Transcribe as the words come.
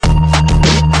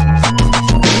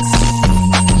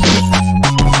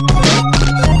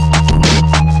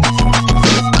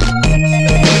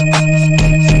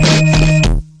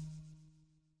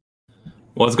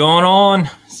What's going on?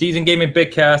 Season Gaming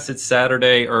Bigcast. It's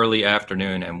Saturday early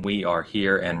afternoon, and we are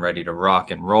here and ready to rock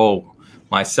and roll.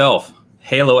 Myself,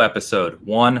 Halo episode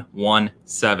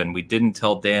 117. We didn't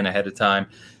tell Dan ahead of time.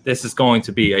 This is going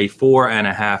to be a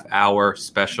 4.5 hour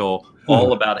special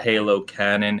all about Halo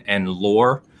canon and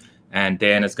lore, and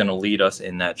Dan is going to lead us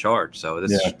in that charge. So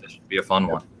this should be a fun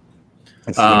one.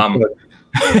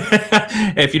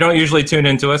 If you don't usually tune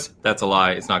into us, that's a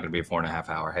lie. It's not going to be a 4.5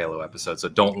 hour Halo episode, so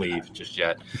don't leave just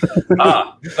yet.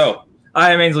 So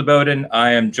I am Ainsley Bowden.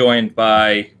 I am joined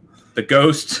by the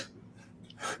ghost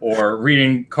or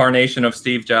reincarnation of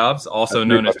Steve Jobs, also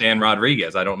known as Dan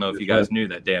Rodriguez. I don't know if you guys knew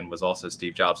that Dan was also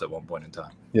Steve Jobs at one point in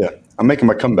time. Yeah, I'm making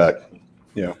my comeback.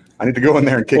 Yeah, I need to go in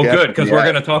there and kick ass. Well, good, because we're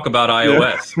going to talk about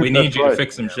iOS. We need you to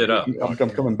fix some shit up. I'm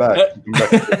coming back.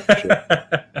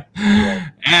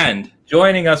 And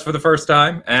joining us for the first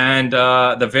time, and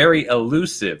the very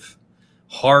elusive,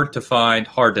 hard to find,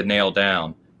 hard to nail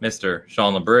down, Mr.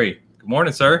 Sean Labrie. Good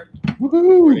morning, sir. Good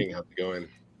morning. How's it going?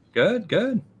 Good.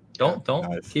 Don't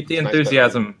nice. Keep the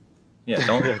enthusiasm.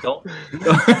 Don't. Hold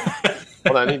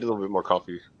on, I need a little bit more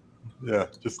coffee. Yeah,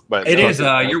 it is.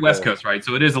 You're West Coast, right?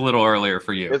 So it is a little earlier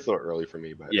for you. It's a little early for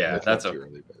me, but yeah, that's not too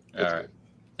early. But all right.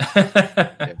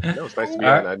 No, it's nice to be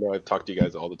on. I know I've talked to you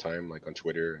guys all the time, like on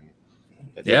Twitter,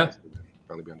 and yeah,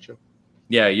 finally be on the show.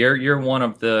 Yeah, you're one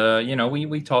of the.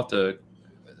 We talk to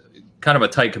kind of a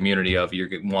tight community of.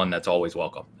 You're one that's always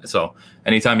welcome. So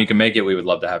anytime you can make it, we would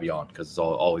love to have you on because it's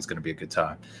always going to be a good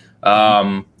time.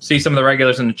 See some of the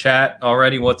regulars in the chat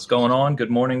already. What's going on? Good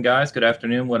morning, guys. Good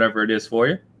afternoon, whatever it is for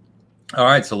you. All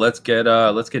right, so let's get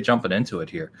jumping into it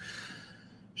here.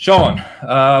 Sean,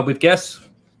 with guests,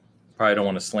 probably don't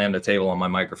want to slam the table on my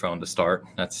microphone to start.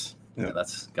 That's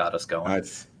got us going.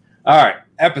 Nice. All right,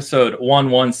 episode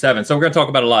 117. So we're going to talk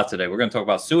about a lot today. We're going to talk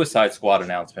about Suicide Squad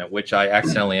announcement, which I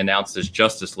accidentally announced as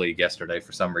Justice League yesterday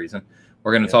for some reason.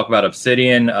 We're going to talk about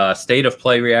Obsidian, state of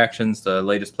play reactions, the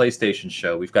latest PlayStation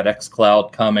show. We've got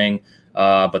xCloud coming,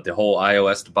 but the whole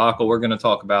iOS debacle we're going to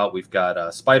talk about. We've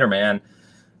got Spider-Man,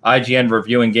 IGN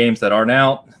reviewing games that aren't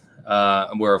out.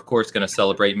 We're, of course, going to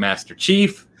celebrate Master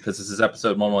Chief because this is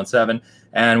episode 117.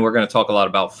 And we're going to talk a lot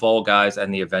about Fall Guys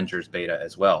and the Avengers beta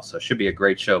as well. So it should be a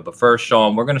great show. But first,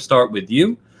 Sean, we're going to start with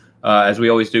you. As we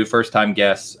always do, first-time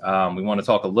guests. We want to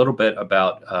talk a little bit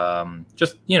about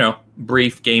just,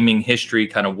 brief gaming history,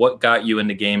 kind of what got you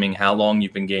into gaming, how long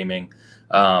you've been gaming,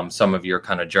 some of your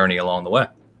kind of journey along the way.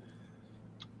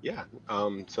 Yeah.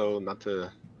 So not to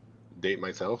date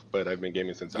myself, but I've been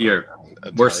gaming since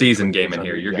we're seasoned gaming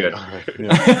here. You're good.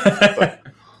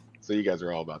 So you guys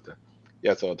are all about that.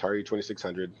 Yeah, so Atari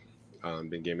 2600,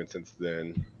 been gaming since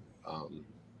then,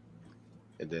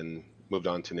 and then moved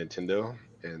on to Nintendo.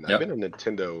 And I've been a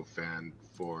Nintendo fan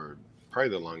for probably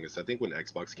the longest. I think when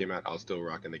Xbox came out, I was still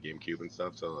rocking the GameCube and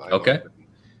stuff. So I've always been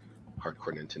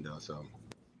hardcore Nintendo. So,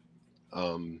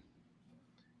 and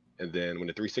then when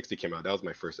the 360 came out, that was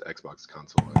my first Xbox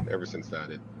console. And ever since that,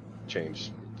 it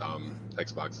changed.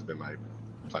 Xbox has been my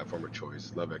platform of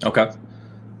choice. Love Xbox.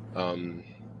 Okay.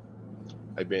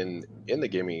 I've been in the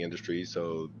gaming industry,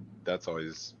 so that's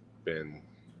always been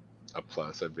a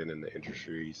plus. I've been in the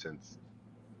industry since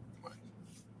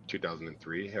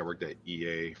 2003. I worked at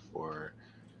EA for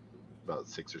about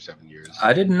 6 or 7 years.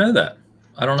 I didn't know that.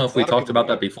 I don't know if we talked about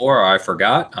that before or I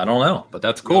forgot. I don't know, but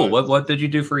that's cool. What did you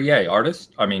do for EA?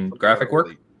 Artist? I mean, graphic work?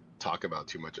 Really talk about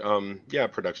too much.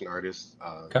 Production artists.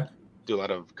 Do a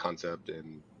lot of concept,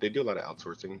 and they do a lot of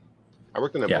outsourcing. I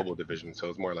worked in the mobile division, so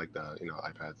it's more like the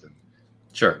iPads and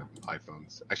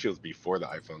iPhones. Actually, it was before the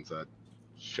iPhones. That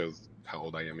shows how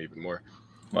old I am even more.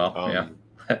 Well,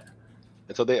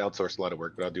 and so they outsource a lot of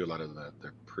work, but I'll do a lot of the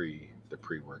pre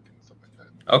work and stuff like that.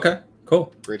 Okay,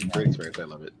 cool. Great experience. I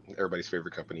love it. Everybody's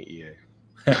favorite company, EA.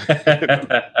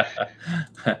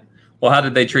 Well, how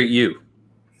did they treat you?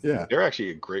 Yeah, they're actually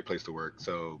a great place to work.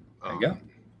 So there you go.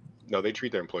 No, they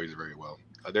treat their employees very well.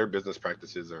 Their business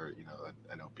practices are,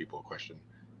 I know people question,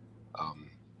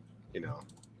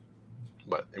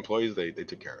 but employees they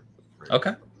take care of. Right?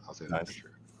 Okay, I'll say that for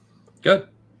sure. Good.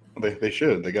 They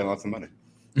should. They got lots of money.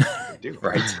 They do.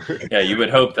 Right. Yeah, you would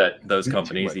hope that those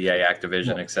companies, EA,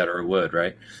 Activision, et cetera, would,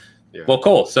 right? Yeah. Well,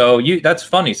 cool. So that's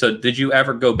funny. So did you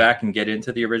ever go back and get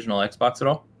into the original Xbox at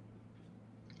all?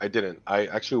 I didn't. I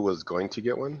actually was going to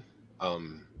get one.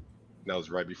 That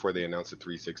was right before they announced the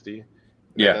 360.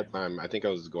 And at that time, I think I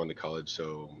was going to college,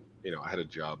 so I had a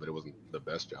job, but it wasn't the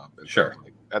best job. And sure. So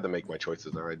I had to make my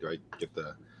choices. All right, do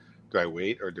I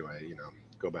wait or do I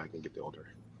go back and get the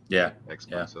older Xbox?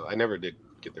 Yeah. So I never did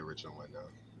get the original one.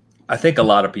 I think a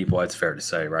lot of people, it's fair to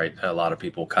say, right? A lot of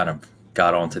people kind of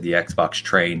got onto the Xbox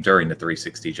train during the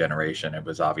 360 generation. It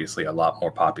was obviously a lot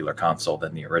more popular console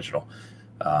than the original.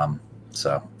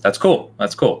 So that's cool.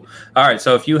 That's cool. All right.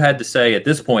 So if you had to say at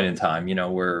this point in time,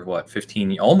 we're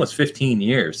almost 15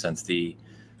 years since the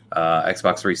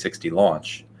Xbox 360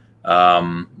 launch.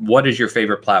 What is your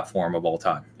favorite platform of all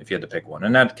time, if you had to pick one?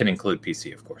 And that can include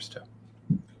PC, of course, too.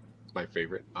 My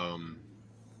favorite of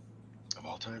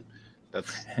all time?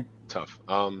 That's tough.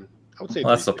 I would say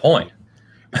that's the point.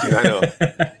 I know.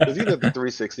 It was either the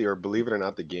 360 or, believe it or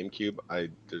not, the GameCube.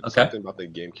 There's something about the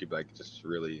GameCube, like, just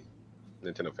really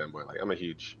Nintendo fanboy. Like, I'm a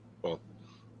huge,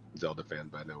 Zelda fan,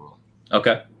 but I know we'll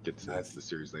get to the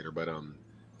series later. But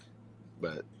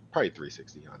probably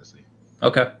 360, honestly.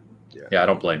 Okay. Yeah, I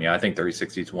don't blame you. I think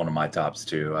 360 is one of my tops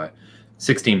too.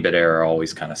 16-bit era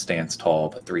always kind of stands tall,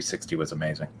 but 360 was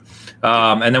amazing.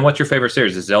 And then what's your favorite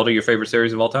series? Is Zelda your favorite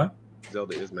series of all time?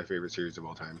 Zelda is my favorite series of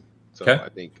all time. So okay. I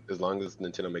think as long as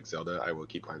Nintendo makes Zelda, I will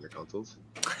keep buying their consoles.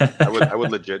 I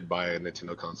would legit buy a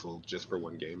Nintendo console just for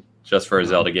one game. Just for a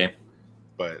Zelda game?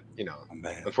 But,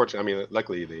 unfortunately, I mean,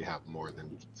 luckily they have more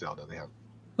than Zelda. They have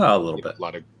a little bit. A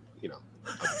lot of,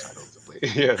 other titles to play.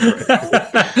 Yeah,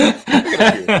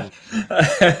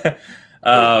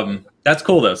 right. That's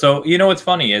cool though. So what's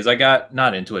funny is I got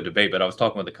not into a debate, but I was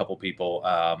talking with a couple people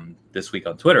this week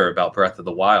on Twitter about Breath of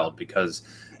the Wild, because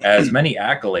as many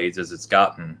accolades as it's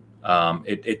gotten,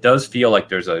 it does feel like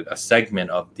there's a segment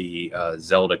of the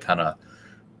Zelda kind of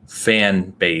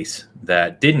fan base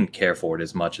that didn't care for it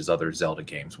as much as other Zelda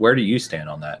games. Where do you stand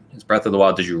on that? Is Breath of the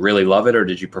Wild, did you really love it, or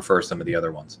did you prefer some of the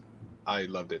other ones? I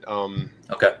loved it.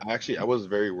 Okay. I was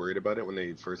very worried about it when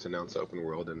they first announced the open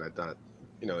world, and I thought,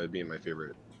 it'd be in my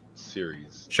favorite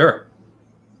series. Sure.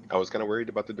 I was kind of worried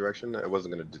about the direction. It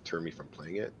wasn't going to deter me from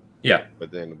playing it. Yeah.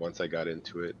 But then once I got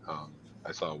into it,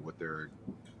 I saw what they're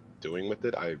doing with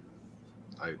it. I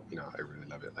really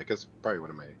love it. Like, it's probably one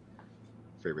of my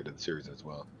favorite of the series as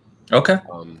well. Okay.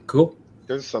 Cool.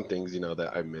 There's some things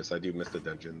that I miss. I do miss the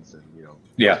dungeons, and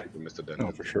yeah, miss the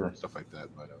dungeons for sure, stuff like that.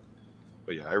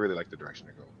 But yeah, I really like the direction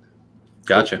they're going.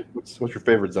 Gotcha. What's your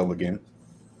favorite Zelda game?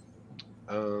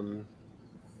 Windwalker.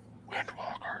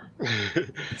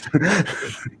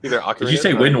 Either Ocarina. Did you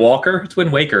say Windwalker? It's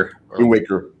Wind Waker. Wind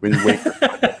Waker.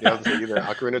 Yeah, I was either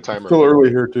Ocarina of Time or still early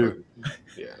here too.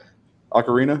 Yeah.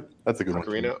 Ocarina? That's a good one.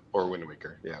 Ocarina or Wind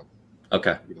Waker. Yeah.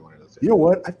 Okay. Either one of those. You know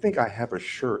what? I think I have a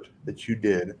shirt that you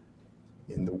did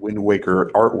in the Wind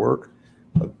Waker artwork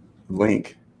of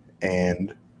Link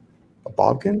and a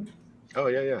Bobkin. Oh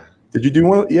yeah. Did you do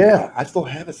one? Yeah, I still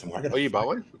have it somewhere. You bought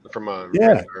one from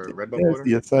Red Bubble?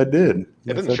 Yes, I did.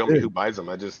 It doesn't show me who buys them.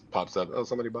 I just pops up. Oh,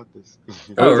 somebody bought this.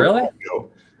 Oh, really?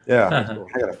 Yeah.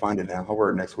 I gotta find it now. I'll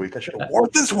wear it next week. I should have worn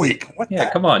it this week.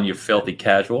 Come on, you filthy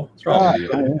casual. What's wrong with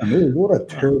you? Man, what a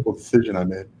terrible decision I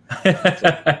made.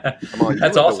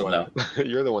 That's awesome, though.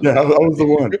 You're the one. Yeah, I was the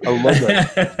one. I love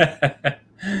that.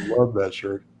 I love that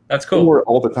shirt. That's cool. I wear it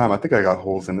all the time. I think I got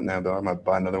holes in it now, though. I might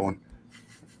buy another one.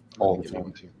 All the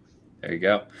time. There you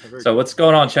go. So what's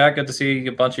going on, chat? Good to see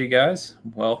a bunch of you guys.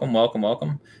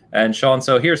 Welcome. And Sean,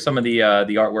 so here's some of the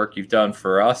artwork you've done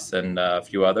for us and a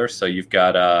few others. So you've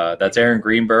got that's Aaron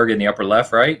Greenberg in the upper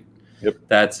left, right? Yep.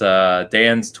 That's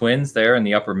Dan's twins there in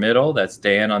the upper middle. That's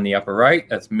Dan on the upper right.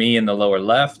 That's me in the lower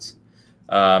left.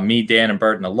 Me, Dan, and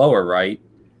Bert in the lower right.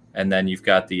 And then you've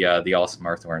got the awesome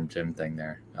Earthworm Jim thing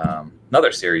there.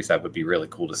 Another series that would be really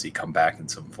cool to see come back in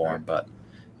some form, but.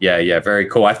 Yeah, very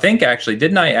cool. I think actually,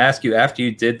 didn't I ask you after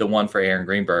you did the one for Aaron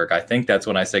Greenberg? I think that's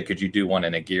when I said, could you do one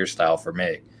in a gear style for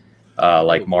me,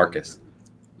 like Marcus?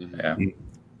 Mm-hmm. Yeah,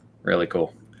 really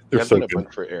cool. I've done a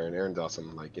bunch for Aaron. Aaron's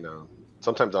awesome. Like,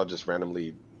 sometimes I'll just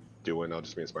randomly do one. I'll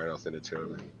just be inspired. I'll send it to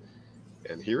him,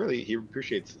 and he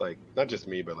appreciates, like, not just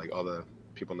me, but like all the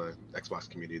people in the Xbox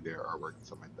community, their artwork and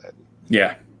stuff like that.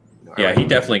 Yeah, he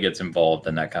definitely gets involved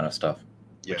in that kind of stuff.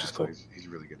 Yeah, which is cool. He's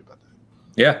really good about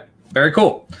that. Yeah. Very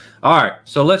cool. All right.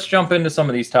 So let's jump into some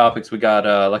of these topics. We got,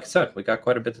 like I said, we got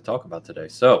quite a bit to talk about today.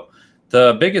 So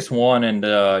the biggest one, and,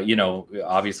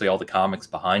 obviously all the comics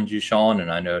behind you, Sean,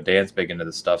 and I know Dan's big into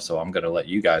this stuff, so I'm going to let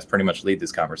you guys pretty much lead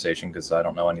this conversation because I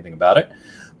don't know anything about it.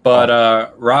 But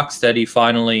Rocksteady,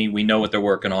 finally, we know what they're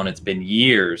working on. It's been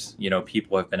years.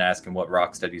 People have been asking what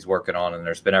Rocksteady's working on, and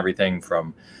there's been everything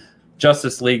from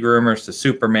Justice League rumors to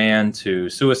Superman to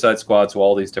Suicide Squad to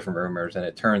all these different rumors, and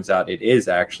it turns out it is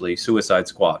actually Suicide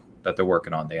Squad that they're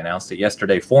working on. They announced it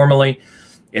yesterday formally.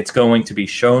 It's going to be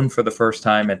shown for the first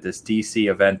time at this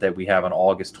DC event that we have on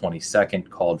August 22nd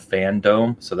called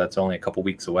Fandome. So that's only a couple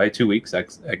weeks away, 2 weeks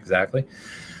exactly.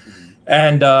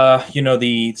 And,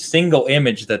 the single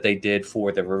image that they did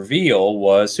for the reveal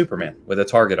was Superman with a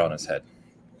target on his head.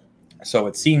 So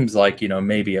it seems like,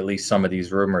 maybe at least some of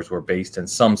these rumors were based in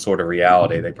some sort of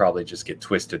reality. They probably just get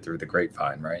twisted through the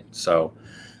grapevine, right? So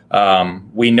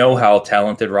we know how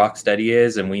talented Rocksteady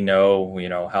is, and we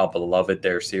know, how beloved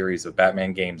their series of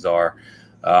Batman games are.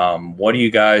 What are you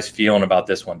guys feeling about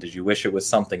this one? Did you wish it was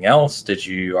something else?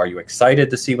 Are you excited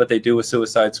to see what they do with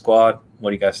Suicide Squad? What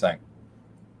do you guys think?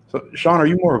 So, Sean, are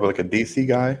you more of like a DC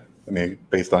guy? I mean,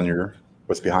 based on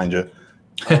what's behind you.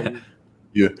 I'm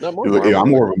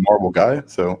more of a Marvel guy.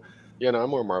 So yeah, no, I'm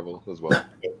more Marvel as well.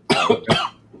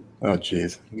 Oh,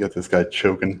 geez, you got this guy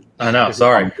choking. I know.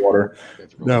 Sorry. Water.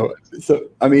 No. So,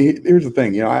 I mean, here's the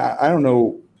thing. I don't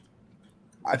know.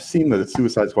 I've seen the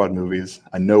Suicide Squad movies.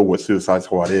 I know what Suicide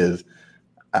Squad is.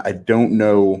 I don't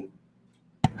know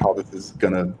how this is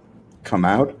gonna come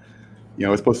out.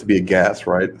 It's supposed to be a gas,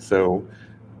 right? So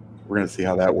we're gonna see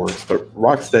how that works. But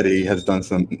Rocksteady has done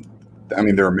some. I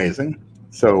mean, they're amazing.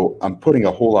 So I'm putting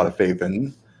a whole lot of faith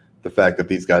in the fact that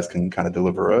these guys can kind of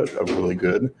deliver a really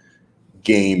good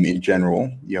game in general.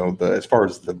 As far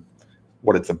as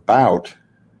what it's about,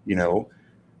 I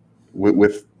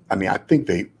mean, I think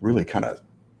they really kind of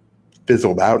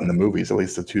fizzled out in the movies, at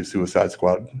least the two Suicide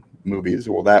Squad movies.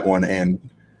 Well, that one and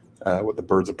with the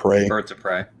Birds of Prey. Birds of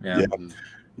Prey, yeah.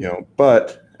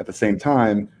 But at the same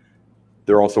time,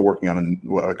 they're also working on a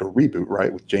reboot,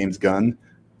 right, with James Gunn.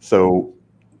 So,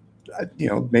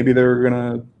 maybe they're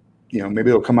gonna, maybe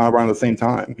it'll come out around the same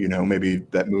time. Maybe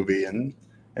that movie and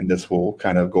this will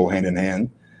kind of go hand in hand.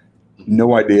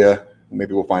 No idea.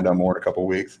 Maybe we'll find out more in a couple of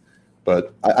weeks.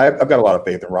 But I've got a lot of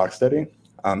faith in Rocksteady.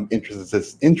 I'm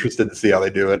interested to see how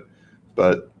they do it.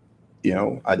 But,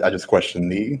 I just question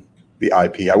the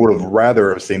IP. I would have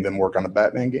rather have seen them work on a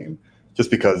Batman game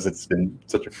just because it's been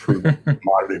such a proven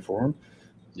commodity for them.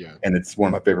 Yeah. And it's one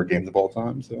of my favorite games of all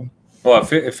time. So. Well,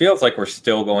 it feels like we're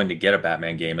still going to get a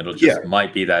Batman game. It'll just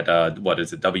might be that what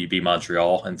is it, WB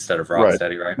Montreal instead of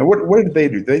Rocksteady, right? And what did they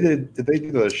do? Did they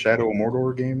do the Shadow of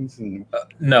Mordor games? And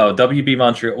no, WB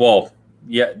Montreal. Well,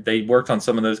 yeah, they worked on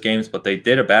some of those games, but they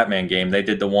did a Batman game. They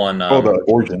did the one. The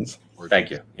Origins. Thank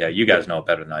you. Yeah, you guys know it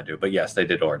better than I do, but yes, they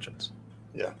did Origins.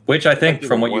 Yeah, which I think,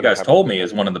 from what you guys told me,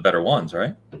 is one of the better ones,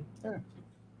 right?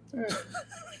 Yeah.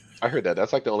 I heard that.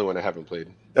 That's like the only one I haven't played.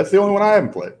 That's the only one I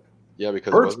haven't played. Yeah,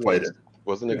 because Birds played it.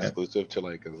 Wasn't it exclusive to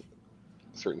like a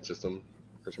certain system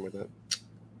or something like that?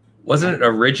 Wasn't it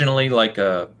originally like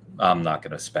a? I'm not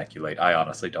going to speculate. I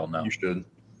honestly don't know. You should.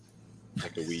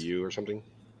 Like the Wii U or something?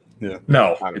 Yeah.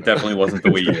 No, it definitely wasn't the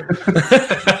Wii U.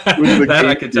 That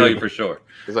I can tell you for sure.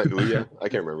 Is that Ouya? I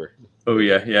can't remember.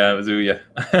 Ouya, yeah, it was Ouya.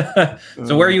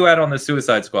 So where are you at on the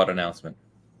Suicide Squad announcement,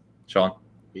 Sean?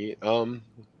 I'm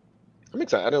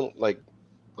excited. I don't like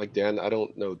Dan. I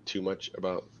don't know too much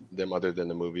about them other than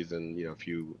the movies and a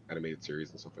few animated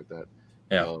series and stuff like that.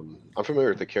 Yeah. I'm familiar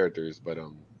with the characters, but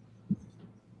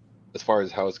as far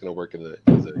as how it's going to work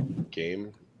as a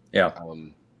game, yeah.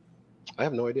 I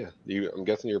have no idea. I'm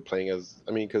guessing you're playing as.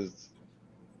 I mean, because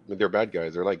they're bad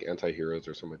guys. They're like anti-heroes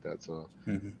or something like that. So,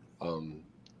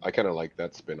 I kind of like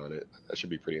that spin on it. That should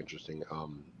be pretty interesting.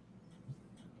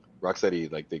 Rocksteady,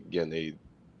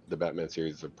 the Batman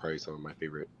series are probably some of my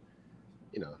favorite,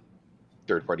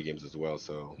 third-party games as well.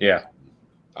 So yeah,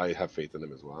 I have faith in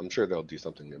them as well. I'm sure they'll do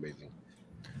something amazing.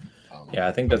 Yeah,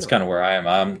 I think that's kind of where I am.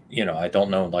 I don't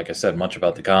know, like I said, much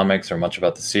about the comics or much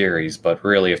about the series, but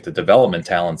really, if the development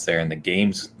talent's there and the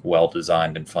game's well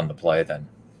designed and fun to play, then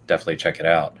definitely check it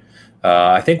out.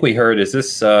 I think we heard, is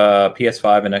this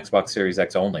PS5 and Xbox Series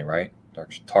X only, right? They're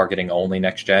targeting only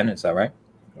next gen, is that right?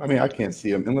 I mean, I can't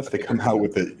see them unless they come out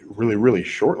with it really, really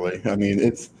shortly. I mean,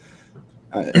 it's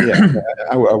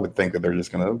I would think that they're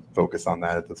just going to focus on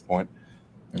that at this point.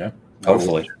 Yeah,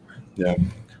 hopefully. Yeah.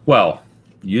 Well,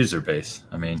 user base.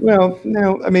 I mean, but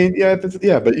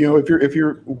if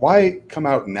you're why come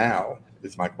out now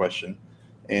is my question,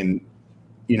 and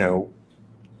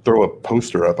throw a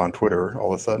poster up on Twitter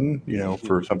all of a sudden,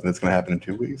 for something that's going to happen in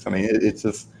 2 weeks. I mean,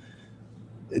 it's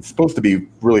supposed to be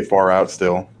really far out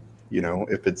still.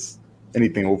 If it's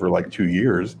anything over like 2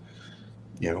 years,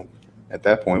 at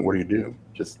that point, what do you do?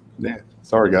 Just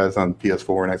sorry guys on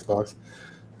PS4 and Xbox.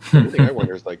 The thing I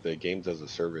wonder is like the games as a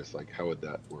service, like how would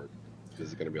that work?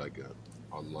 Is it going to be like a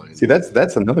online? See,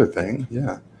 that's another thing.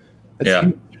 Yeah. Yeah.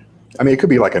 Huge. I mean, it could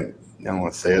be like I don't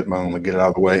want to say it, but I'm going to get it out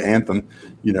of the way. Anthem,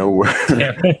 where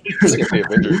the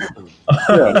Avengers.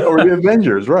 or the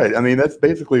Avengers, right? I mean, that's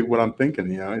basically what I'm thinking.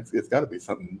 It's got to be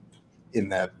something in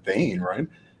that vein, right?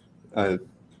 I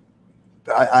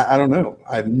don't know.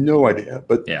 I have no idea.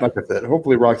 But like I said,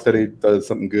 hopefully Rocksteady does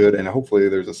something good, and hopefully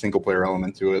there's a single player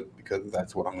element to it, because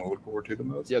that's what I'm going to look forward to the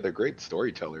most. Yeah, they're great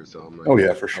storytellers. So I'm like, oh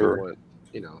yeah, for sure. I want,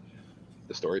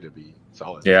 the story to be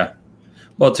solid. Yeah.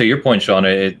 Well, to your point, Sean,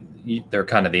 they're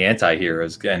kind of the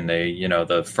anti-heroes, and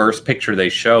the first picture they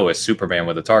show is Superman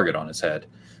with a target on his head.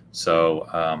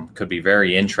 So could be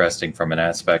very interesting from an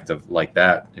aspect of like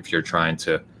that if you're trying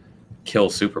to kill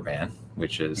Superman,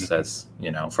 which is, as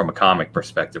from a comic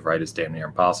perspective, right, is damn near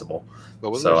impossiple.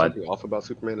 But wasn't there something off about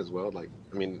Superman as well? Like,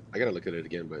 I mean, I gotta look at it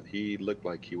again, but he looked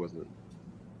like he wasn't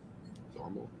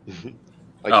normal.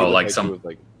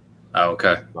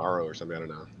 Okay. Morrow or something. I don't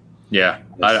know. Yeah,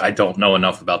 I don't know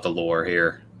enough about the lore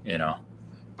here.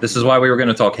 This is why we were going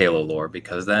to talk Halo lore,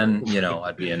 because then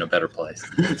I'd be in a better place.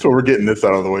 So we're getting this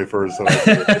out of the way first. So I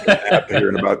have to hear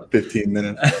in about 15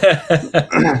 minutes.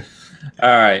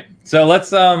 All right, so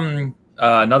let's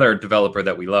another developer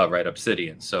that we love, right?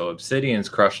 Obsidian. So Obsidian's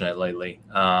crushing it lately.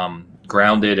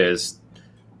 Grounded is,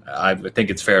 I think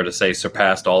it's fair to say,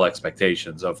 surpassed all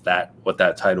expectations of what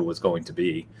that title was going to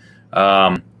be.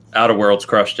 Outer Worlds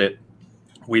crushed it.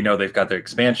 We know they've got their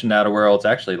expansion to Outer Worlds.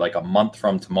 Actually, like a month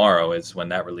from tomorrow is when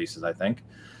that releases, I think.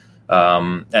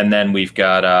 And then we've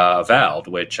got Avowed,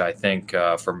 which I think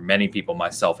for many people,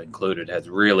 myself included, has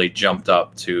really jumped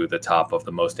up to the top of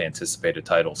the most anticipated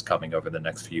titles coming over the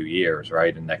next few years,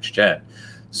 right, in next gen.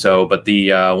 So, but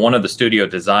the one of the studio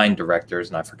design directors,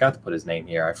 and I forgot to put his name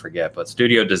here, but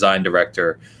studio design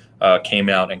director came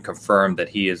out and confirmed that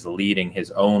he is leading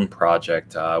his own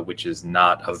project, which is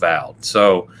not Avowed.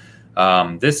 So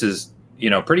this is,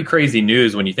 pretty crazy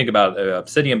news when you think about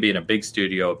Obsidian being a big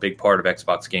studio, a big part of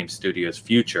Xbox Game Studios'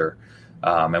 future.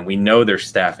 And we know they're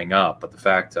staffing up, but the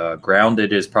fact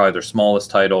Grounded is probably their smallest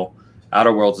title.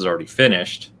 Outer Worlds is already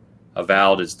finished.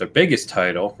 Avowed is their biggest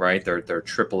title, right? Their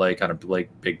AAA kind of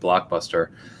big blockbuster.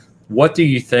 What do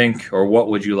you think, or what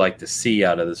would you like to see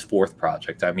out of this fourth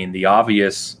project? I mean, the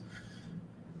obvious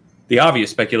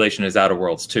speculation is Outer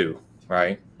Worlds 2,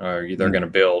 right? Or they're going to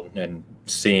build, and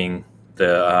seeing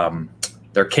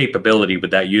their capability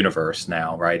with that universe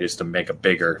now, right, is to make a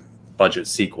bigger budget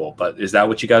sequel. But is that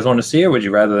what you guys want to see, or would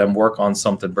you rather them work on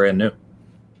something brand new?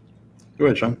 Go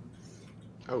ahead, Sean.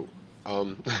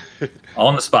 On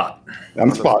the spot. On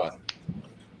the spot.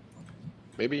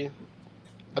 Maybe.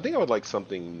 I think I would like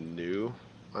something new,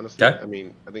 honestly. Okay. I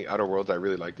mean, I think Outer Worlds, I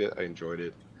really liked it. I enjoyed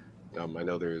it. I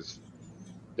know they're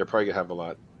probably gonna have a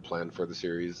lot planned for the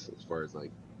series as far as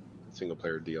like single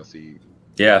player DLC.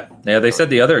 Yeah. They said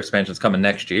the other expansion's coming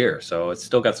next year, so it's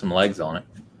still got some legs on it.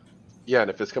 Yeah, and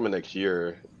if it's coming next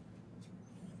year,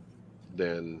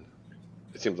 then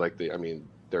it seems like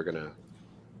they're gonna.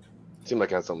 It seems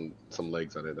like it has some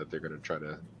legs on it that they're gonna try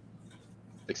to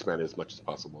expand as much as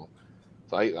possible.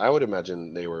 So I would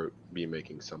imagine they would be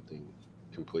making something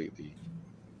completely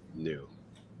new.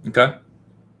 Okay.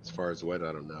 As far as what,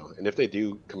 I don't know. And if they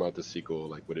do come out the sequel,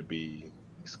 like, would it be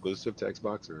exclusive to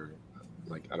Xbox, or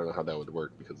like, I don't know how that would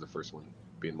work because the first one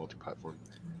being multi-platform.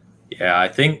 Yeah, I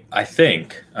think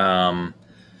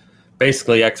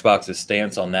basically Xbox's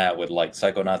stance on that with like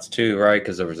Psychonauts 2, right?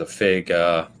 Because there was a FIG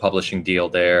publishing deal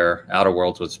there. Outer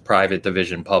Worlds was private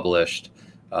division published.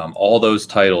 All those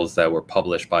titles that were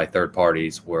published by third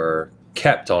parties were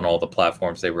kept on all the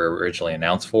platforms they were originally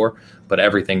announced for, but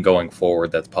everything going forward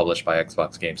that's published by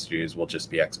Xbox Game Studios will just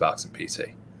be Xbox and PC.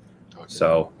 Okay.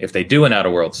 So if they do an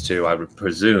Outer Worlds 2, I would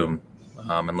presume,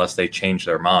 unless they change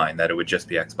their mind, that it would just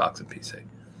be Xbox and PC.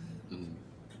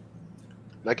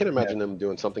 I can imagine them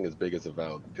doing something as big as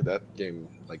Avowed, because that game,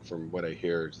 like from what I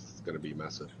hear, is going to be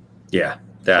massive. Yeah,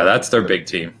 that's their big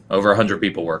team. Over 100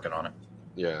 people working on it.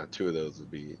 Yeah, 2 of those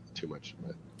would be too much.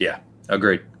 But, yeah,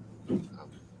 agreed.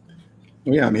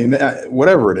 Yeah, I mean,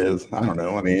 whatever it is, I don't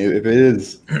know. I mean, if it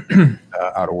is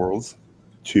Outer Worlds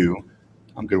 2,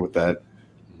 I'm good with that.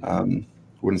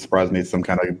 Wouldn't surprise me if some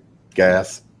kind of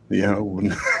gas, I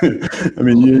mean,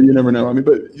 you never know. I mean,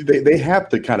 but they have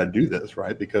to kind of do this,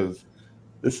 right? Because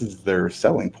this is their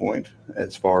selling point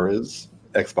as far as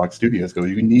Xbox Studios go.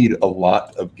 You need a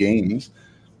lot of games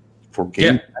for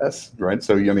Game Pass, right?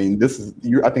 So, I mean, I think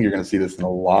you're going to see this in a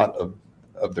lot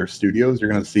of their studios. You're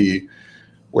going to see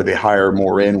where they hire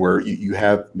more in, where you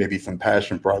have maybe some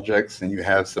passion projects and you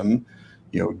have some,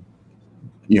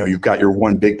 you've got your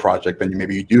one big project, then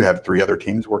maybe you do have 3 other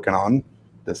teams working on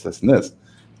this, and this,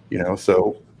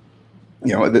 so,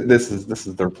 this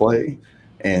is their play.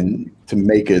 And to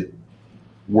make it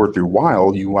worth your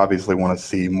while, you obviously want to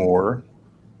see more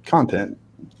content,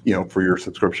 for your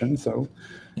subscription. So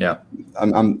yeah,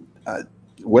 I'm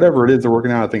whatever it is they're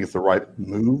working on, I think it's the right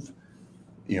move.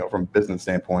 From a business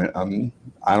standpoint,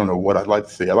 I don't know what I'd like to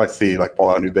see. I'd like to see like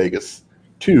Fallout New Vegas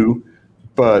 2,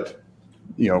 but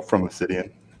from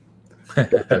Obsidian,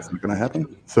 that's not going to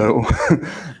happen. So,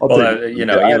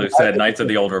 Elu said Knights of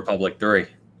the Old Republic 3.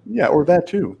 Yeah, or that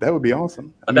too. That would be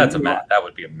awesome. But that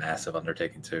would be a massive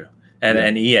undertaking too.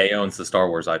 And EA owns the Star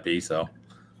Wars IP, so.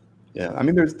 Yeah, I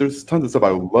mean, there's tons of stuff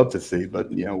I would love to see, but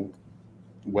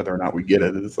whether or not we get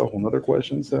it is a whole other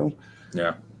question. So.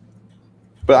 Yeah.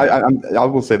 But I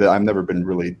will say that I've never been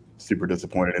really super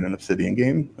disappointed in an Obsidian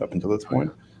game up until this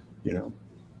point. Yeah.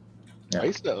 I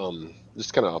used to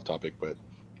just kind of off topic, but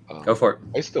go for it.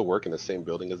 I used to work in the same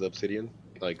building as Obsidian,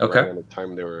 like around the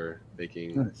time they were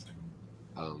making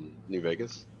New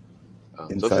Vegas. So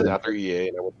this is after EA,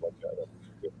 and I went to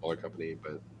a smaller company,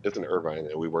 but it's in Irvine,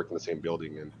 and we worked in the same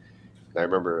building. And I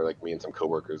remember like me and some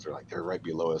coworkers are like they're right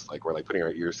below us, like we're like putting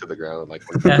our ears to the ground, like.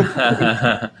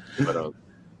 But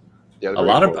yeah, a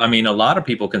lot of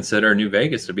people consider New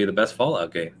Vegas to be the best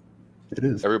Fallout game. It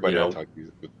is. Everybody I talk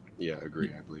to,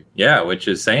 agree. I believe. Yeah, which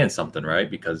is saying something,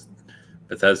 right? Because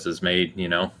Bethesda's made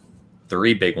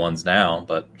 3 big ones now,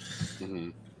 but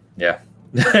yeah.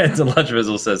 Lunch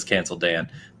Visual says cancel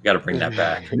Dan. We got to bring that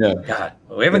back. Yeah. God,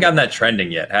 we haven't gotten that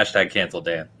trending yet. # cancel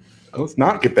Dan. Let's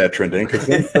not get that trending because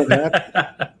then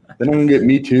I'm gonna get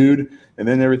Me Too'd, and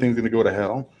then everything's gonna go to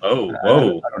hell. Oh,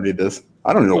 whoa! I don't need this.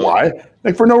 I don't know why.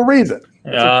 Like for no reason.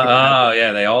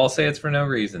 Yeah, they all say it's for no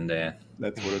reason, Dan.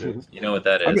 That's what it is. You know what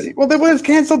that is? I mean, well, that was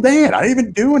cancel Dan. I didn't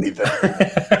even do anything.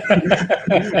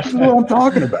 This is what I'm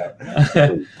talking about.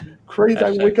 Crazy!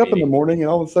 I wake up in the morning and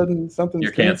all of a sudden something's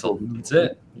you're canceled. That's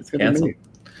it. It's gonna be me.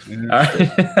 All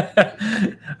right.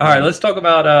 All right. Let's talk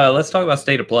about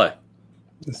State of Play.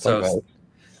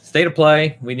 State of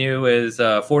Play, we knew is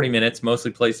 40 minutes,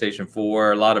 mostly PlayStation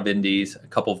 4, a lot of indies, a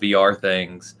couple VR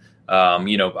things.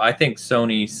 I think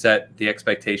Sony set the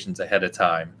expectations ahead of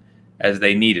time as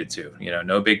they needed to.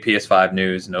 No big PS5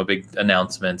 news, no big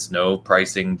announcements, no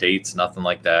pricing dates, nothing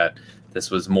like that.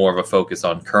 This was more of a focus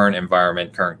on current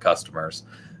environment, current customers.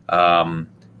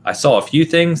 I saw a few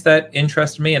things that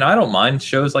interested me, and I don't mind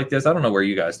shows like this. I don't know where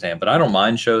you guys stand, but I don't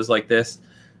mind shows like this.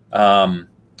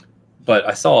 But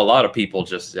I saw a lot of people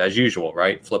just, as usual,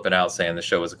 right, flipping out saying the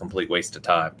show was a complete waste of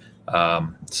time.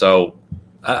 So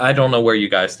I don't know where you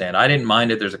guys stand. I didn't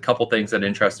mind it. There's a couple things that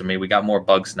interested me. We got more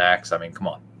bug snacks. I mean, come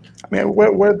on. I mean,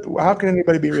 how can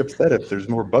anybody be upset if there's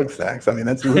more bug snacks? I mean,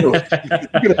 that's really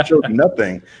you could have showed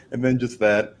nothing, and then just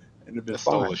that, and it'd been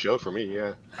fine. Stole the show for me,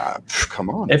 yeah. Come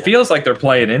on. It feels like they're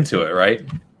playing into it, right?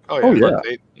 Oh yeah.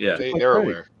 They're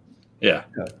aware. Yeah,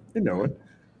 they know it,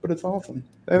 but it's awesome.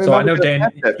 So I know Dan.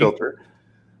 Snapchat filter.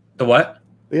 The what?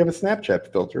 They have a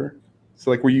Snapchat filter.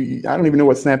 So like I don't even know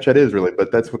what Snapchat is really,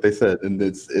 but that's what they said, and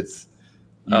it's.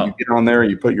 You get on there and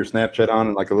you put your Snapchat on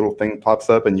and like a little thing pops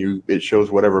up and it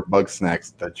shows whatever bug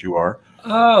snacks that you are.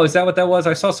 Oh, is that what that was?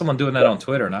 I saw someone doing that on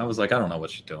Twitter and I was like, I don't know what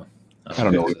she's doing. I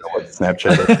don't know what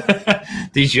Snapchat is.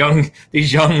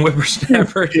 these young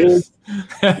whippersnappers.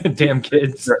 Damn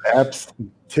kids. Their apps,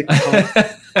 TikTok.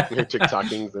 Their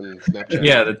TikTokings and Snapchat.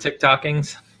 Yeah, the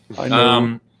TikTokings. I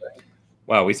know.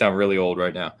 Wow, we sound really old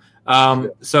right now.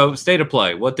 So State of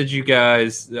Play, what did you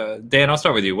guys, Dan, I'll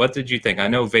start with you. What did you think? I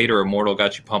know Vader Immortal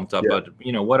got you pumped up, but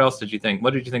what else did you think?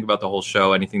 What did you think about the whole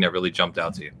show? Anything that really jumped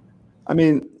out to you? I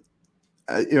mean,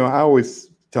 I always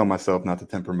tell myself not to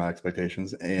temper my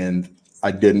expectations, and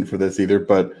I didn't for this either,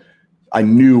 but I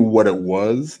knew what it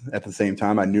was at the same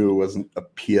time. I knew it wasn't a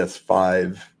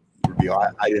PS5 reveal.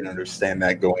 I didn't understand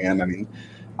that going in. I mean,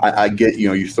 I get,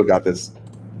 you still got this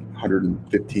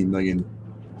 115 million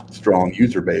strong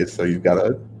user base, so you've got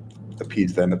to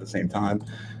appease them at the same time.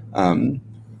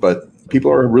 But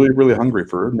people are really, really hungry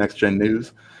for next gen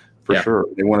news, for sure.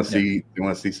 They want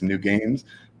to see some new games.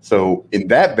 So in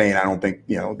that vein, I don't think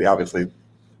they obviously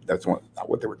that's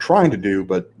what they were trying to do,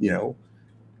 but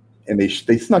and they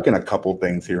snuck in a couple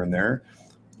things here and there,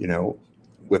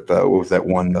 with what was that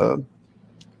one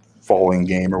falling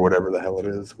game or whatever the hell it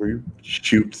is, where you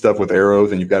shoot stuff with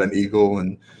arrows and you've got an eagle,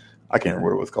 and I can't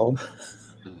remember what it was called.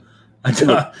 I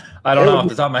don't know off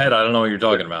the top of my head. I don't know what you're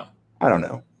talking about. I don't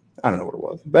know what it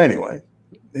was. But anyway,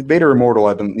 Vader Immortal,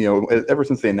 I've been, ever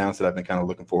since they announced it, I've been kind of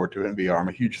looking forward to it in VR. I'm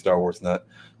a huge Star Wars nut.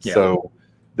 Yeah. So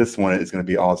this one is going to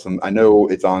be awesome. I know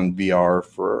it's on VR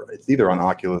it's either on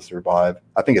Oculus or Vive.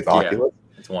 I think it's Oculus.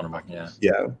 It's one of them, yeah.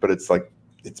 Yeah, but it's like,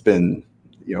 it's been,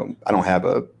 I don't have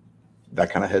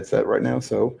that kind of headset right now.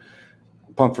 So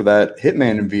I'm pumped for that.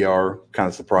 Hitman in VR kind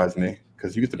of surprised me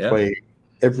because you get to play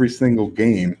every single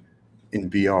game in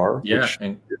VR, which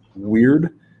is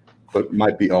weird, but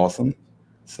might be awesome.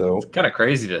 So it's kind of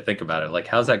crazy to think about it. Like,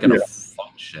 how's that going to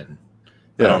function?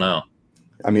 I don't know.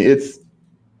 I mean,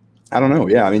 I don't know.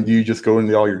 Yeah. I mean, do you just go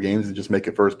into all your games and just make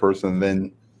it first person and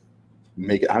then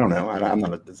make it? I don't know. I'm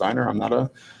not a designer. I'm not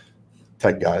a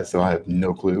tech guy, so I have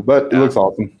no clue, but it looks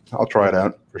awesome. I'll try it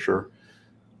out for sure.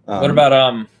 What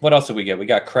about what else did we get? We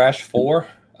got Crash 4.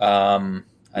 I know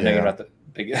you're not the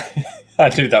big I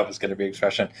knew that was going to be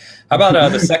expression. How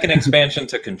about the second expansion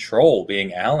to Control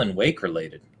being Alan Wake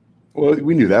related? Well,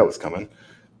 we knew that was coming.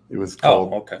 It was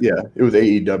called it was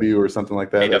AEW or something like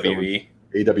that. AWE.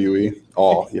 AWE.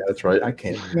 Oh, yeah, that's right. I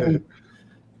can't.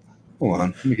 Hold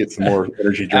on. Let me get some more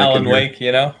energy drink. Alan Wake,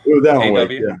 you know? It was Alan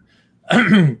Wake,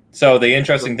 yeah. So the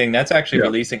interesting thing, that's actually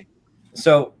releasing.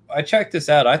 So I checked this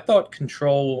out. I thought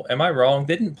Control, am I wrong?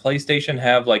 Didn't PlayStation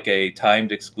have like a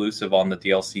timed exclusive on the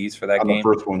DLCs for that game? On the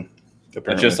first one.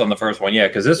 Just on the first one, yeah.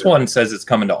 Because this one says it's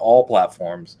coming to all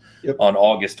platforms on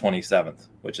August 27th,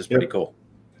 which is pretty cool.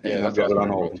 Yeah, I've got it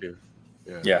on all too.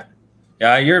 Yeah.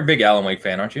 You're a big Alan Wake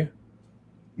fan, aren't you?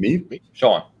 Me?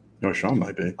 Sean. No, Sean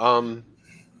might be. Or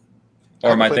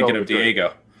am I thinking of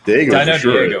Diego? Diego. I know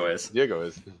Diego is. Diego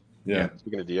is. Yeah.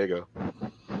 Speaking of Diego.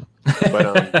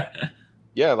 But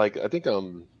yeah, like I think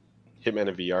Hitman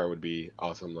in VR would be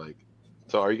awesome. Like,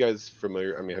 so are you guys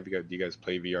familiar? I mean, do you guys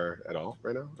play VR at all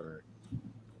right now? Or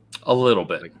a little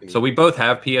bit. So we both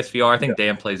have PSVR. I think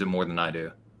Dan plays it more than I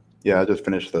do. Yeah, I just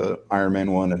finished the Iron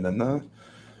Man one, and then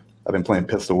I've been playing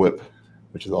Pistol Whip,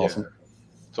 which is awesome.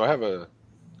 So I have an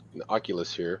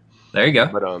Oculus here. There you go.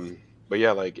 But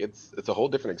yeah, like it's a whole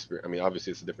different experience. I mean,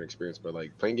 obviously it's a different experience, but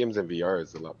like playing games in VR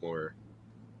is a lot more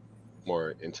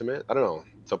intimate. I don't know.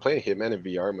 So playing Hitman in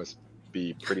VR must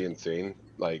be pretty insane.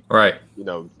 Like, right, you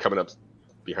know, coming up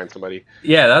behind somebody.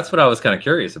 Yeah, that's what I was kind of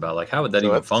curious about. Like, how would that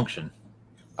even function?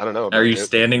 I don't know. Are you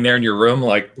standing there in your room,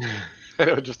 like, I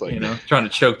know, just like, you know, trying to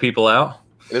choke people out?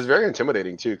 It is very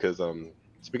intimidating too, because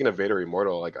speaking of Vader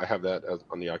Immortal, like I have that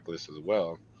on the Oculus as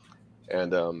well,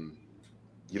 and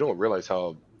you don't realize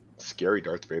how scary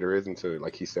Darth Vader is until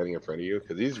like he's standing in front of you,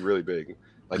 because he's really big.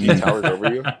 Like he towers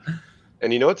over you,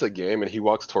 and you know it's a game, and he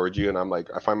walks towards you, and I'm like,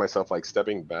 I find myself like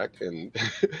stepping back, and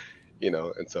you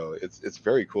know, and so it's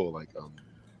very cool. Like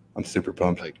I'm super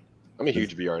pumped. Like I'm a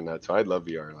huge VR nut, so I love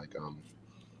VR. Like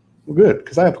well, good,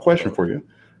 because I have a question for you.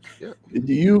 Yeah.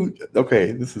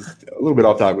 Okay, this is a little bit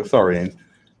off topic. Sorry, Ains.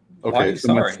 Okay,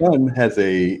 so my son has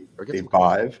a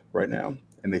Vive right now,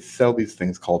 and they sell these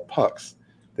things called pucks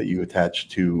that you attach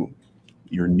to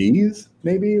your knees,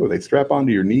 maybe, or they strap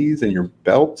onto your knees and your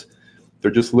belt. They're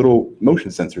just little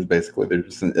motion sensors, basically. They're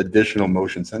just an additional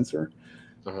motion sensor.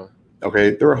 Uh-huh.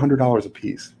 Okay, they're $100 a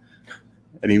piece,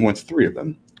 and he wants 3 of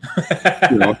them.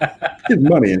 You know, his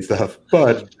money and stuff,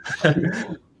 but.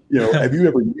 You know, have you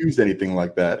ever used anything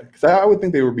like that? Because I would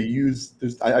think they would be used.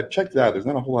 I checked it out. There's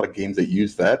not a whole lot of games that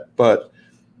use that, but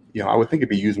you know, I would think it'd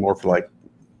be used more for like,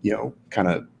 you know, kind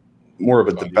of more of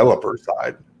a developer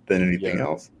side than anything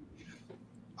else.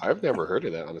 I've never heard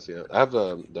of that, honestly. I have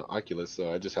the Oculus,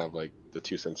 so I just have like the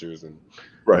 2 sensors and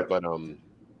right. But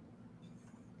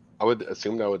I would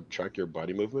assume that would track your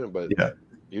body movement, but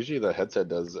usually the headset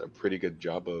does a pretty good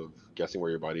job of guessing where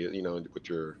your body is, you know, with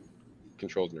your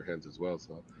controls in your hands as well.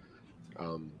 So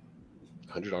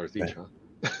 $100 each, huh?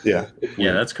 Yeah.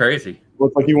 Yeah, that's crazy. Well,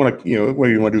 it's like you want to, you know,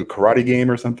 where you want to do a karate game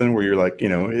or something where you're like, you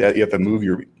know, you have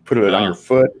to put it on your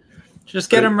foot. Just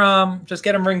get him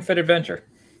Ring Fit Adventure.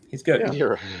 He's good. Yeah. You're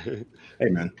right. Hey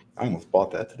man, I almost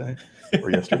bought that today or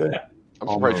yesterday. I'm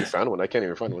surprised you found one. I can't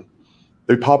even find one.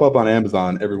 They pop up on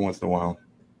Amazon every once in a while.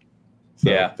 So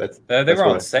they were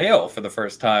on sale for the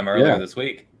first time earlier this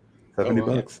week.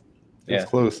 $70. It's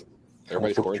close.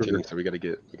 Everybody's quarantining, so we gotta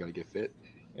get fit.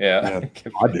 Yeah,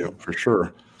 I do for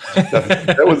sure.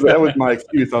 That was my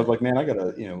excuse. I was like, man, I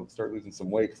gotta start losing some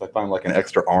weight because I found like an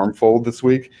extra arm fold this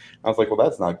week. I was like, well,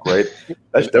 that's not great.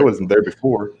 That wasn't there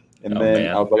before. And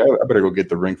then I was like, I better go get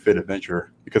the Ring Fit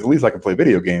Adventure because at least I can play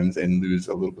video games and lose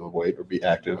a little bit of weight or be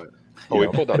active. We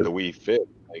pulled out the Wii Fit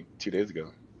like 2 days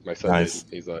ago. My son,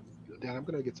 he's like, Dad, I'm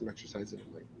gonna get some exercise in.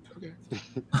 I'm like, okay.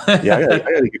 Yeah, I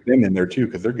gotta get them in there too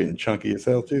because they're getting chunky as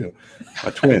hell too.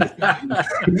 My twins.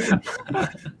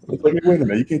 It's like, wait a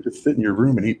minute, you can't just sit in your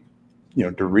room and eat,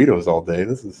 Doritos all day.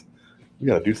 We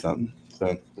gotta do something.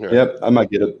 So I might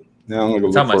get it. Now I'm gonna go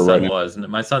look for it right now. That's how my son was.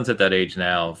 My son's at that age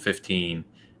now, 15,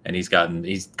 and he's gone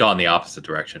the opposite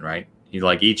direction, right? He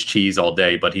like eats cheese all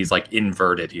day, but he's like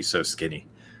inverted. He's so skinny.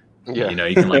 Yeah,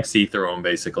 you can like see through him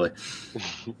basically.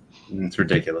 It's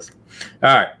ridiculous.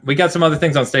 All right, we got some other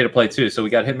things on State of Play too. So we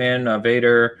got Hitman,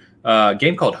 Vader, a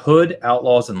game called Hood,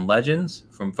 Outlaws and Legends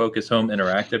from Focus Home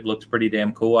Interactive. Looked pretty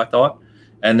damn cool, I thought.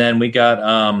 And then we got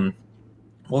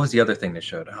what was the other thing they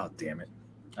showed? Oh, damn it,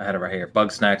 I had it right here. Bug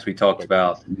Snacks we talked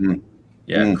about. Mm-hmm.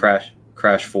 Yeah,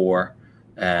 Crash 4.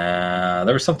 There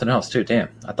was something else too. Damn,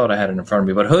 I thought I had it in front of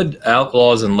me. But Hood,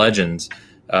 Outlaws and Legends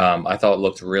I thought it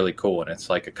looked really cool, and it's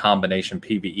like a combination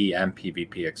PvE and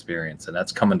PvP experience, and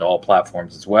that's coming to all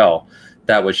platforms as well.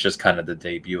 That was just kind of the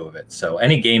debut of it. So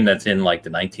any game that's in like the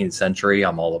 19th century,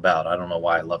 I'm all about. I don't know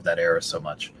why I love that era so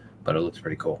much, but it looks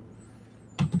pretty cool.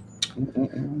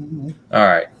 All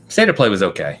right. State of Play was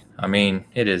okay. I mean,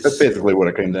 it is. That's basically what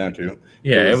it came down to.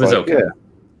 Yeah, it was okay.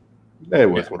 Yeah, it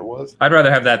was what it was. I'd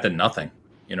rather have that than nothing.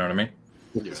 You know what I mean?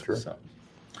 That's true. So,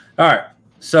 all right.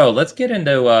 So let's get into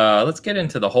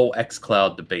the whole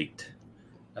xCloud debate.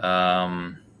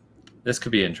 This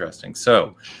could be interesting.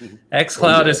 So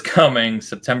xCloud is coming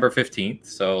September 15th,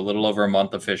 so a little over a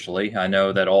month officially. I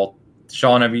know that all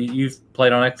Sean, you've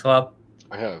played on xCloud?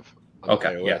 I have.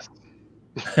 Okay, yeah.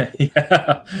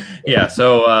 Yeah.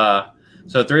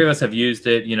 So three of us have used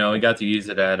it. You know, we got to use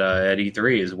it at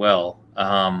E3 as well,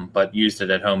 but used it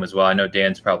at home as well. I know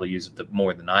Dan's probably used it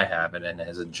more than I have and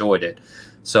has enjoyed it.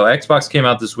 So Xbox came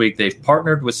out this week. They've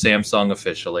partnered with Samsung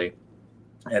officially.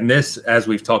 And this, as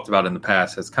we've talked about in the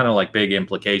past, has kind of like big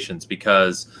implications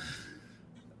because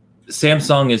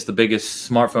Samsung is the biggest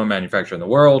smartphone manufacturer in the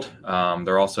world.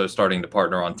 They're also starting to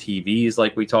partner on TVs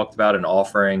like we talked about and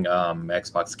offering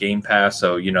Xbox Game Pass.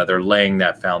 So, you know, they're laying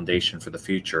that foundation for the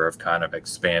future of kind of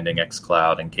expanding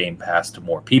xCloud and Game Pass to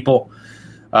more people.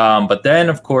 But then,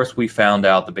 of course, we found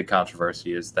out the big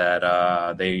controversy is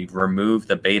that they removed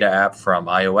the beta app from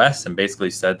iOS and basically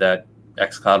said that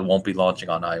xCloud won't be launching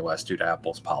on iOS due to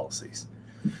Apple's policies.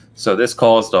 So this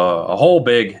caused a whole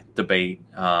big debate.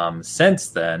 Since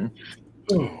then,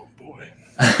 oh boy.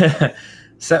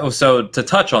 So to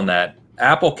touch on that,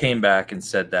 Apple came back and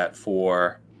said that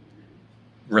for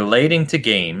relating to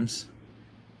games,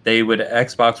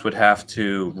 Xbox would have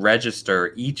to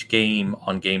register each game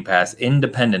on Game Pass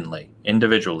individually,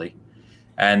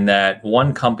 and that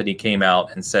one company came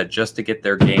out and said just to get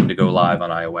their game to go live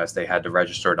on iOS, they had to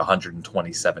register it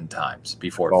 127 times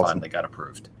before it finally got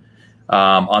approved.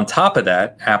 On top of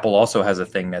that, Apple also has a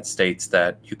thing that states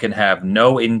that you can have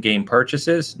no in-game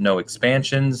purchases, no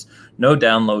expansions, no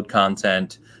download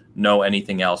content, no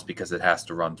anything else because it has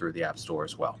to run through the App Store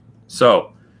as well.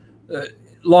 So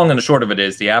long and the short of it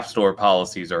is the App Store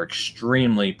policies are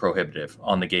extremely prohibitive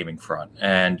on the gaming front.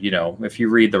 And, you know, if you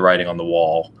read the writing on the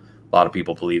wall, a lot of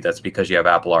people believe that's because you have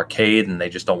Apple Arcade and they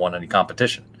just don't want any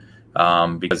competition.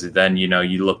 Because then, you know,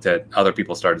 you looked at other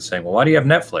people started saying, well, why do you have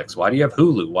Netflix? Why do you have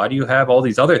Hulu? Why do you have all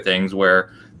these other things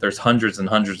where there's hundreds and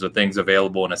hundreds of things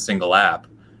available in a single app?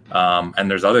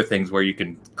 And there's other things where you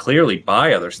can clearly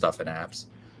buy other stuff in apps.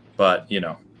 But, you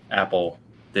know, Apple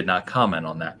did not comment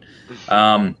on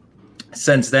that.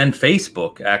 Since then,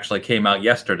 Facebook actually came out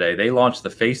yesterday. They launched the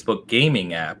Facebook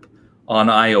gaming app on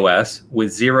iOS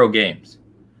with 0 games.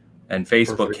 And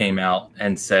Facebook came out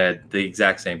and said the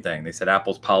exact same thing. They said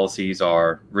Apple's policies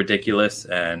are ridiculous,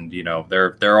 and you know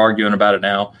they're arguing about it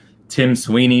now. Tim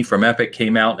Sweeney from Epic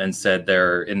came out and said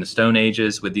they're in the Stone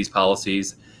Ages with these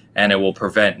policies, and it will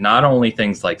prevent not only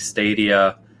things like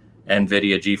Stadia,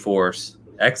 Nvidia GeForce,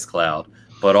 xCloud,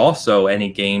 but also any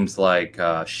games like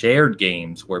shared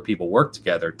games where people work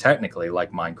together technically,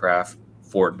 like Minecraft,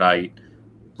 Fortnite,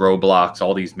 Roblox,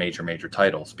 all these major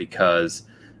titles, because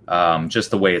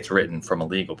just the way it's written from a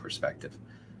legal perspective.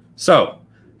 So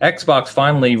Xbox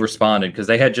finally responded because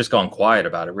they had just gone quiet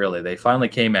about it, really. They finally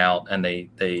came out and they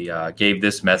gave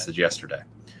this message yesterday.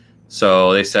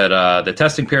 So they said, the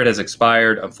testing period has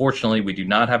expired. Unfortunately, we do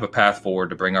not have a path forward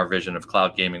to bring our vision of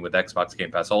cloud gaming with Xbox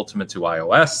Game Pass Ultimate to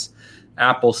iOS.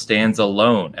 Apple stands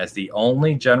alone as the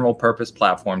only general purpose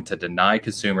platform to deny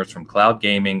consumers from cloud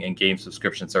gaming and game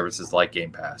subscription services like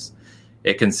Game Pass.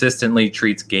 It consistently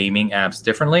treats gaming apps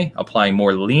differently, applying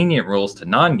more lenient rules to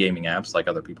non-gaming apps, like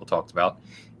other people talked about,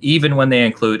 even when they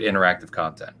include interactive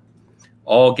content.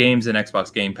 All games in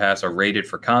Xbox Game Pass are rated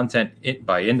for content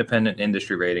by independent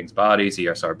industry ratings bodies,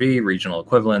 ESRB, regional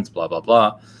equivalents, blah, blah,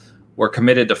 blah. We're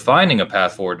committed to finding a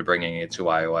path forward to bringing it to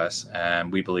iOS,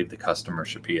 and we believe the customer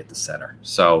should be at the center.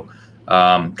 So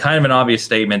kind of an obvious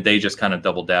statement. They just kind of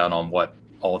doubled down on what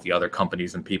all of the other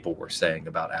companies and people were saying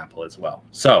about Apple as well.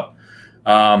 So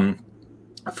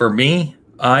for me,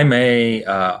 I'm a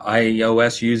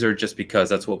iOS user just because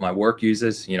that's what my work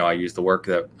uses. You know, I use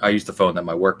the phone that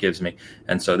my work gives me,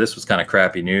 and so this was kind of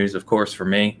crappy news, of course, for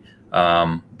me.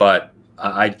 But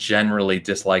I generally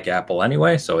dislike Apple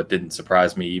anyway, so it didn't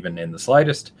surprise me even in the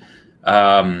slightest.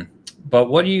 But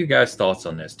what are you guys' thoughts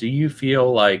on this? Do you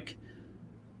feel like?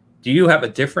 Do you have a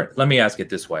different? Let me ask it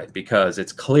this way, because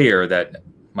it's clear that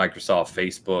Microsoft,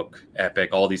 Facebook,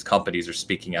 Epic, all these companies are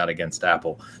speaking out against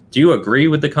Apple. Do you agree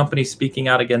with the companies speaking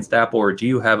out against Apple, or do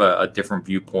you have a different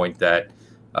viewpoint that,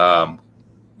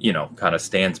 kind of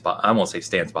stands by, I won't say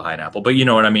stands behind Apple, but you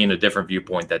know what I mean? A different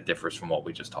viewpoint that differs from what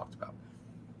we just talked about.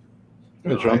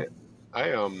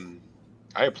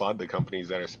 I applaud the companies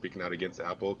that are speaking out against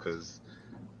Apple because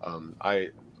I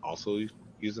also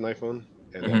use an iPhone,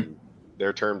 and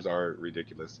their terms are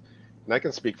ridiculous. And I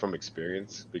can speak from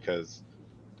experience because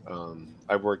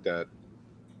I've worked at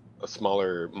a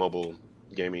smaller mobile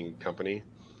gaming company.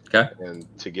 Okay. And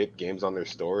to get games on their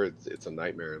store, it's a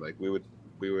nightmare. Like we would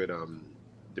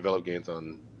develop games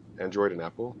on Android and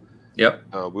Apple. Yep.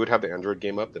 We would have the Android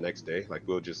game up the next day. Like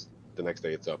the next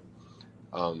day it's up.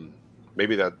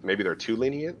 Maybe they're too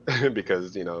lenient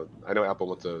because I know Apple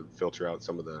wants to filter out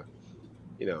some of the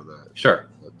sure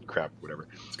the crap, whatever.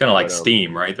 It's kind of like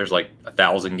Steam, right? There's like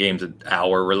 1,000 games an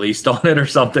hour released on it or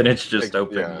something. It's just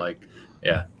open,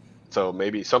 yeah. So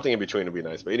maybe something in between would be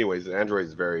nice. But anyways, Android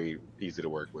is very easy to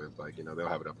work with. Like they'll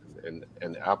have it up, and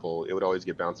Apple, it would always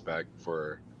get bounced back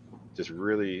for just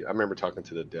really. I remember talking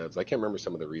to the devs. I can't remember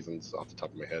some of the reasons off the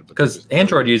top of my head, because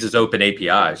Android uses open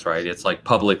APIs, right? It's like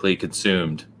publicly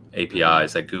consumed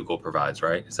APIs that Google provides,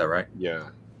 right? Is that right? Yeah.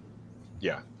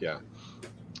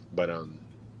 But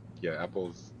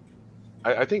Apple's.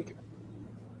 I think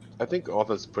all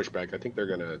this pushback. I think they're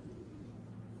gonna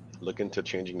look into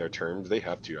changing their terms. They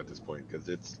have to at this point because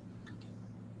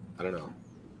I don't know.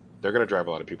 They're gonna drive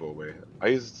a lot of people away.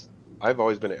 I've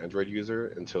always been an Android user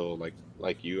until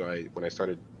like you. When I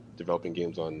started developing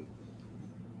games on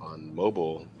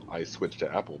mobile, I switched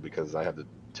to Apple because I had to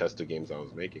test the games I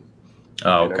was making.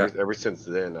 Oh, okay. Ever since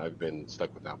then, I've been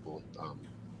stuck with Apple.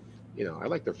 I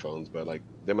like their phones, but like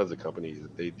them as a company,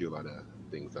 they do a lot of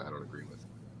things that I don't agree with.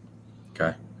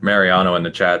 Okay. Mariano in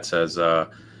the chat says,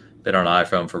 been on an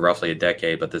iPhone for roughly a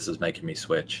decade, but this is making me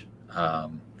switch.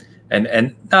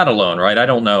 And not alone, right? I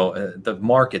don't know. The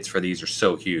markets for these are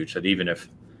so huge that even if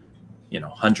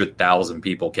 100,000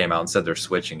 people came out and said they're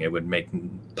switching, it would make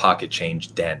pocket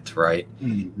change dent, right,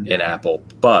 in Apple.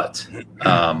 But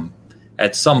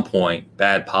at some point,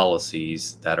 bad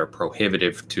policies that are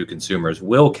prohibitive to consumers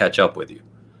will catch up with you.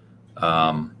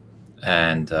 I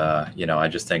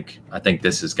just think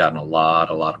this has gotten a lot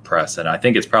of press, and I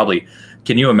think it's probably.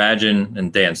 Can you imagine?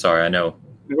 And Dan, sorry, I know.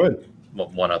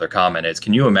 One other comment is: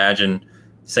 can you imagine,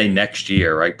 say next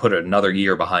year, right? Put another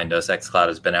year behind us. xCloud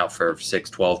has been out for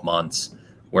 6-12 months.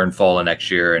 We're in fall of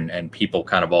next year, and people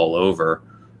kind of all over,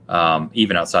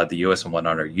 even outside the U.S. and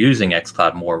whatnot, are using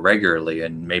xCloud more regularly.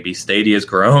 And maybe Stadia's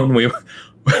grown.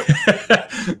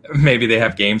 Maybe they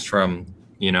have games from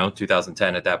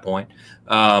 2010 at that point.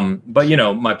 But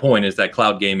my point is that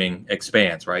cloud gaming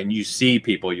expands, right? And you see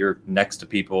people, you're next to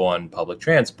people on public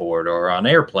transport or on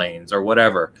airplanes or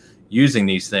whatever using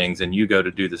these things, and you go to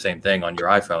do the same thing on your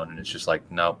iPhone, and it's just like,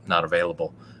 no, not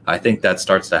available. I think that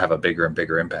starts to have a bigger and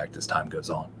bigger impact as time goes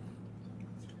on.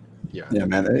 Yeah,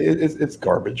 man, it's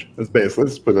garbage. It's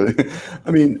basically.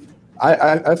 I mean,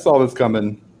 I saw this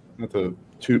coming. Not to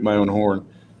toot my own horn,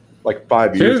 like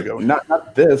 5 years ago.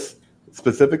 Not this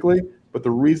specifically, but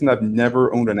the reason I've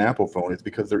never owned an Apple phone is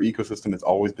because their ecosystem has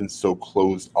always been so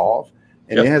closed off,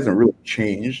 and it hasn't really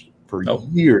changed for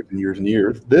years and years and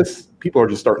years. People are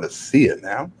just starting to see it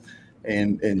now,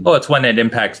 and it's when it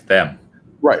impacts them.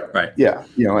 Right. Yeah.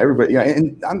 Everybody. Yeah.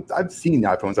 And I've seen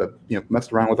iPhones. I've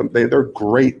messed around with them. They're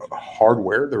great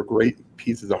hardware. They're great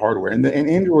pieces of hardware. And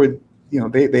Android,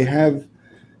 they have,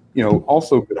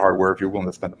 also good hardware if you're willing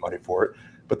to spend the money for it.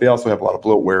 But they also have a lot of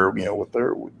bloatware, with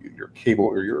your cable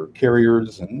or your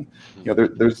carriers, and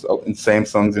there's in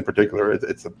Samsung's in particular,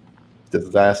 it's a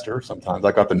disaster sometimes.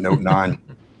 I got the Note 9,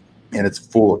 and it's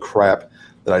full of crap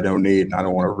that I don't need, and I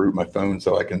don't want to root my phone,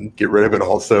 so I can get rid of it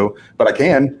also. But I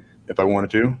can. If I wanted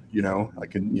to, I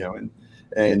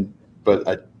can,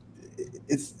 but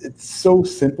it's so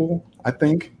simple. I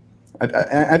think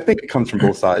it comes from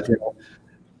both sides.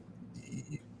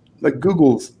 Like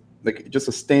Google's like just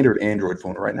a standard Android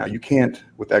phone right now. You can't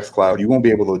with xCloud. You won't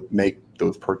be able to make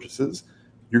those purchases.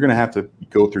 You're going to have to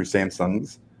go through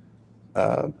Samsung's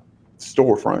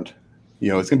storefront.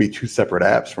 It's going to be two separate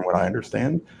apps from what I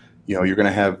understand. You're going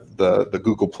to have the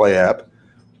Google Play app,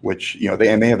 which they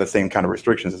have the same kind of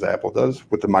restrictions as Apple does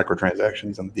with the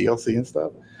microtransactions and the DLC and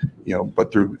stuff,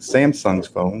 but through Samsung's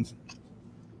phones,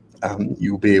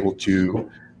 you'll be able to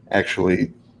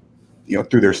actually,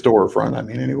 through their storefront. I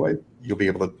mean, anyway, you'll be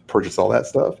able to purchase all that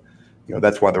stuff.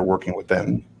 That's why they're working with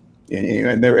them,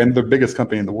 and they're the biggest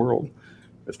company in the world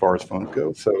as far as phones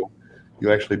go. So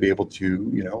you'll actually be able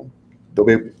to,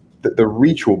 the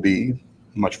reach will be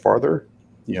much farther.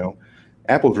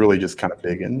 Apple's really just kind of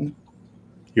big in.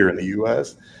 Here in the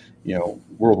U.S.,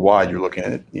 worldwide, you're looking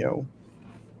at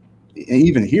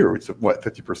even here, it's what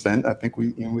 50%. I think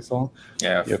we saw.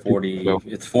 Yeah, 40.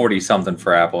 It's 40 something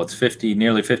for Apple. It's 50,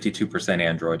 nearly 52%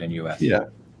 Android in US. Yeah,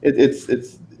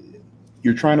 it's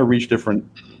you're trying to reach different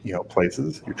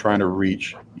places. You're trying to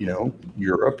reach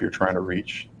Europe. You're trying to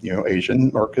reach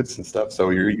Asian markets and stuff.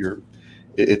 So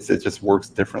it just works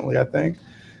differently. I think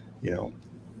I'm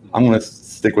going to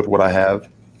stick with what I have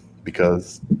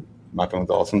because my phone's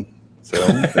awesome. So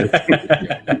and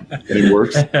it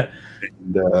works.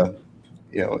 And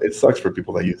it sucks for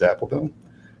people that use Apple though,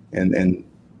 and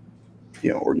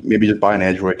or maybe just buy an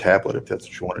Android tablet if that's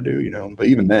what you want to do. But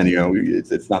even then,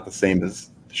 it's not the same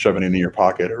as shoving it in your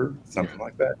pocket or something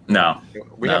like that. No,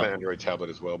 we have an Android tablet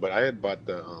as well, but I had bought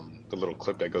the little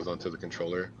clip that goes onto the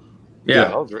controller.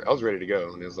 Yeah, I was ready to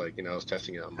go, and it was like I was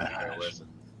testing it on my iOS. And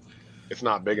it's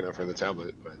not big enough for the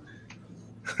tablet, but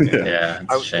yeah,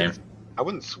 it's a shame. I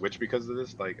wouldn't switch because of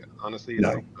this. Like honestly,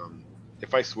 No.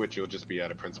 If I switch, it'll just be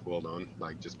out of principle alone,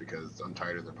 like just because I'm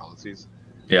tired of their policies.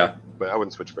 Yeah, but I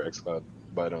wouldn't switch for xCloud.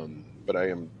 But I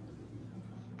am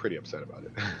pretty upset about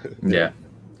it. yeah,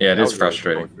 it is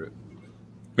frustrating.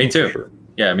 Me too. Sure.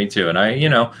 Yeah, me too.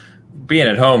 And being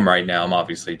at home right now, I'm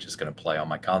obviously just going to play on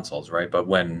my consoles, right? But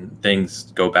when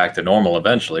things go back to normal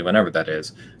eventually, whenever that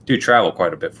is, do travel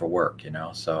quite a bit for work,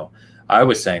 So I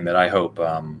was saying that I hope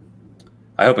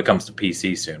it comes to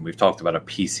PC soon. We've talked about a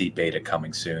PC beta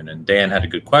coming soon, and Dan had a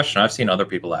good question. I've seen other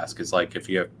people ask, is like, if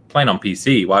you're playing on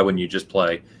PC, why wouldn't you just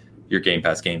play your Game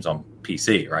Pass games on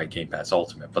PC, right? Game Pass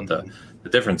Ultimate. But the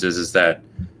difference is that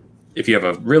if you have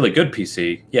a really good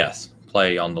PC, yes,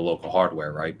 play on the local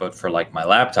hardware, right? But for like my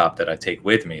laptop that I take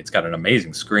with me, it's got an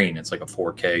amazing screen. It's like a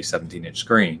 4K 17-inch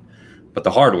screen, but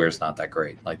the hardware is not that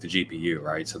great, like the GPU,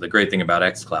 right? So the great thing about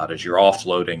xCloud is you're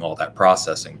offloading all that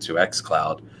processing to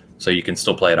xCloud, so you can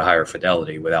still play at a higher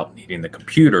fidelity without needing the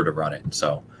computer to run it.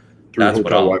 So that's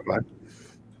what I'll. Wi-Fi.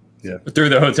 Yeah. Through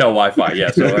the hotel Wi-Fi,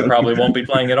 yeah. So I probably won't be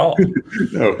playing at all.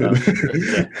 No.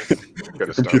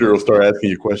 The computer will start asking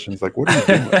you questions like, "What are you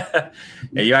doing?"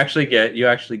 Yeah, you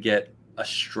actually get a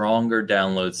stronger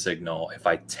download signal if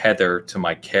I tether to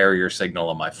my carrier signal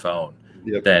on my phone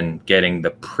than getting the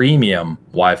premium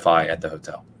Wi-Fi at the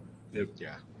hotel. Yep.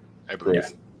 Yeah, I agree. Yeah.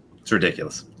 It's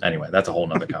ridiculous. Anyway, that's a whole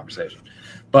nother conversation.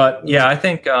 But yeah, I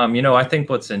think I think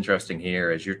what's interesting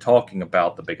here is you're talking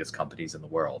about the biggest companies in the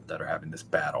world that are having this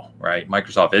battle, right?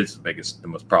 Microsoft is the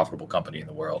most profitable company in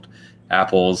the world.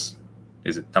 Apple's,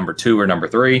 is it number 2 or number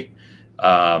 3?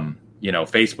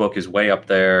 Facebook is way up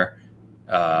there.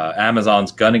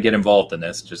 Amazon's gonna get involved in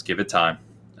this. Just give it time.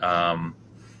 And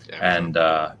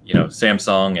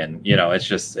Samsung, and it's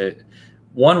just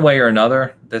one way or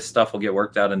another, this stuff will get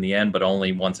worked out in the end, but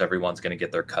only once everyone's going to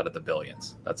get their cut of the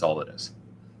billions. That's all it is.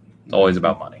 It's always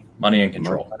about money and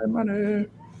control. Money.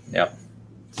 Yeah.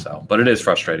 So, but it is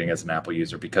frustrating as an Apple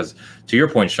user because, to your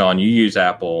point, Sean, you use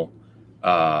Apple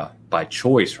by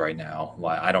choice right now.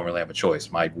 Well, I don't really have a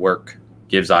choice. My work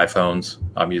gives iPhones.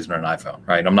 I'm using an iPhone,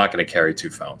 right? I'm not going to carry 2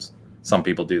 phones. Some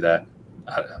people do that.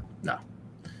 No,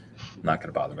 I'm not going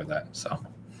to bother with that. So,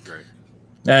 great.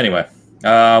 Anyway,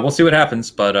 we'll see what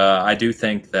happens. But I do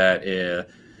think that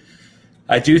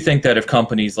if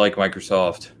companies like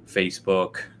Microsoft,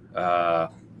 Facebook,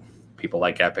 people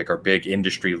like Epic or big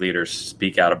industry leaders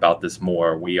speak out about this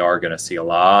more, we are going to see a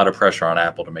lot of pressure on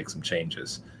Apple to make some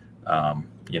changes,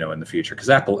 in the future. Because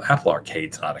Apple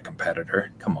Arcade's not a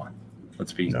competitor. Come on,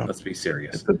 let's be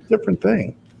serious. It's a different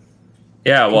thing.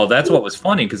 Yeah, well, that's what was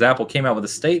funny because Apple came out with a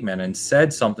statement and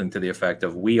said something to the effect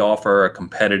of, "We offer a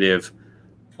competitive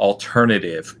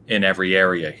alternative in every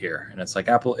area here." And it's like,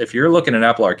 Apple, if you're looking at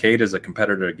Apple Arcade as a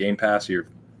competitor to Game Pass, you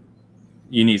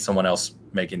need someone else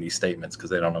making these statements because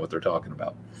they don't know what they're talking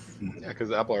about. Yeah,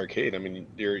 because Apple Arcade, I mean,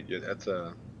 that's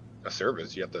a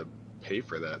service. You have to pay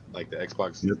for that, like the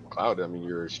Xbox Cloud. I mean,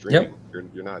 you're streaming. Yep.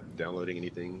 You're not downloading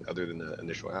anything other than the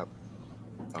initial app.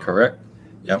 Correct.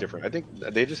 It's different. I think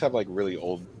they just have like really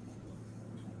old,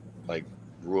 like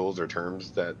rules or terms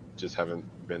that just haven't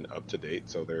been up to date.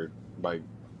 So they're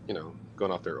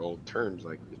going off their old terms,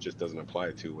 like it just doesn't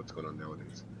apply to what's going on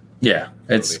nowadays. Yeah,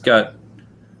 it's got.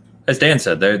 As Dan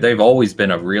said, they've always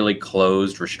been a really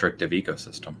closed, restrictive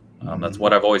ecosystem. That's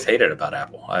what I've always hated about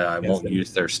Apple. I won't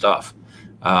use their stuff.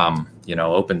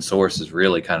 Open source is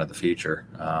really kind of the future,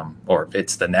 or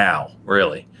it's the now,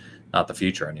 really, not the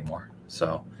future anymore.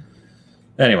 So,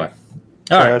 anyway,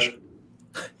 Trash.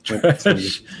 All right.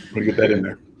 Trash. We'll get that in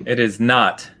there. It is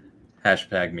not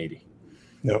 #meaty.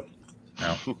 Nope.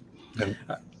 No. All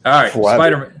right,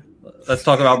 Spider-Man. let's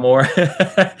talk about more.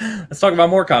 Let's talk about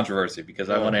more controversy because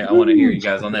I want to hear you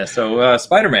guys on this. So,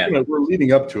 Spider-Man. We're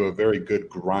leading up to a very good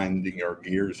grinding our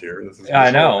gears here.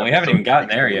 I know we haven't even gotten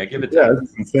there yet. Give it. This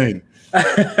is insane.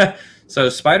 So,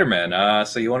 Spider-Man.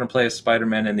 So you want to play as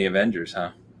Spider-Man in the Avengers,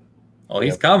 huh? Well,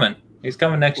 he's coming. He's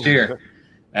coming next year,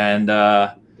 and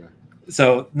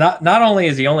so not only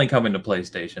is he only coming to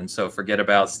PlayStation, so forget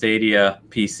about Stadia,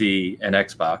 PC, and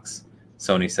Xbox.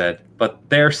 Sony said, but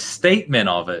their statement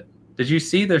of it. Did you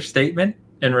see their statement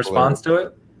in response to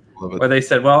it? Where they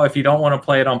said, well, if you don't want to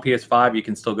play it on PS5, you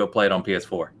can still go play it on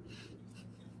PS4.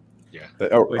 Yeah.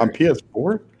 On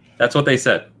PS4? That's what they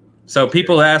said. So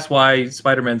people asked why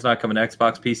Spider-Man's not coming to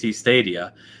Xbox, PC,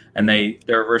 Stadia. And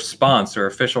their response, their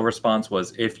official response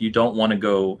was, if you're not going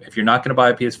to buy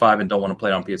a PS5 and don't want to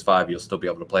play it on PS5, you'll still be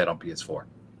able to play it on PS4.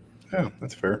 Yeah,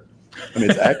 that's fair. I mean,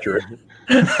 it's accurate.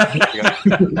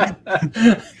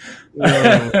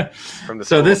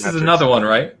 So this is another one,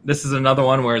 right? This is another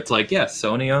one where it's like, yes,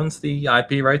 Sony owns the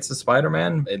IP rights to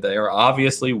Spider-Man. They are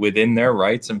obviously within their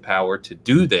rights and power to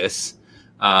do this.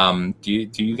 Do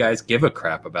you guys give a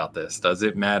crap about this? Does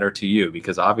it matter to you?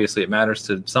 Because obviously it matters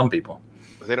to some people.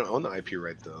 They don't own the IP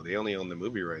rights, though. They only own the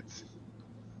movie rights.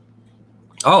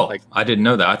 Oh, I didn't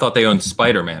know that. I thought they owned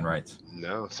Spider-Man rights.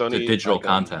 No, Sony. The digital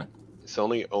content.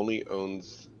 Sony only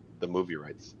owns the movie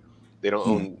rights. They don't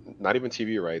own not even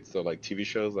TV rights. So like TV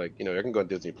shows, like you can go on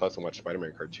Disney Plus and watch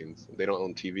Spider-Man cartoons. They don't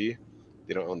own TV.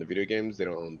 They don't own the video games. They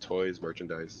don't own toys,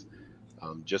 merchandise.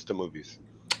 Just the movies.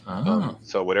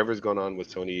 So whatever's going on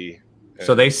with Sony.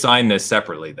 So they signed this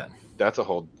separately then. That's a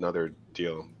whole nother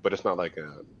deal, but it's not like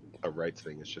a rights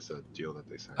thing. It's just a deal that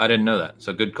they signed. I didn't know that.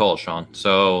 So good call, Sean.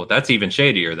 So that's even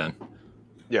shadier then.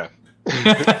 Yeah.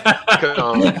 Because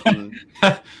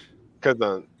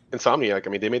Insomniac, I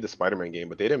mean, they made the Spider-Man game,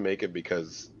 but they didn't make it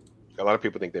because a lot of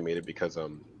people think they made it because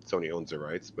Sony owns the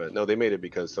rights. But no, they made it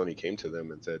because Sony came to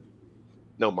them and said,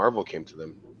 no, Marvel came to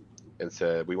them and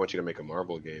said, we want you to make a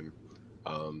Marvel game.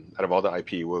 Out of all the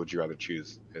IP, what would you rather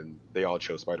choose? And they all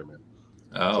chose Spider-Man.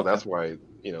 Oh, so that's why,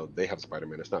 they have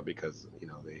Spider-Man. It's not because,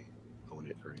 they own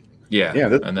it or anything. Yeah. Yeah,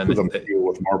 this was a deal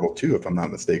with Marvel too, if I'm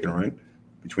not mistaken, right?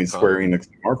 Between Square Enix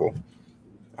and Marvel.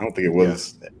 I don't think it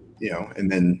was, and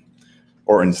then,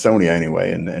 or in Sony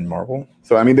anyway, and Marvel.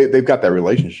 So, I mean, they've got that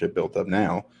relationship built up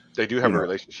now. They do have a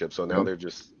relationship. So now they're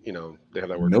just, they have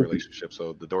that working relationship.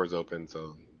 So the door's open.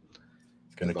 So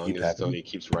it's going to keep as happening. Sony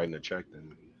keeps writing a check,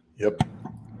 then. Yep.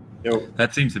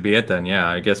 That seems to be it then. Yeah,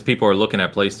 I guess people are looking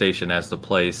at PlayStation as the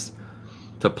place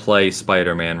to play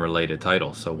Spider-Man related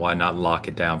titles. So why not lock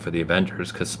it down for the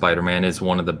Avengers? Because Spider-Man is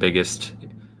one of the biggest,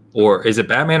 or is it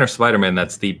Batman or Spider-Man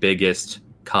that's the biggest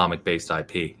comic-based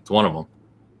IP? It's one of them.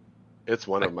 It's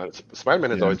one of mine. Spider-Man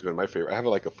has always been my favorite. I have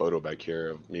like a photo back here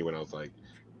of me when I was like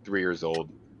 3 years old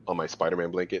on my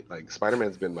Spider-Man blanket. Like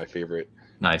Spider-Man's been my favorite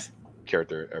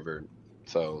character ever.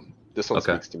 So this one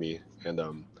speaks to me. And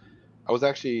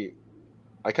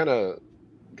I kind of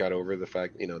got over the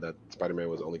fact, that Spider-Man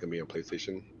was only going to be on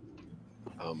PlayStation.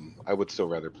 I would still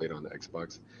rather play it on the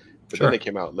Xbox. But then they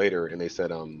came out later and they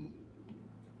said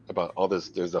about all this,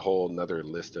 there's a whole another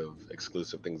list of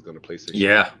exclusive things going to PlayStation.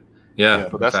 Yeah.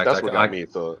 But that's what got me.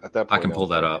 So at that point, I can pull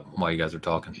that up while you guys are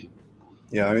talking.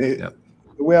 Yeah, I mean,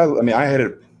 the way I had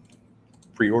it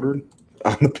pre-ordered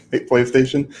on the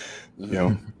PlayStation.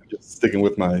 Just sticking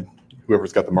with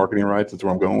whoever's got the marketing rights. That's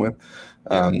where I'm going with.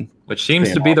 Which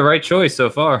seems to be the right choice so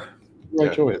far.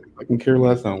 Right choice. I can care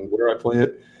less on where I play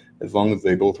it, as long as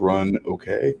they both run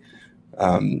okay.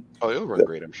 It'll run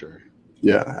great, I'm sure.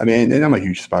 Yeah, I mean, and I'm a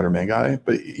huge Spider-Man guy,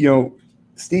 but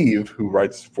Steve, who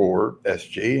writes for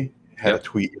SG, had a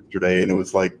tweet yesterday, and it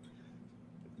was like,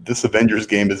 this Avengers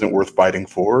game isn't worth fighting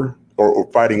for,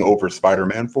 or fighting over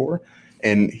Spider-Man for,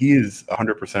 and he is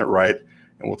 100% right.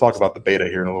 And we'll talk about the beta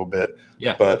here in a little bit.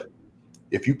 Yeah. But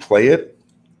if you play it,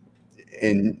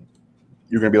 and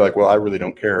you're going to be like, well, I really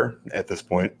don't care at this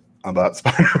point about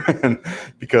Spider-Man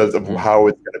because of how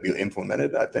it's going to be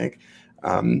implemented, I think.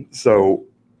 So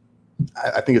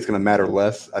I think it's going to matter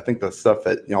less. I think the stuff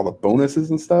that, all the bonuses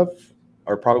and stuff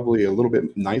are probably a little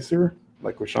bit nicer,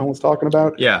 like what Sean was talking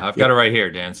about. Yeah, I've got it right here,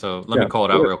 Dan. So let me call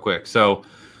it out real quick. So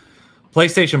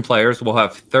PlayStation players will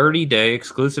have 30-day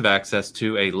exclusive access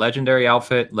to a legendary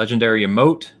outfit, legendary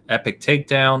emote, epic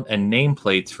takedown, and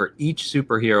nameplates for each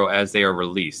superhero as they are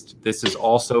released. This is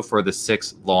also for the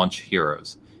 6 launch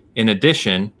heroes. In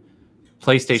addition,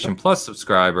 PlayStation Plus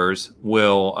subscribers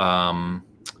will,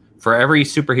 for every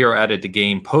superhero added to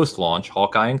game post-launch,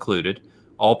 Hawkeye included,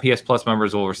 all PS Plus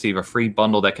members will receive a free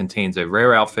bundle that contains a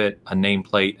rare outfit, a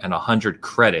nameplate, and 100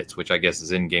 credits, which I guess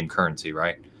is in-game currency,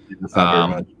 right?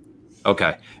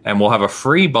 Okay, and we'll have a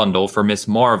free bundle for Miss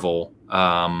Marvel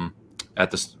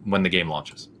when the game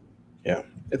launches. Yeah,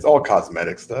 it's all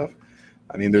cosmetic stuff.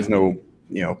 I mean, there's no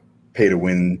pay to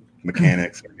win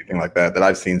mechanics or anything like that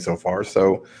I've seen so far.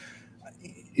 So,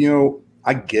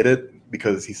 I get it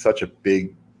because he's such a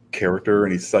big character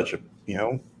and he's such a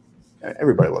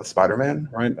everybody loves Spider-Man,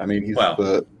 right? I mean, he's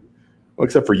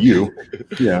except for you,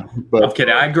 yeah. But I'm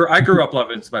kidding. I grew up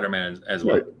loving Spider-Man as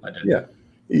well. Right. I did.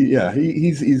 Yeah.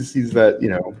 He's that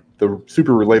the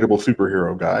super relatable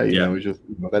superhero guy. You know, he's just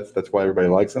that's why everybody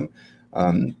likes him.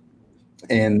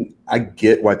 And I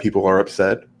get why people are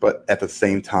upset, but at the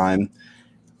same time,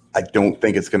 I don't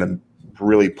think it's going to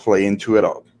really play into it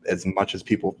as much as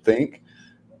people think,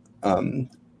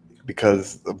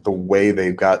 because of the way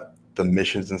they've got the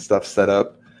missions and stuff set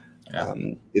up.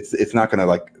 It's not going to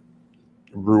like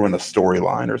ruin a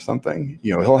storyline or something.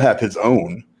 He'll have his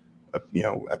own.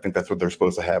 I think that's what they're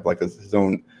supposed to have, like his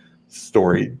own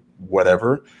story,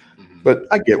 whatever. But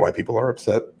I get why people are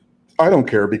upset. I don't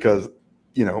care because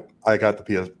I got the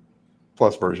PS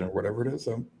Plus version or whatever it is,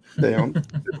 so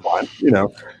it's fine.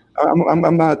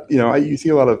 I'm not. You see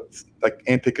a lot of like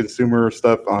anti-consumer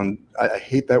stuff on. I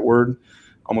hate that word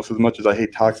almost as much as I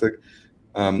hate toxic.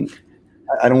 I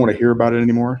don't want to hear about it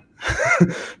anymore.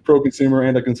 Pro-consumer,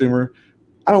 anti-consumer.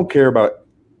 I don't care about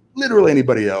literally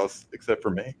anybody else except for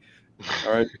me.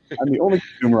 All right, I'm the only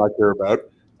consumer I care about.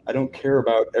 I don't care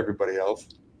about everybody else.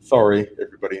 Sorry,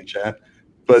 everybody in chat.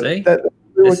 But See? That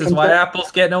really this is why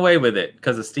Apple's getting away with it,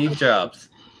 because of Steve Jobs.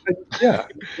 Yeah.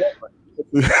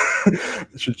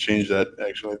 I should change that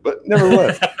actually, but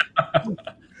nevertheless,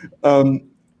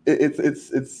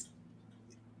 it's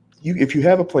you. If you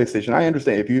have a PlayStation, I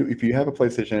understand. If you have a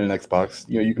PlayStation and an Xbox,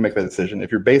 you can make that decision.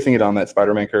 If you're basing it on that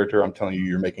Spider-Man character, I'm telling you,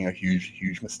 you're making a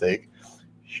huge mistake.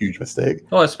 Huge mistake.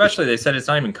 Well, especially they said it's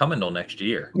not even coming till next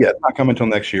year. Yeah, it's not coming till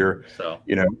next year. So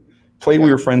play where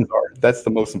your friends are. That's the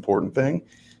most important thing.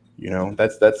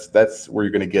 That's where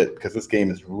you're going to get, because this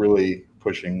game is really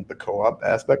pushing the co-op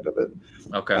aspect of it.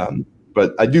 Okay.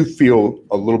 But I do feel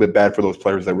a little bit bad for those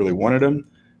players that really wanted him.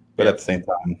 But at the same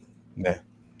time,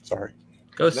 sorry.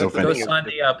 Go sign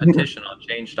the petition on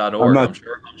change.org. I'm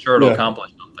sure it'll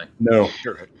accomplish something. No.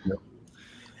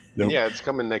 Nope. Yeah, it's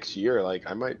coming next year. Like,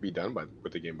 I might be done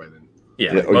with the game by then.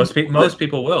 Yeah, most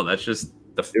people will. That's just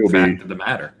the fact of the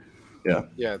matter. Yeah.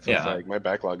 Yeah, it's like my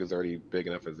backlog is already big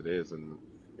enough as it is, and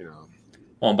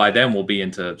Well, and by then we'll be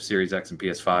into Series X and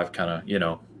PS5, kind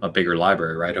of, a bigger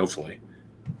library, right? Hopefully.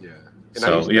 Yeah. And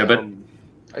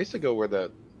I used to go where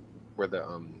the what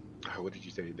did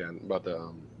you say, Dan, about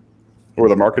the where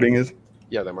the marketing is?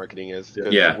 Yeah, the marketing is.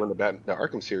 Yeah. When the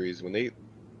Arkham series, when they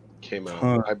came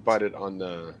out, I bought it on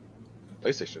the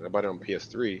PlayStation. I bought it on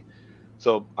PS3.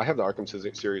 So I have the Arkham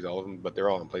series, all of them, but they're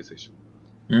all on PlayStation.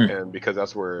 And because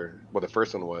that's where the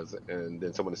first one was, and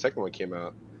then so when the second one came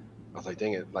out, I was like,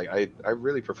 dang it! Like I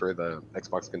really prefer the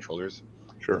Xbox controllers.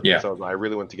 Sure. Yeah. So I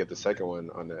really wanted to get the second one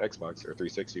on the Xbox or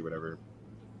 360, whatever.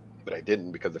 But I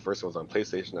didn't, because the first one was on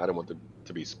PlayStation. I didn't want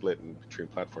to be split in between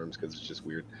platforms because it's just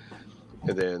weird.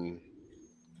 And then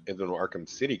when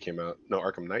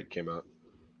Arkham Knight came out,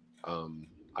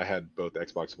 I had both the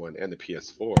Xbox One and the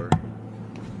PS4,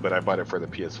 but I bought it for the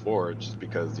PS4 just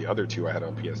because the other two I had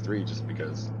on PS3, just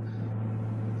because,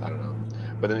 I don't know.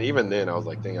 But then even then, I was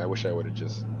like, dang, I wish I would have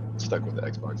just stuck with the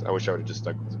Xbox. I wish I would have just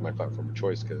stuck with my platform of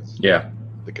choice, because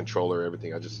the controller,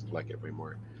 everything, I just like it way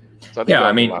more. So I think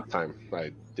that was the last time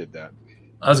I did that.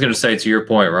 I was going to say, to your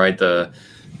point, right, the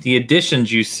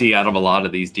additions you see out of a lot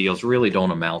of these deals really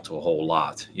don't amount to a whole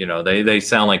lot. They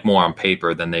sound like more on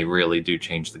paper than they really do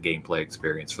change the gameplay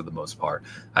experience for the most part.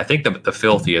 I think the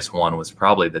filthiest one was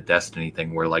probably the Destiny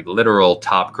thing, where like literal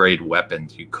top grade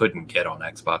weapons you couldn't get on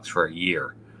Xbox for a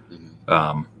year.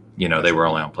 They were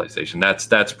only on PlayStation.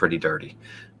 That's pretty dirty.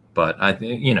 But I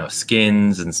think,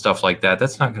 skins and stuff like that,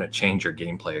 that's not going to change your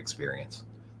gameplay experience.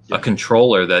 Yeah. A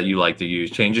controller that you like to use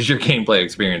changes your gameplay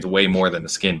experience way more than the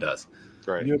skin does.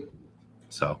 Right. Yep.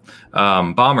 So,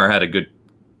 Bomber had a good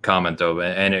comment though,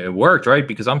 and it worked, right?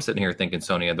 Because I'm sitting here thinking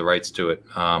Sony had the rights to it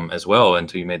as well,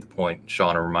 until you made the point,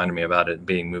 Sean, reminded me about it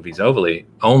being movies only.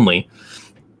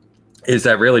 Is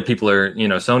that really people are,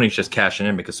 Sony's just cashing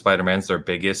in because Spider-Man's their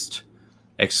biggest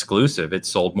exclusive. It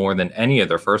sold more than any of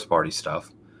their first party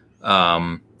stuff.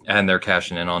 And they're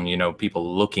cashing in on,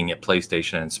 people looking at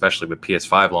PlayStation, and especially with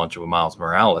PS5 launching with Miles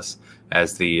Morales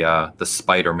as the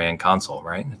Spider-Man console,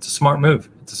 right? It's a smart move.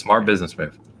 It's a smart business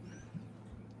move.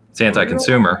 It's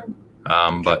anti-consumer,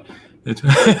 but it's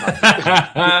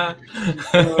how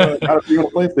to be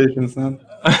on PlayStation, son.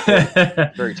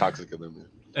 Very toxic of them.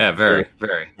 Yeah, very,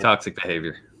 very toxic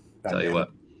behavior. Tell you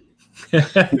what.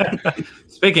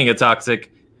 Speaking of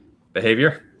toxic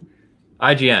behavior,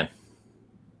 IGN.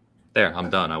 There, I'm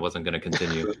done. I wasn't going to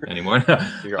continue anymore.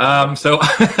 So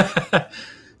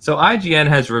IGN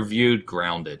has reviewed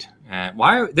Grounded. And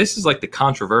this is like the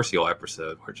controversial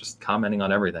episode. We're just commenting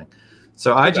on everything.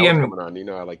 So IGN coming on.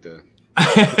 I like to.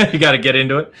 You got to get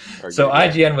into it. So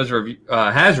IGN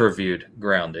has reviewed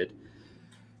Grounded,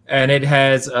 and it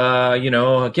has,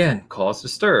 again, caused a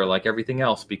stir like everything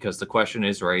else, because the question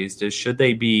is raised: should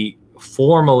they be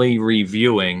formally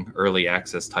reviewing early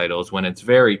access titles when it's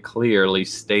very clearly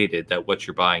stated that what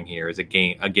you're buying here is a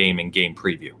game and game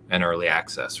preview and early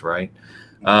access, right?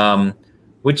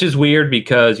 Which is weird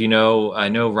because, I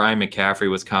know Ryan McCaffrey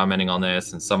was commenting on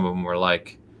this, and some of them were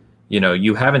like,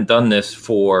 you haven't done this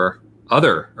for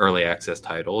other early access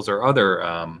titles or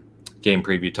other game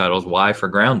preview titles. Why for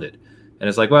Grounded? And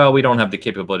it's like, well, we don't have the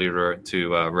capability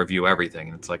to review everything.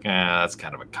 And it's like, that's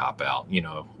kind of a cop-out.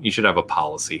 You should have a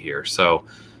policy here. So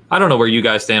I don't know where you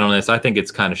guys stand on this. I think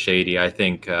it's kind of shady. I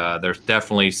think there's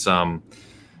definitely some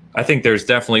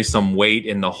weight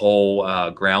in the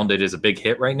whole Grounded is a big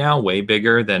hit right now, way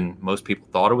bigger than most people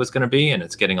thought it was going to be. And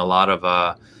it's getting a lot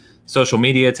of social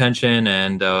media attention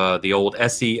and the old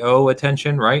SEO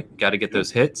attention, right? Got to get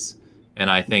those hits. And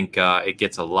I think it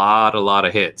gets a lot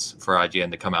of hits for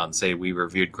IGN to come out and say we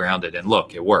reviewed Grounded, and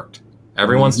look, it worked.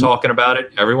 Everyone's talking about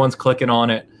it. Everyone's clicking on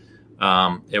it.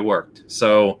 It worked.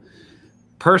 So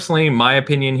personally, my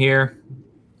opinion here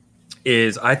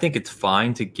is I think it's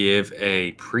fine to give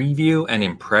a preview and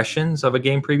impressions of a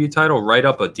game preview title, write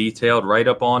up a detailed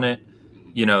write-up on it,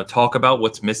 talk about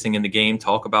what's missing in the game,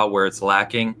 talk about where it's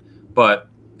lacking. But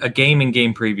a game and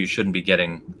game preview shouldn't be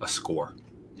getting a score.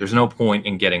 There's no point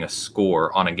in getting a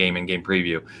score on a game and game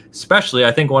preview. Especially,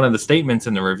 I think one of the statements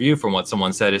in the review from what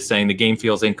someone said is saying the game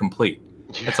feels incomplete.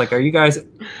 Yeah. It's like, are you guys?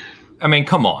 I mean,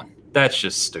 come on, that's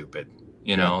just stupid.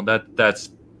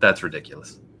 That's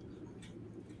ridiculous.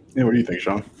 Yeah, what do you think,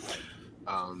 Sean?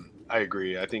 I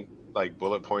agree. I think like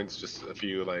bullet points, just a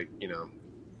few like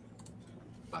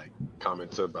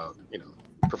comments about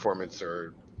performance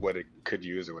or what it could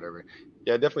use or whatever.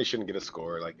 Yeah, it definitely shouldn't get a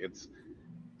score.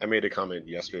 I made a comment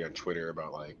yesterday on Twitter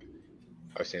about I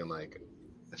was saying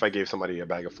if I gave somebody a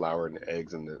bag of flour and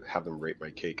eggs and have them rate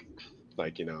my cake,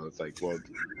 it's like, well,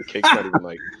 the cake's not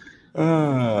even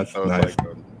that's nice.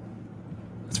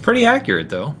 It's pretty accurate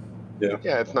though. Yeah,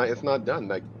 it's not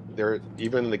done. There,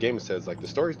 even in the game it says the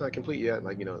story's not complete yet.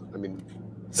 It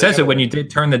says it when you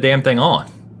did turn the damn thing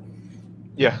on.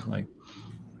 Yeah.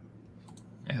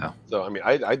 Yeah. So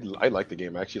I like the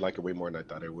game. I actually like it way more than I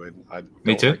thought I would.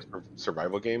 Me too. Like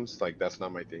survival games, that's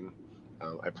not my thing.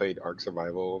 I played Ark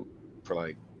Survival for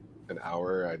an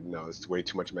hour. I know it's way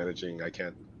too much managing. I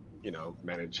can't,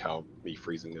 manage me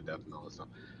freezing to death and all that stuff.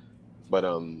 But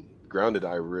Grounded,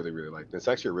 I really, really like. It's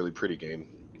actually a really pretty game.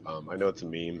 I know it's a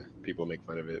meme. People make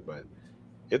fun of it, but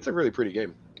it's a really pretty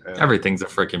game. Everything's a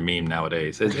freaking meme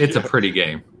nowadays. It's a pretty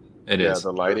game. It is.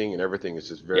 Yeah, the lighting and everything is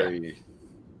just very,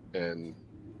 and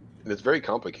it's very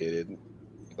complicated.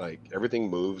 Everything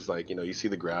moves. You see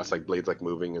the grass, blades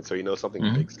moving, and so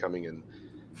something big's coming. And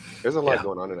there's a lot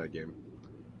going on in that game,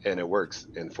 and it works.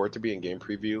 And for it to be in game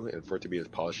preview and for it to be as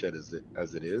polished as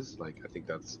it is, I think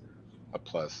that's a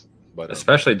plus. But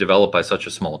especially developed by such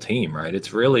a small team, right?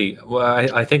 It's really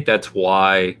I think that's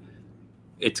why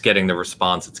it's getting the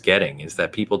response it's getting, is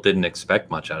that people didn't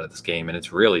expect much out of this game, and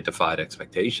it's really defied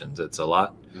expectations. It's a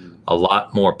lot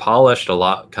more polished, a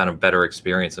lot kind of better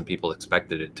experience than people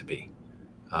expected it to be.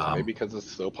 Maybe because it's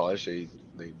so polished, they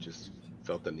just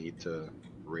felt the need to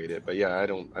rate it. But yeah, I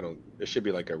don't. It should be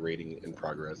a rating in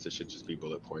progress. It should just be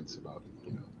bullet points about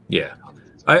Yeah,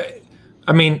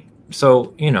 I mean.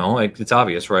 So, it's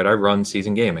obvious, right? I run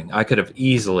Season Gaming. I could have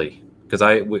easily, because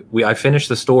I finished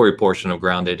the story portion of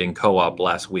Grounded in co-op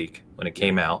last week when it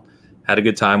came out. Had a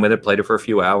good time with it, played it for a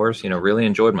few hours, really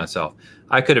enjoyed myself.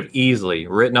 I could have easily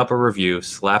written up a review,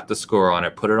 slapped a score on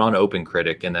it, put it on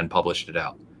OpenCritic, and then published it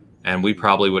out. And we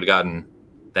probably would have gotten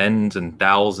tens and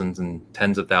thousands and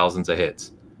tens of thousands of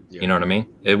hits. Yeah. You know what I mean?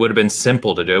 It would have been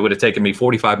simple to do. It would have taken me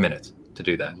 45 minutes to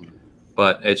do that.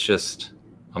 But it's just...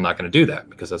 I'm not going to do that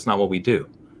because that's not what we do.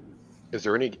 Is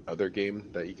there any other game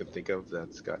that you can think of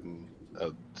that's gotten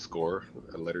a score,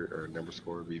 a letter or a number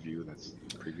score review that's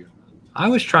preview? I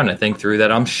was trying to think through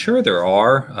that. I'm sure there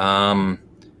are,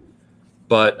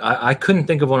 but I couldn't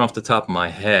think of one off the top of my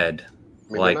head.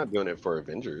 They're not doing it for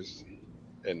Avengers,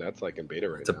 and that's in beta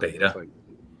right now. It's a beta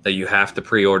that you have to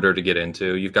pre-order to get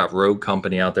into. You've got Rogue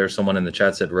Company out there. Someone in the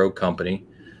chat said Rogue Company.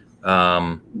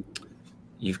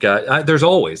 You've got there's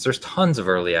tons of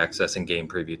early access and game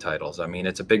preview titles.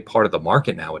 It's a big part of the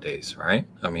market nowadays, right?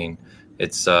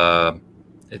 It's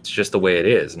just the way it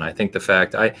is. And I think the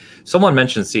fact someone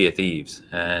mentioned Sea of Thieves,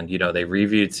 and they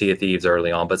reviewed Sea of Thieves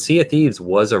early on, but Sea of Thieves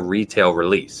was a retail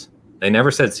release. They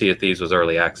never said Sea of Thieves was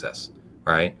early access,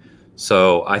 right?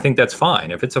 So I think that's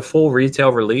fine. If it's a full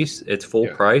retail release, it's full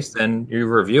price, then you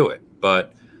review it.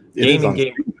 But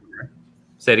game.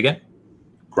 Say it again.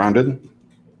 Grounded,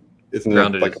 isn't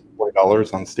Grounded it like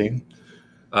 $40 on Steam?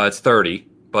 It's $30,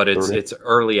 but it's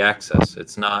early access.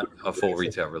 It's not a full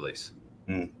retail release.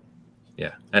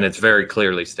 Yeah, and it's very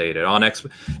clearly stated on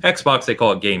Xbox. They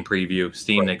call it game preview.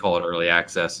 Steam, they call it early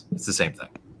access. It's the same thing.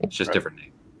 It's just different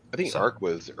name. I think Ark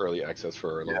was early access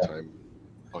for a long time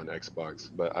on Xbox,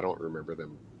 but I don't remember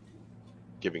them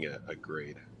giving it a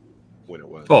grade when it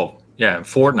was. Well, yeah, and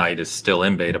Fortnite is still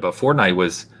in beta, but Fortnite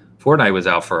was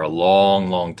out for a long,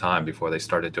 long time before they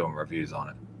started doing reviews on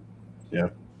it. Yeah.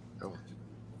 Oh.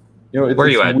 Where are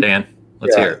you at, Dan?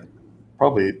 Let's hear it.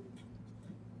 Probably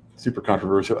super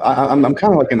controversial. I'm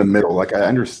kind of like in the middle. Like, I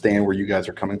understand where you guys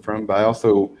are coming from, but I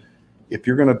also, if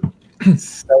you're going to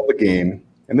sell the game,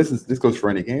 and this goes for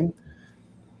any game,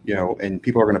 and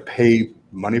people are going to pay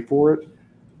money for it,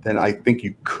 then I think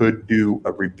you could do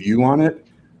a review on it,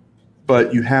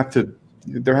 but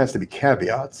there has to be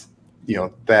caveats,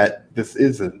 that this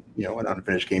is an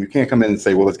unfinished game. You can't come in and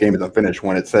say, well, this game is unfinished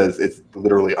when it says it's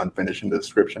literally unfinished in the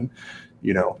description.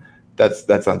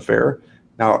 That's unfair.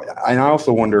 Now, I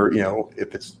also wonder,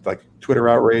 if it's like Twitter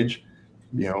outrage,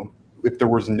 if there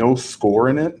was no score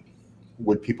in it,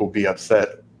 would people be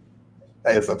upset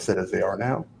as they are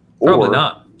now? Probably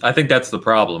not. I think that's the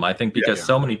problem. I think because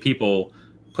so many people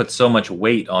put so much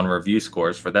weight on review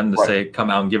scores, for them to come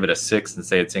out and give it a 6 and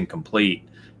say it's incomplete,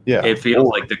 it feels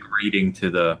like degrading to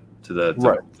the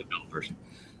developers.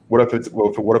 What if it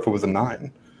was a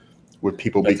 9? Would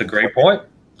people be? That's a great point.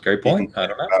 Great point. I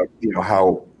don't know. About,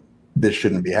 how this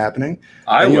shouldn't be happening.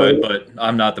 I would, but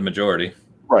I'm not the majority.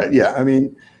 Right. Yeah. I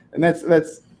mean, and that's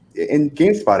and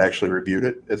GameSpot actually reviewed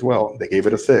it as well. They gave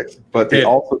it a 6, but they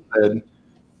also said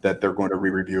that they're going to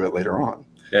re-review it later on.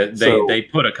 They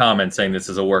put a comment saying this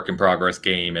is a work in progress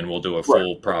game and we'll do a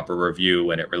full proper review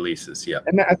when it releases. Yeah.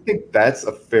 And I think that's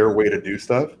a fair way to do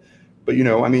stuff. But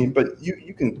but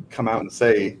you can come out and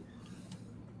say,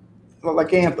 well,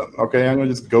 like Anthem, okay, I'm gonna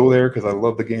just go there because I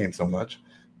love the game so much.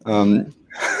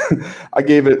 I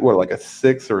gave it like a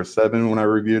 6 or a 7 when I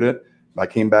reviewed it. I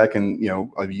came back and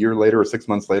a year later or 6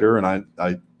 months later, and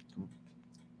I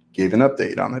gave an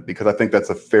update on it because I think that's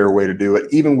a fair way to do it,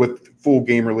 even with full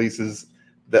game releases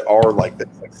that are like this.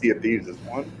 Like Sea of Thieves is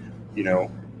one,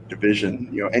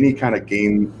 Division, any kind of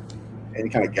game, any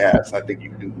kind of gas. I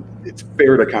think it's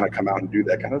fair to kind of come out and do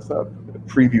that kind of stuff. The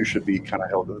preview should be kind of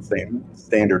held to the same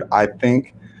standard, I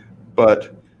think,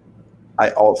 but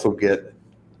I also get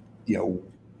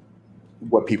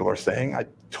what people are saying. I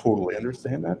totally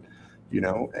understand that,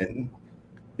 and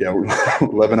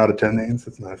 11 out of 10 names.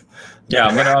 That's nice. Yeah,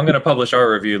 I'm gonna publish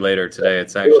our review later today.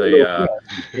 It's actually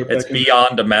it's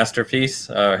beyond a masterpiece,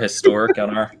 historic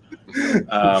on our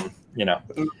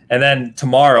And then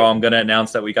tomorrow I'm gonna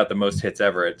announce that we got the most hits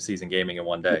ever at Season Gaming in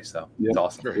one day. So it's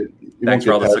awesome. Thanks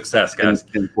for all the success, guys.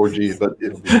 In 4G, but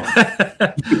it'll be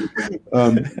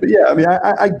but yeah, I mean,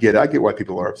 I get it. I get why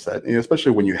people are upset,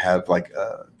 especially when you have like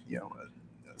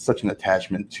such an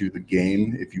attachment to the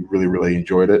game. If you really, really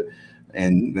enjoyed it,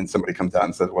 and then somebody comes out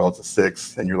and says, well, it's a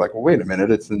 6, and you're like, well, wait a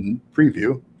minute, it's in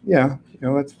preview. Yeah,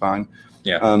 that's fine.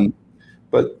 Yeah.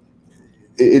 But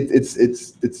it's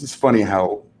just funny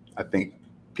how I think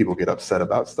people get upset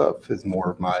about stuff is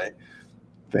more of my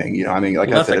thing. I mean,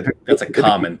 like I said, that's a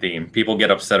common theme. People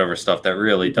get upset over stuff that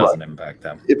really doesn't impact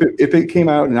them. If it came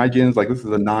out and IGN's like, this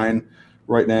is a 9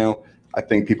 right now, I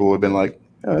think people would have been like,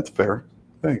 yeah, that's fair.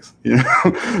 Thanks.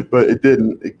 But it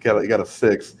didn't. It got a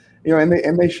 6.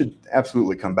 And they should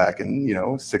absolutely come back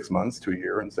in 6 months to a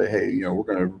year and say, hey, we're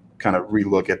going to kind of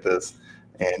relook at this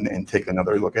and take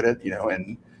another look at it.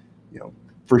 And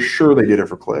for sure they did it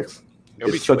for clicks.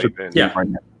 It'll be such a right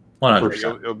now.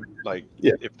 100%.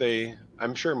 If they,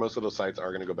 I'm sure most of those sites are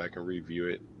going to go back and review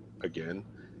it again,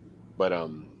 but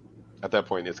at that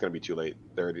point it's going to be too late.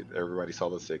 Everybody saw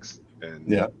the 6,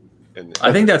 and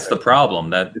I think that's the problem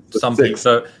that some people,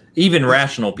 so even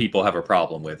rational people have a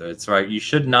problem with it. It's right. You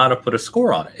should not have put a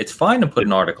score on it. It's fine to put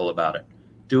an article about it,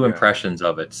 do impressions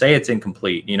of it, say it's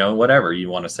incomplete, whatever you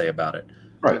want to say about it.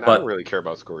 Right. And I don't really care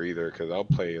about score either because I'll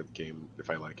play a game if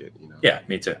I like it. Yeah,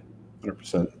 me too.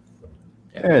 100%.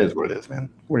 Yeah, it is what it is, man.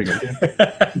 What are you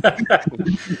gonna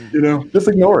do? Just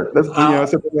ignore it.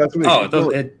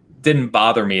 It didn't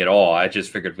bother me at all. I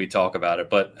just figured we'd talk about it.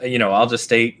 But I'll just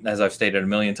state, as I've stated a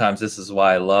million times, this is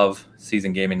why I love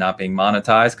Season Gaming not being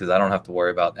monetized, because I don't have to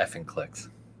worry about effing clicks.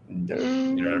 Yeah.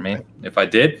 You know what I mean? If I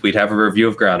did, we'd have a review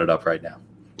of Grounded Up right now.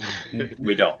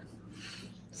 We don't.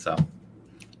 So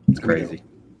it's crazy.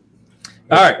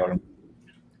 All right.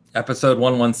 Episode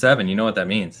 117. You know what that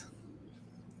means?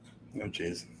 Oh,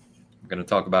 jeez. We're going to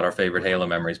talk about our favorite Halo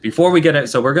memories. Before we get in,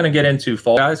 so we're going to get into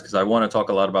Fall Guys because I want to talk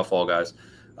a lot about Fall Guys.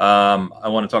 I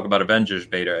want to talk about Avengers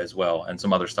beta as well and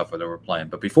some other stuff that we're playing.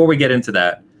 But before we get into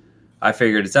that, I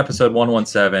figured it's episode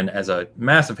 117. As a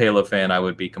massive Halo fan, I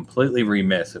would be completely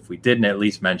remiss if we didn't at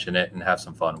least mention it and have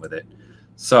some fun with it.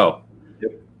 So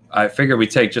I figured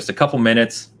we'd take just a couple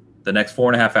minutes, the next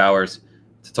 4.5 hours,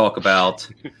 to talk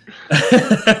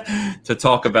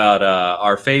about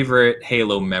our favorite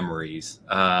Halo memories.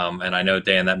 And I know,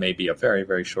 Dan, that may be a very,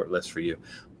 very short list for you.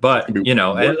 But, you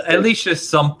know, at least just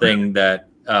something that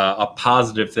a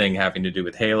positive thing having to do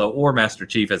with Halo or Master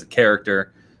Chief as a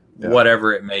character,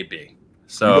 whatever it may be.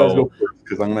 So, you guys go first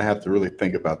because I'm going to have to really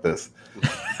think about this.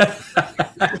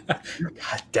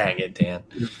 God dang it, Dan.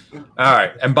 All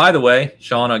right. And by the way,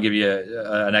 Sean, I'll give you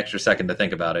an extra second to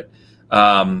think about it.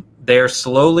 They're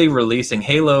slowly releasing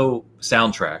Halo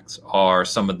soundtracks are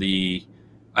some of the,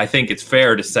 I think it's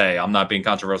fair to say, I'm not being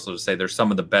controversial to say, they're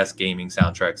some of the best gaming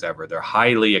soundtracks ever. They're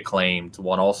highly acclaimed,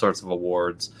 won all sorts of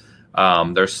awards.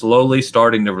 They're slowly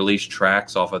starting to release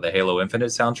tracks off of the Halo Infinite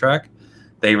soundtrack.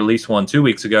 They released one 2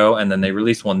 weeks ago, and then they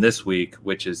released one this week,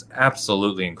 which is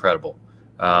absolutely incredible.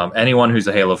 Anyone who's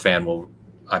a Halo fan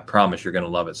I promise you're going to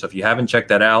love it. So if you haven't checked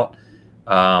that out,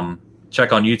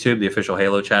 check on YouTube, the official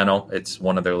Halo channel. It's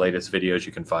one of their latest videos.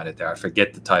 You can find it there. I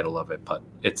forget the title of it, but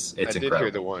it's incredible. I did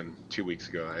hear the one 2 weeks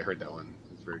ago. I heard that one.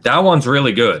 That one's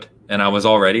really good, and I was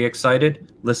already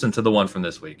excited. Listen to the one from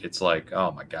this week. It's like,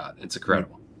 oh my God, it's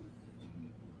incredible.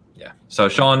 Yeah. So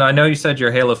Sean, I know you said you're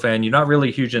a Halo fan. You're not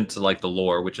really huge into like the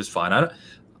lore, which is fine.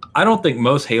 I don't think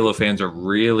most Halo fans are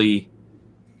really,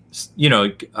 you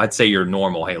know, I'd say you're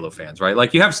normal Halo fans, right?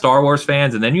 Like you have Star Wars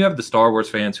fans, and then you have the Star Wars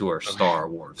fans who are Star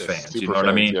Wars fans. You know what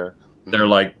I mean? Yeah. They're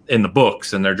like in the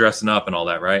books and they're dressing up and all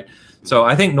that, right? So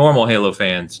I think normal Halo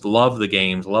fans love the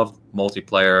games, love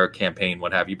multiplayer, campaign,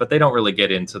 what have you, but they don't really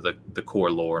get into the core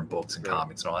lore and books and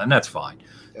comics and all that, and that's fine.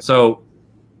 So,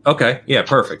 okay, yeah,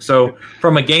 perfect. So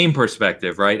from a game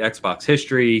perspective, right, Xbox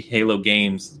history, Halo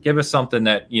games, give us something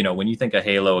that, you know, when you think of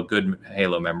Halo, a good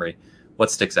Halo memory,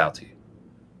 what sticks out to you?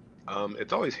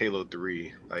 It's always Halo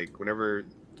 3. Like whenever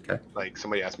like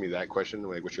somebody asks me that question,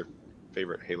 like what's your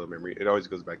favorite Halo memory, it always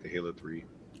goes back to Halo 3,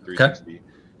 360.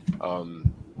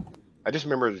 I just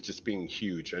remember it just being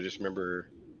huge. I just remember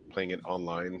playing it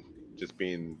online, just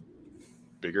being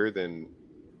bigger than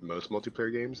most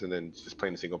multiplayer games, and then just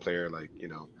playing the single player, like, you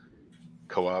know,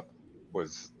 co-op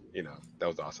was, you know, that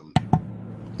was awesome.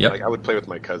 Yeah. Like I would play with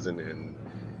my cousin and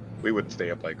we would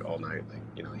stay up like all night. Like,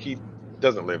 you know, he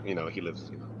doesn't live, you know, he lives,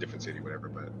 you know, different city, whatever,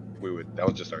 but that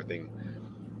was just our thing.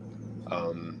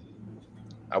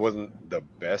 I wasn't the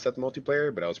best at the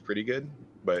multiplayer, but I was pretty good.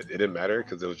 But it didn't matter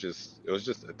because it was just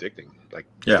addicting. Like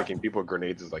sticking people with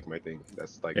grenades is like my thing.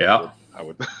 That's like what I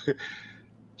would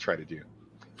try to do.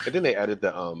 And then they added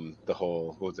the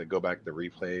whole, what was it, go back the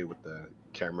replay with the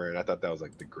camera, and I thought that was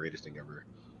like the greatest thing ever,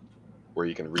 where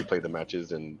you can replay the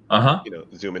matches and you know,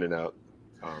 zoom in and out.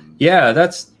 Yeah,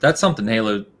 that's something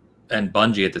Halo and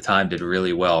Bungie at the time did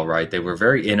really well, right? They were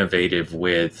very innovative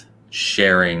with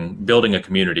sharing, building a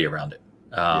community around it.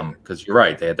 Because you're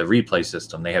right, they had the replay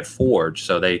system, they had Forge,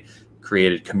 so they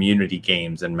created community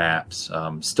games and maps.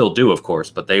 Still do, of course,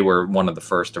 but they were one of the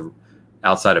first to,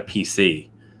 outside of PC,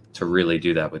 to really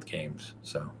do that with games.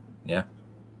 So yeah,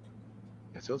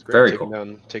 so it's great.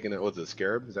 Taking that, what's it,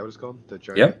 Scarab? Is that what it's called? The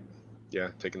giant? Yep. Yeah,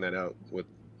 taking that out with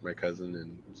my cousin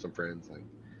and some friends. Like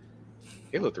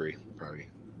Halo 3, probably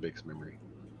biggest memory.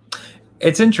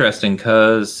 It's interesting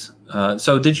because,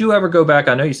 so did you ever go back?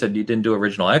 I know you said you didn't do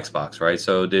original Xbox, right?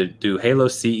 So do Halo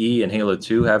CE and Halo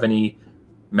 2 have any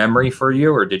memory for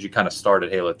you, or did you kind of start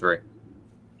at Halo 3?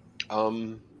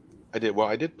 I did. Well,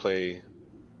 I did play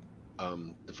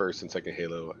the first and second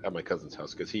Halo at my cousin's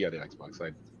house because he had an Xbox.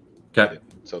 I did.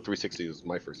 So 360 was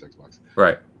my first Xbox.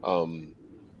 Right. And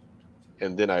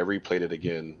then I replayed it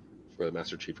again for the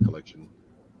Master Chief Collection.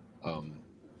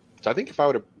 So I think if I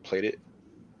would have played it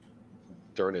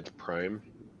during its prime,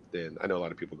 then I know a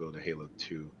lot of people go to Halo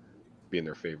 2 being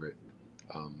their favorite.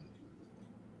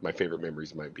 My favorite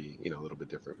memories might be, you know, a little bit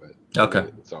different, but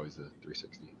it's always the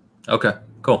 360. Okay,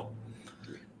 cool.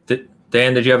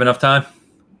 Dan, did you have enough time?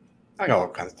 I got all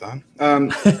kinds of time.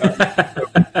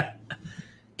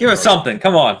 Give us something.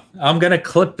 Come on. I'm going to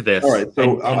clip this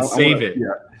and save it. Yeah.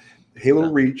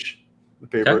 Halo Reach, the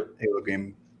favorite Halo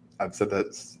game. I've said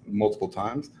that multiple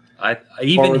times.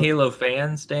 Even Halo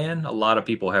fans, Dan, a lot of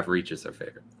people have Reach as their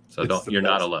favorite. So you're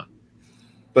not alone.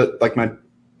 But like my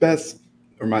best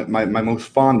or my most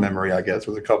fond memory, I guess,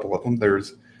 was a couple of them.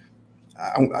 There's,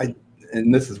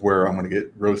 and this is where I'm going to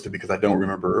get roasted because I don't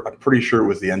remember. I'm pretty sure it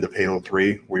was the end of Halo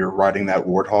 3. We were riding that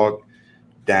Warthog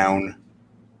down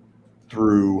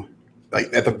through,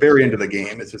 like at the very end of the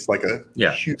game. It's just like a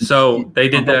huge, so they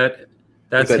did that.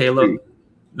 That's Halo. 2?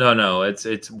 No,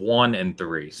 it's 1 and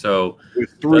 3. So it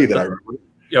was 3 that I remember.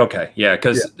 Okay, yeah,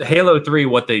 because Halo 3,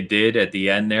 what they did at the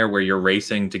end there, where you're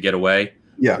racing to get away,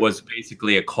 was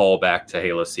basically a callback to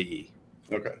Halo CE.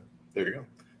 Okay, there you go.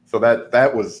 So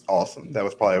that was awesome. That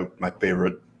was probably my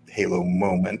favorite Halo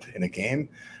moment in a game.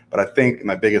 But I think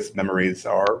my biggest memories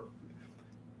are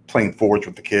playing Forge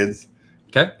with the kids.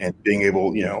 Okay. And being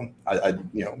able, I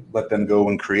let them go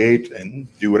and create and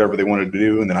do whatever they wanted to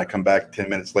do, and then I come back 10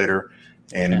 minutes later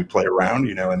and we play around,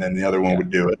 and then the other one would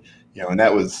do it, and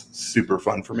that was super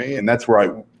fun for me. And that's where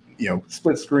I,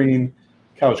 split screen,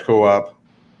 couch co-op.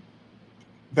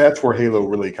 That's where Halo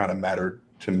really kind of mattered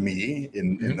to me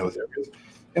in those areas.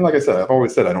 And like I said, I've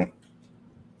always said I don't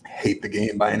hate the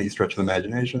game by any stretch of the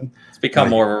imagination. It's become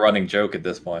more of a running joke at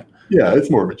this point. Yeah, it's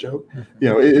more of a joke.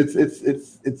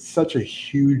 It's such a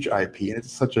huge IP, and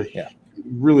it's such a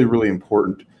really, really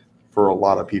important for a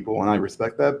lot of people, and I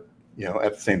respect that.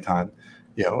 At the same time,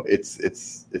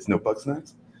 it's no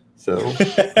Bugsnax. So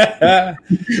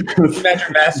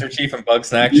imagine Master Chief and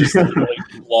Bugsnax just literally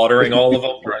slaughtering all of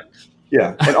them. Right?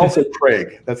 Yeah, and also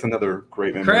Craig. That's another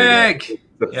great memory. Craig,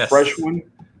 the fresh one.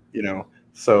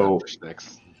 So.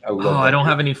 I don't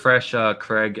have any fresh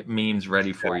Craig memes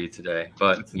ready for you today.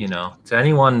 But, to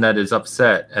anyone that is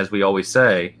upset, as we always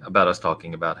say, about us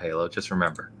talking about Halo, just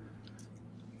remember,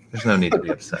 there's no need to be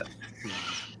upset.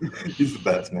 He's the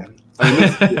best, man. I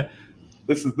mean,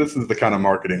 this is the kind of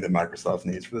marketing that Microsoft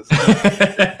needs for this.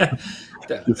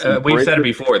 We've said it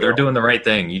before. They're doing the right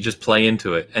thing. You just play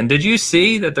into it. And did you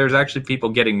see that there's actually people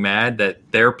getting mad that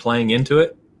they're playing into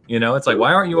it? It's like,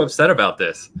 why aren't you upset about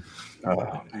this?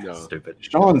 No. Stupid.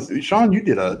 Sean, you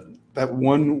did that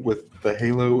one with the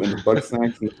Halo and the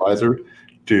Bugsnax and the visor,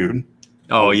 dude.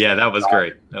 Oh yeah, that was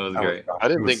great. That was great. I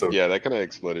didn't think. That kind of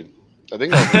exploded. I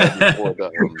think that was right before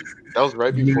that was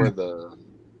right before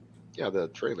the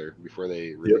trailer before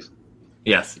they released.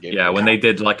 Yes. Yeah, when they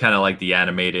did kind of the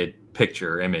animated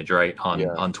picture image right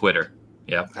on Twitter.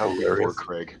 Yeah. Poor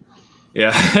Craig.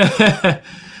 Yeah.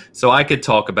 So I could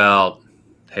talk about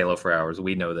Halo for hours.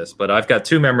 We know this, but I've got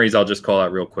 2 memories I'll just call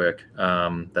out real quick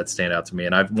that stand out to me.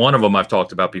 And one of them I've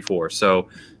talked about before. So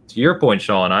to your point,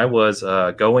 Sean, I was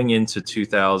going into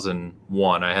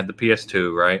 2001. I had the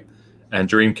PS2, right? And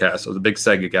Dreamcast. I was a big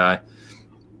Sega guy.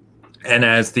 And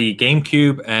as the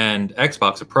GameCube and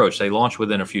Xbox approached, they launched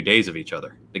within a few days of each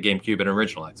other, the GameCube and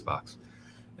original Xbox.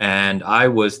 And I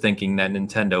was thinking that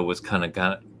Nintendo was going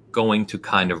to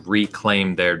kind of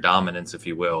reclaim their dominance, if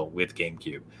you will, with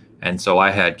GameCube. And so I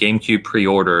had GameCube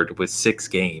pre-ordered with 6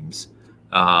 games.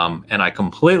 And I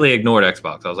completely ignored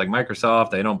Xbox. I was like, Microsoft,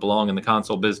 they don't belong in the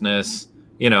console business.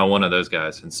 One of those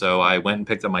guys. And so I went and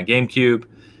picked up my GameCube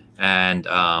and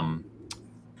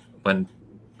went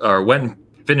and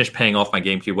finished paying off my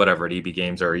GameCube, whatever, at EB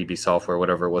Games or EB Software,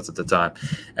 whatever it was at the time.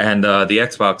 And the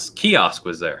Xbox kiosk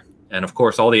was there. And, of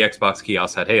course, all the Xbox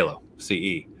kiosks had Halo,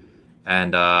 CE.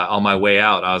 And on my way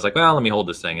out, I was like, well, let me hold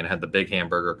this thing. And it had the big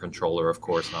hamburger controller, of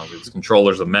course. And I was like, this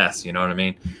controller's a mess, you know what I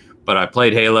mean? But I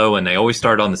played Halo, and they always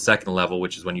start on the second level,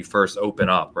 which is when you first open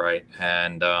up, right?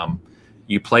 And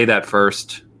you play that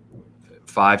first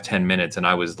 5-10 minutes, and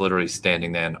I was literally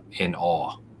standing there in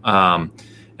awe.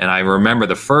 And I remember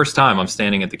the first time I'm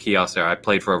standing at the kiosk there, I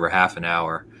played for over half an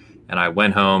hour. And I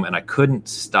went home, and I couldn't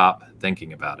stop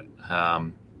thinking about it.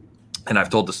 And I've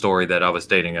told the story that I was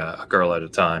dating a girl at a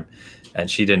time, and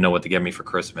she didn't know what to get me for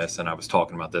Christmas. And I was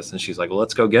talking about this, and she's like, well,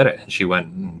 let's go get it.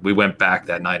 And we went back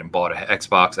that night and bought an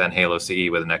Xbox and Halo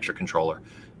CE with an extra controller.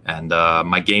 And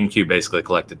my GameCube basically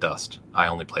collected dust. I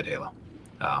only played Halo.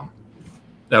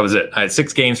 That was it. I had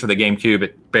 6 games for the GameCube.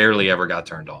 It barely ever got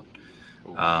turned on.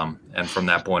 And from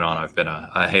that point on, I've been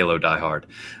a Halo diehard.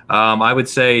 I would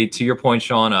say, to your point,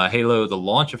 Sean, the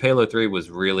launch of Halo 3 was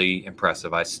really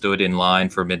impressive. I stood in line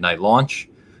for midnight launch.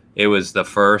 It was the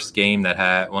first game that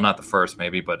had, well, not the first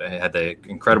maybe, but it had the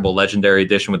incredible Legendary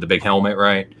Edition with the big helmet,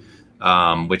 right?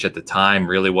 Which at the time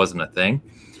really wasn't a thing.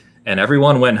 And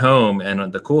everyone went home.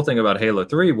 And the cool thing about Halo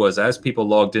 3 was as people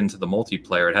logged into the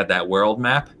multiplayer, it had that world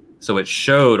map. So it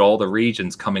showed all the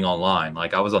regions coming online.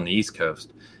 Like I was on the East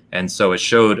Coast. And so it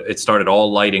started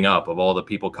all lighting up of all the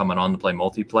people coming on to play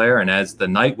multiplayer. And as the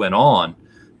night went on,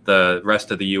 the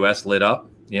rest of the US lit up,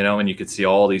 and you could see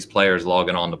all these players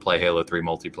logging on to play Halo 3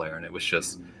 multiplayer. And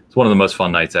it's one of the most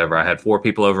fun nights ever. I had 4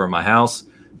 people over at my house.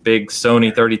 big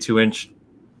Sony 32-inch,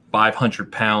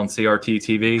 500-pound CRT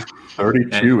TV.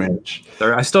 32-inch.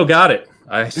 I still got it.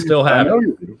 I still have it.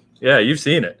 You do. Yeah, you've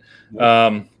seen it.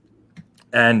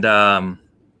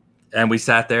 And we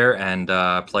sat there and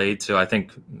played to, I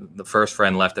think the first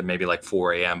friend left at maybe like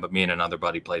 4 a.m., but me and another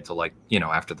buddy played till like,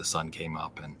 after the sun came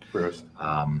up. And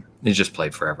he just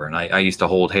played forever. And I used to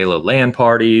hold Halo LAN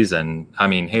parties. And I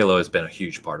mean, Halo has been a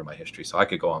huge part of my history, so I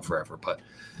could go on forever. But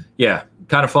yeah,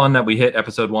 kind of fun that we hit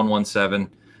episode 117.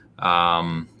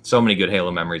 So many good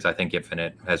Halo memories. I think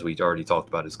Infinite, as we already talked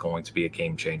about, is going to be a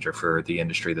game changer for the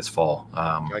industry this fall.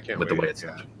 I can't with wait. The way it's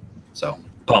so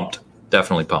pumped,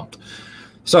 definitely pumped.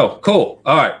 So cool.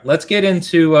 All right, let's get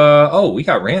into. We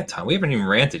got rant time. We haven't even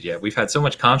ranted yet. We've had so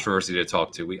much controversy to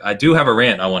talk to. I do have a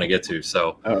rant I want to get to.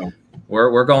 So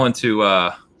we're going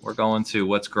to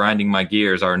what's grinding my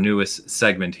gears, our newest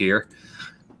segment here.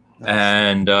 Nice.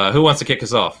 And who wants to kick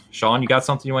us off? Sean, you got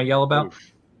something you want to yell about?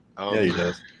 Yeah, he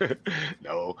does.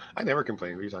 No, I never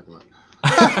complain. What are you talking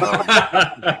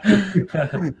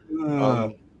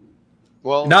about?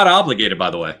 Well, not obligated, by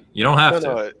the way. You don't have to.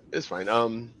 No, it's fine.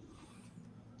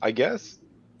 I guess.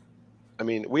 I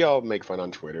mean, we all make fun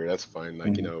on Twitter. That's fine.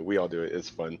 Like we all do it. It's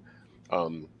fun.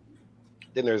 Then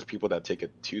there's people that take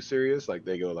it too serious. Like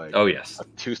they go like,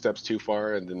 2 steps too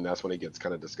far, and then that's when it gets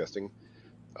kind of disgusting.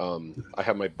 I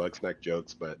have my Bugsnax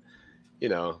jokes, but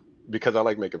because I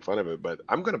like making fun of it. But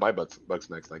I'm gonna buy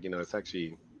Bugsnax. Like it's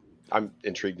actually, I'm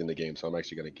intrigued in the game, so I'm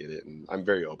actually gonna get it, and I'm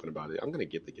very open about it. I'm gonna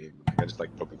get the game. Like, I just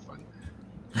like poking fun.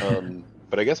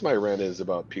 But I guess my rant is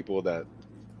about people that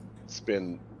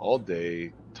spend all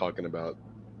day talking about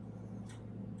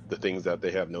the things that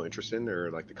they have no interest in, or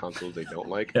like the consoles they don't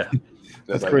like. Yeah,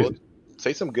 that's like, well,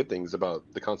 say some good things about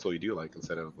the console you do like,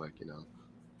 instead of like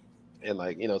and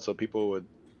like so people would.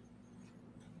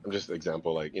 I'm just an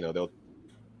example, like they'll.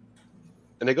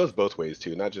 And it goes both ways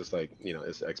too, not just like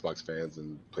it's Xbox fans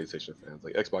and PlayStation fans.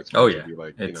 Like Xbox fans would be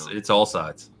like, it's all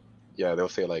sides. Yeah, they'll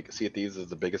say like, Sea of Thieves is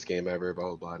the biggest game ever, blah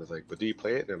blah blah. And it's like, but do you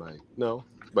play it? And they're like, no.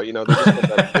 But they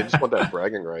just want that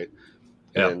bragging right.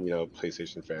 And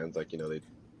PlayStation fans, like they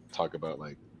talk about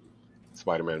like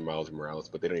Spider-Man, Miles Morales,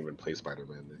 but they don't even play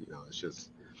Spider-Man. It's just.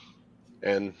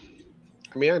 And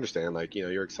I mean, I understand, like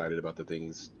you're excited about the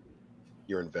things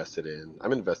you're invested in.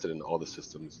 I'm invested in all the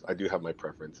systems. I do have my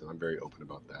preference, and I'm very open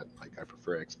about that. Like I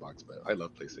prefer Xbox, but I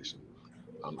love PlayStation.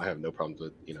 I have no problems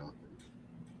with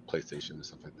PlayStation and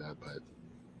stuff like that.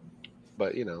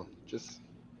 But just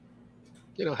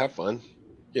have fun.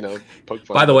 Poke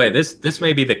fun. By the way, this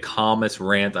may be the calmest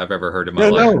rant I've ever heard in my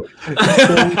life.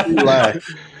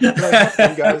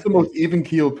 That's the most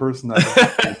even-keeled person I've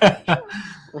ever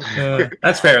seen.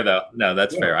 That's fair, though. No,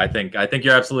 that's fair. I think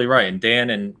you're absolutely right. And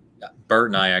Dan and Bert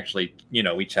and I actually,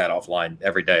 we chat offline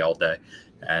every day, all day.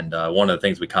 And one of the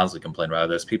things we constantly complain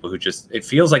about is people who it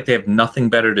feels like they have nothing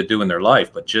better to do in their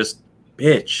life, but just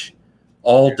bitch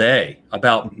all day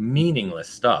about meaningless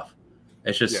stuff.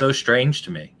 It's just so strange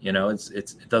to me.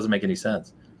 It doesn't make any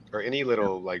sense. Or any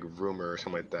little like rumor or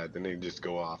something like that, then they just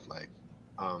go off like,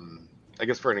 I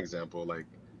guess for an example, like,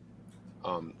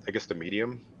 I guess the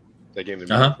Medium, that game, the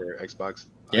Medium for Xbox.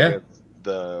 Yeah.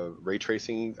 The ray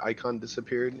tracing icon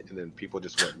disappeared, and then people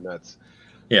just went nuts.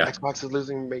 Yeah, Xbox is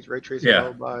losing ray tracing,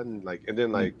 blah, blah, blah, and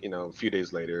then a few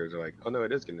days later, they're like, oh no,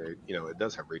 it is gonna, it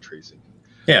does have ray tracing.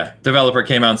 Yeah, developer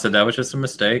came out and said that was just a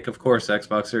mistake. Of course,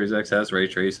 Xbox Series X has ray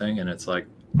tracing, and it's like,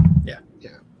 yeah,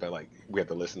 but like we have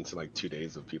to listen to like 2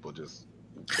 days of people just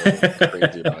going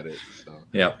crazy about it. So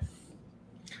yeah.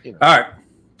 All right,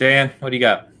 Dan, what do you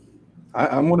got?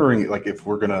 I'm wondering like if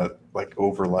we're gonna like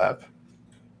overlap.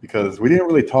 Because we didn't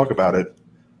really talk about it,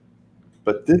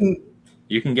 but didn't...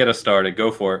 You can get us started.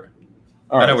 Go for it.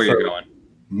 I know where you're going.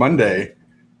 Monday,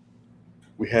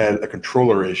 we had a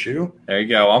controller issue. There you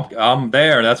go. I'm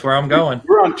there. That's where I'm going.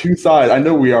 We're on two sides. I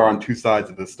know we are on two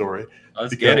sides of this story.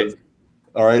 Let's get it.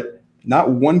 All right. Not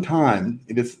one time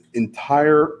in this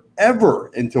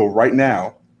ever until right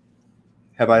now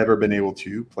have I ever been able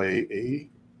to play a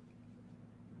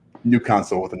new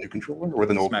console with a new controller or with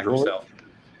an old controller. Yourself.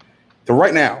 So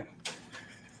right now,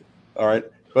 all right,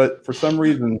 but for some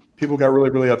reason, people got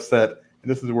really, really upset, and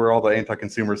this is where all the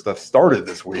anti-consumer stuff started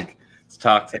this week. It's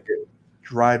toxic.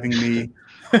 Driving me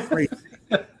crazy.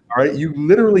 All right, you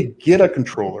literally get a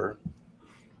controller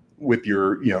with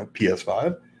your,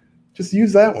 PS5. Just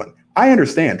use that one. I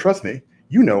understand. Trust me.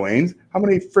 Ains, how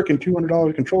many freaking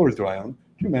 $200 controllers do I own?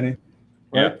 Too many.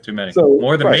 Right? Yeah, too many. So,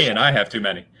 more than me, and I have too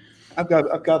many. I've got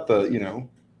the,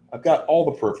 I've got all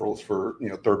the peripherals for,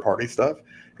 third-party stuff.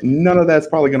 And none of that's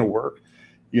probably going to work.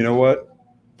 You know what?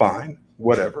 Fine.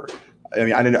 Whatever. I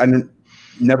mean, I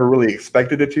never really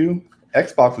expected it to.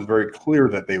 Xbox was very clear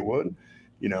that they would.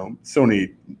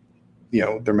 Sony,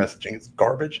 their messaging is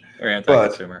garbage. They're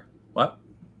anti-consumer. What?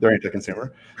 They're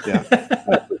anti-consumer. Yeah.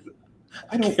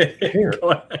 I don't care.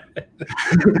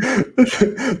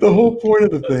 The whole point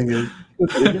of the thing is,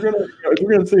 if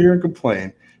you're gonna sit here and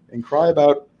complain and cry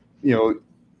about,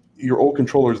 your old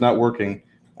controller is not working,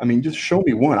 I mean, just show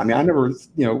me one. I mean, I never,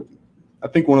 I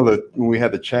think when we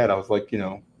had the chat, I was like,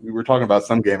 we were talking about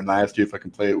some game, and I asked you if I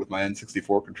can play it with my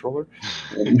N64 controller.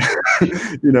 And,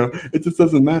 it just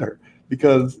doesn't matter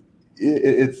because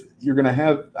you're gonna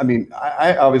have. I mean,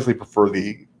 I obviously prefer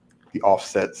the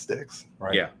offset sticks,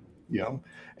 right? Yeah.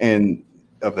 And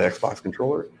of the Xbox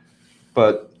controller,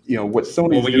 but what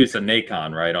Sony. Well, we use the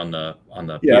Nacon, right, on the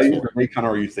yeah, PS4. I use the Nacon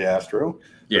or use the Astro,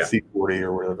 the Yeah. C40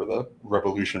 or whatever, the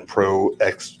Revolution Pro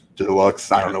X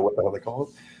Deluxe. I don't know what the hell they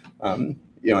call it.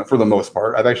 For the most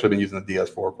part, I've actually been using the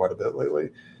DS4 quite a bit lately,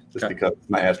 just because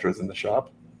my Astro's in the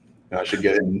shop. I should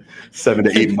get it in 7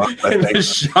 to 8 months. I In think. the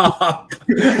shop.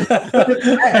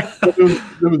 it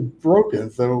was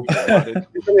broken. So they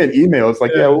sent me an email. It's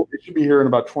like, well, it should be here in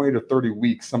about 20 to 30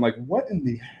 weeks. I'm like, what in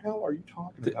the hell are you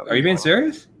talking about? Are you being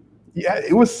serious? Yeah,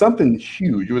 it was something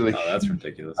huge. It was That's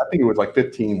ridiculous. I think it was like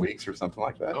 15 weeks or something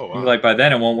like that. Oh, wow. Like by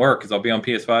then it won't work because I'll be on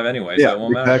PS5 anyway. So it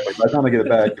won't exactly. By the time I get it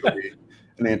back, it'll be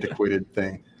an antiquated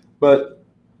thing. But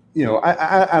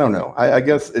I don't know. I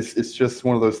guess it's just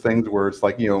one of those things where it's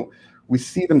like, we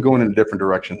see them going in different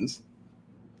directions.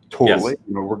 Totally. Yes.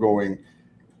 We're going,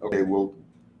 okay, well,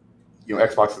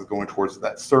 Xbox is going towards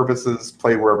that services,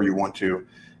 play wherever you want to.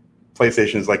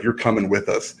 PlayStation is like, you're coming with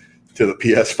us to the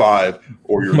PS5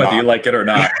 or you're whether not. you like it or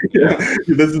not.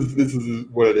 This is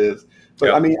what it is.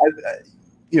 But I mean,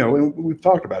 and we've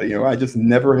talked about it. I just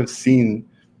never have seen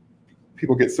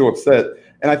people get so upset.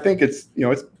 And I think it's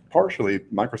partially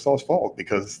Microsoft's fault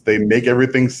because they make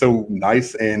everything so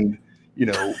nice and,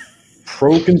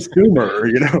 pro-consumer,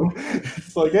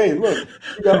 It's like, hey, look,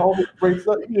 you got all this great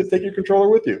stuff. You can just take your controller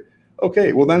with you.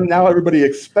 Okay, well, then now everybody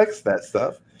expects that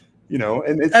stuff,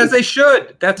 and As they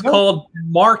should. That's called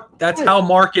mark. That's how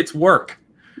markets work.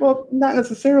 Well, not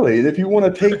necessarily. If you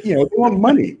want to take, they want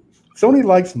money. Sony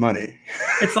likes money.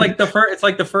 It's like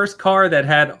the first car that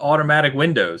had automatic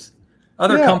windows.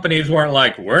 Other companies weren't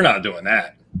like, we're not doing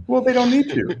that. Well, they don't need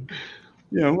to.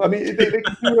 I mean, they can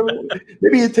do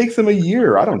maybe it takes them a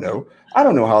year. I don't know. I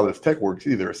don't know how this tech works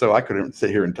either. So I couldn't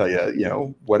sit here and tell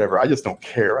you, whatever. I just don't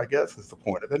care, I guess, is the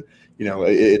point of it.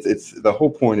 It's the whole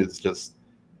point is just,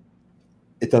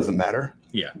 it doesn't matter.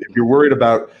 Yeah. If you're worried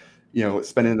about,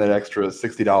 spending that extra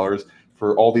 $60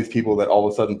 for all these people that all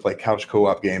of a sudden play couch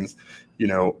co-op games,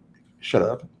 shut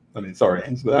up. I mean, sorry,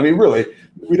 but I mean, really,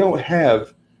 we don't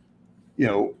have, I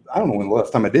don't know when the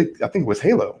last time I did. I think it was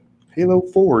Halo 3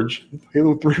 Forge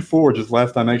is the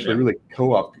last time I actually really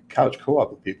couch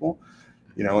co-op with people,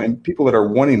 and people that are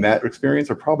wanting that experience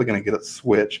are probably going to get a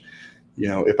Switch,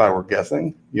 if I were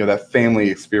guessing, that family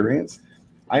experience.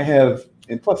 I have,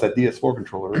 and plus that DS4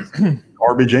 controller is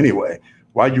garbage anyway.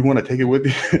 Why'd you want to take it with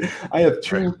you? I have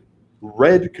two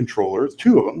red controllers,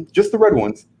 two of them, just the red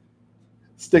ones.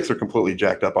 Sticks are completely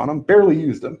jacked up on them, barely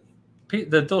used them.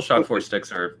 The DualShock 4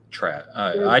 sticks are trash.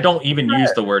 I don't even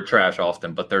use the word trash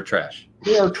often, but they're trash.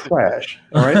 They are trash.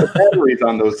 All right. The batteries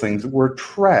on those things were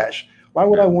trash. Why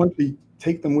would I want to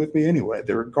take them with me anyway?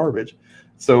 They're garbage.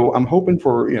 So I'm hoping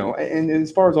for, and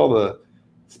as far as all the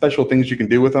special things you can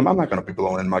do with them, I'm not going to be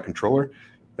blowing in my controller.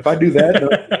 If I do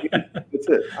that, that's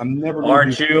it. I'm never going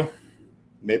Aren't you?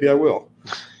 Maybe I will.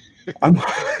 I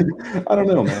don't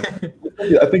know, man.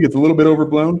 I think it's a little bit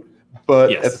overblown.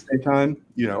 But at the same time,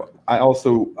 I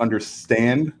also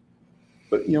understand,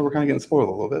 but we're kind of getting spoiled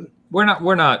a little bit.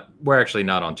 We're actually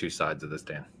not on two sides of this,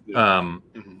 Dan.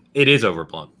 It is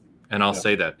overblown. And I'll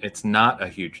say that it's not a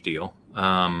huge deal.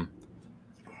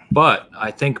 But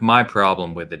I think my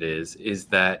problem with it is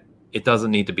that it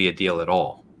doesn't need to be a deal at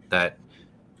all. That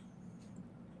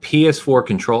PS4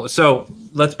 control. So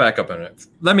let's back up a minute.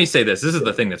 Let me say this. This is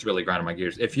the thing that's really grinding my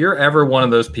gears. If you're ever one of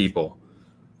those people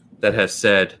that has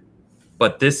said,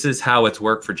 but this is how it's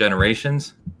worked for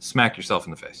generations, smack yourself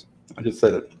in the face. I just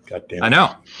said it. God damn it. I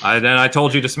know. Then I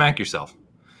told you to smack yourself.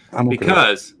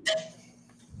 Because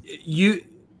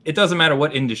it doesn't matter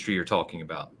what industry you're talking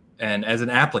about. And as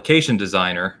an application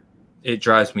designer, it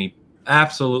drives me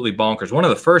absolutely bonkers. One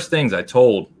of the first things I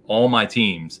told all my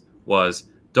teams was,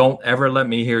 don't ever let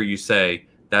me hear you say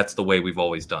that's the way we've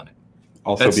always done it.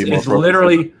 Also, be more it's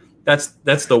literally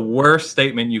that's the worst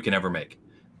statement you can ever make,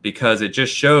 because it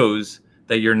just shows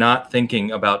that you're not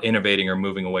thinking about innovating or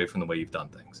moving away from the way you've done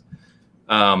things.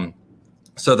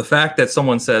 So the fact that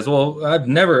someone says, well, I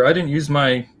didn't use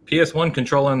my PS1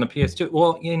 controller on the PS2.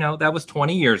 Well, that was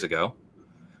 20 years ago.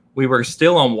 we were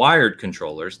still on wired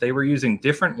controllers. They were using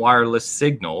different wireless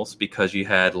signals because you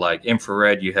had like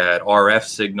infrared, you had RF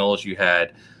signals, you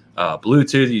had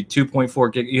Bluetooth, you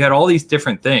 2.4 gig, you had all these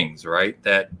different things, right?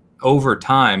 That over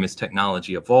time, as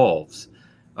technology evolves,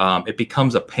 it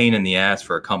becomes a pain in the ass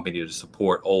for a company to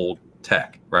support old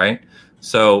tech, right?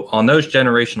 So on those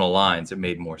generational lines, it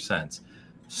made more sense.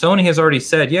 Sony has already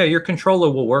said, yeah, your controller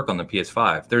will work on the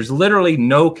PS5. There's literally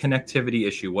no connectivity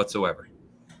issue whatsoever.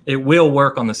 It will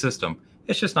work on the system.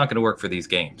 It's just not going to work for these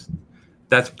games.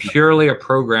 That's purely a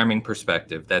programming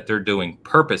perspective that they're doing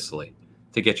purposely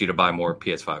to get you to buy more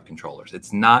PS5 controllers.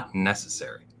 It's not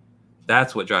necessary.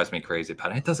 That's what drives me crazy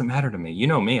about it. It doesn't matter to me. You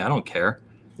know me. I don't care.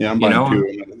 Yeah, I'm buying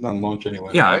two on launch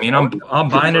anyway. Yeah, I mean, I'm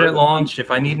buying it at launch. If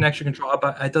I need an extra controller,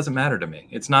 it doesn't matter to me.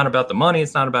 It's not about the money.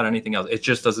 It's not about anything else. It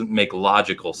just doesn't make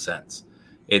logical sense.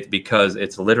 It's because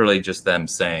it's literally just them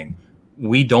saying,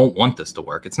 we don't want this to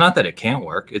work. It's not that it can't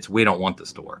work. It's we don't want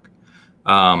this to work.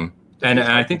 And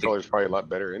I think the controller's probably a lot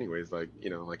better anyways. Like,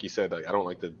 like you said, like, I don't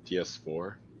like the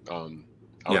PS4.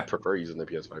 I would prefer using the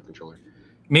PS5 controller.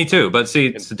 Me too. But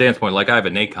see, to Dan's point, like I have a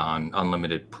Nacon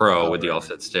Unlimited Pro with the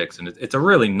offset sticks, and it's a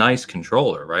really nice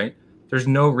controller, right? There's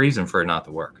no reason for it not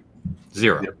to work.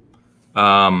 Zero.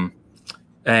 Yep.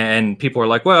 And people are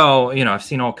like, well, I've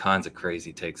seen all kinds of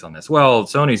crazy takes on this. Well,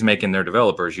 Sony's making their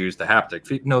developers use the haptic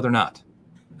feed. No, they're not.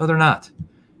 No, they're not.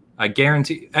 I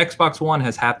guarantee Xbox One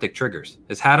has haptic triggers.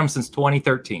 It's had them since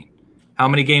 2013. How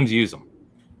many games use them?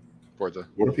 Forza.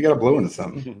 What if you got to blow into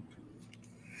something?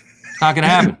 It's not going to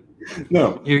happen.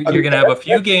 No. You're going to have a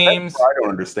few games. What I don't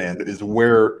understand is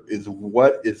what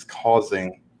is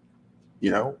causing,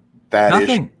 that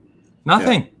Nothing. issue.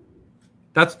 Nothing.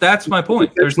 Yeah. That's my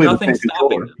point. There's nothing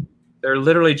stopping them. They're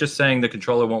literally just saying the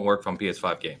controller won't work from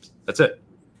PS5 games. That's it.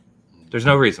 There's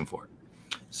no reason for it.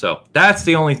 So that's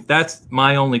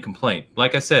my only complaint.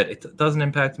 Like I said, it doesn't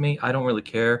impact me. I don't really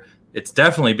care. It's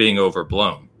definitely being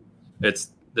overblown.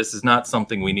 This is not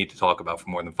something we need to talk about for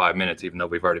more than 5 minutes, even though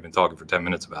we've already been talking for 10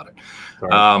 minutes about it.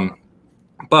 Right.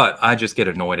 But I just get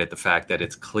annoyed at the fact that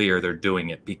it's clear they're doing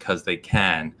it because they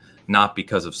can, not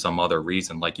because of some other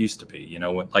reason like used to be.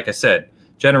 Like I said,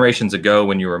 generations ago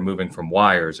when you were moving from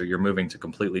wires or you're moving to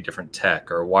completely different tech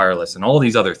or wireless and all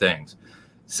these other things.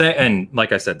 And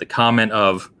like I said, the comment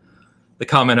of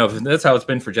that's how it's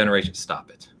been for generations. Stop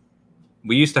it.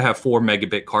 We used to have 4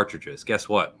 megabit cartridges. Guess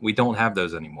what? We don't have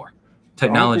those anymore.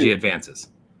 Technology advances.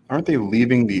 Aren't they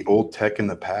leaving the old tech in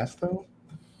the past though?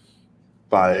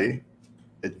 By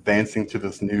advancing to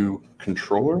this new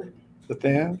controller that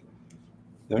they have?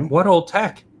 No? What old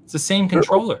tech? It's the same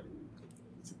controller.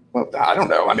 Well, I don't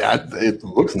know. I mean, it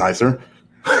looks nicer.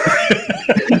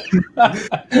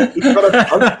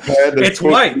 It's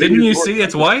white. Didn't you see?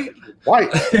 It's white. White.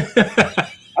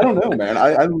 I don't know, man.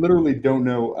 I literally don't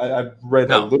know. I've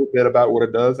read a little bit about what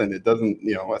it does, and it doesn't.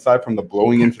 Aside from the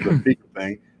blowing into the speaker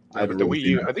thing, I think the Wii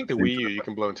U, you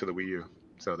can blow into the Wii U.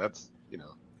 So that's Yeah,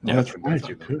 that's right.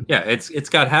 Yeah, it's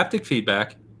got haptic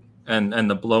feedback, and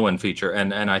the blow-in feature,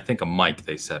 and I think a mic.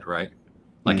 They said right,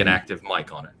 like an active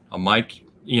mic on it. A mic.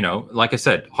 Like I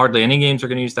said, hardly any games are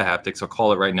going to use the haptics. I'll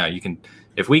call it right now. You can,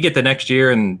 if we get the next year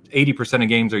and 80% of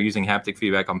games are using haptic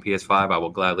feedback on PS5, I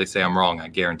will gladly say I'm wrong. I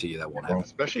guarantee you that won't happen.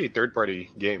 Especially third-party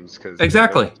games, because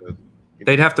exactly,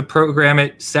 they'd have to program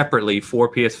it separately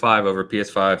for PS5 over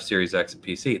PS5, Series X, and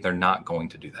PC. They're not going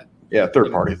to do that. Yeah,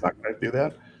 third party is not going to do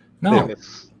that. No,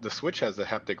 the Switch has the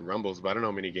haptic rumbles, but I don't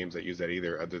know many games that use that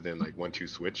either, other than like 1-2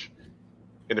 Switch.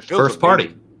 And it feels first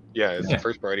party. Yeah, it's the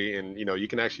first party, and you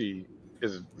can actually.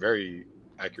 Is very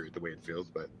accurate the way it feels,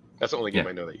 but that's the only game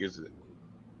I know that uses it.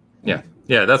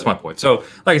 Yeah, that's my point. So,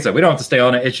 like I said, we don't have to stay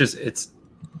on it.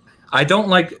 I don't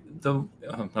like the.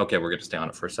 Okay, we're going to stay on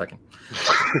it for a second.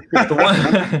 The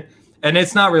one, and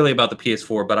it's not really about the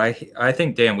PS4, but I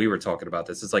think, Dan, we were talking about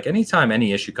this. It's like anytime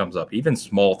any issue comes up, even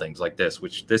small things like this,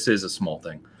 which this is a small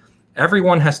thing,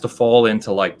 everyone has to fall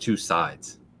into like two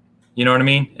sides. You know what I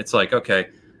mean? It's like, okay,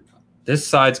 this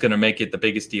side's going to make it the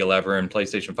biggest deal ever, and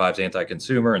PlayStation 5's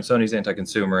anti-consumer, and Sony's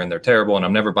anti-consumer, and they're terrible, and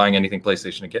I'm never buying anything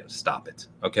PlayStation again. Stop it.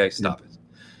 Okay, stop it.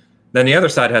 Then the other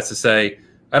side has to say,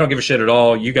 I don't give a shit at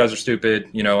all. You guys are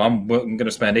stupid. I'm going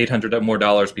to spend $800 more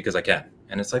because I can.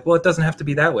 And it's like, well, it doesn't have to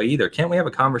be that way either. Can't we have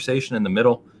a conversation in the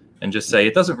middle and just say,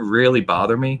 it doesn't really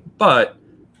bother me, but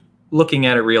looking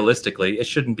at it realistically, they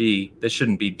shouldn't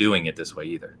be doing it this way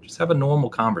either. Just have a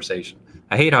normal conversation.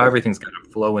 I hate how everything's got to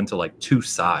flow into like two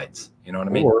sides. You know what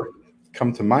I mean? Or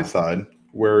come to my side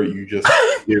where you just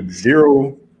give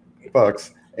 $0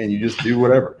 and you just do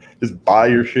whatever. Just buy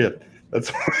your shit.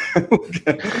 That's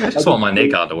I just want my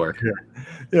Nacon to work.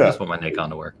 Yeah. I just want my Nacon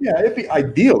to work. Yeah,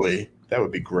 ideally that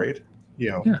would be great.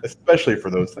 especially for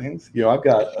those things. I've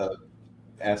got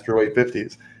Astro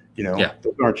 850s.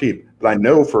 Those aren't cheap, but I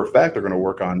know for a fact they're going to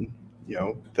work on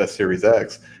the Series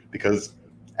X because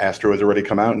Astro has already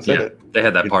come out and said it. They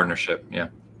had that partnership. Yeah.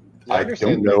 I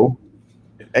don't know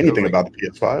anything about the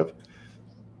PS5.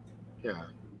 Yeah.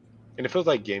 And it feels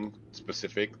like game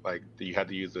specific, like you had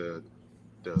to use the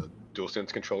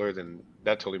DualSense controller, then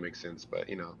that totally makes sense. But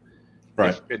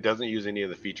right, if it doesn't use any of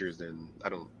the features, then I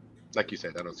don't, like you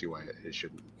said, I don't see why it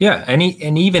shouldn't. Yeah, and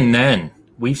even then,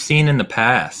 we've seen in the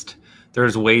past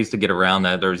there's ways to get around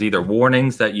that. There's either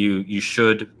warnings that you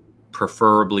should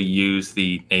preferably use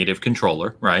the native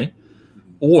controller, right?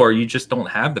 Or you just don't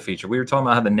have the feature. We were talking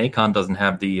about how the Nacon doesn't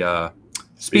have the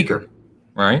speaker,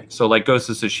 right? So like Ghost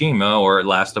of Tsushima or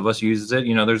Last of Us uses it.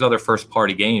 There's other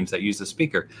first-party games that use the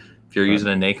speaker. If you're using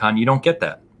a Nacon, you don't get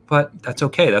that. But that's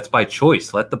okay. That's by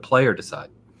choice. Let the player decide.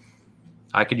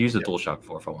 I could use a DualShock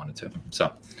 4 if I wanted to.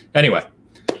 So anyway,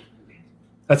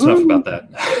 that's enough about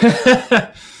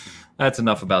that. That's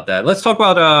enough about that. Let's talk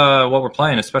about what we're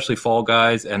playing, especially Fall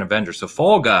Guys and Avengers. So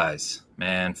Fall Guys,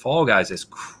 man, Fall Guys is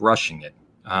crushing it.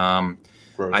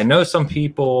 I know some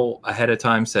people ahead of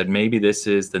time said maybe this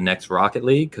is the next Rocket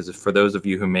League, because for those of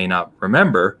you who may not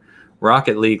remember,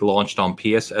 Rocket League launched on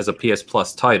PS as a PS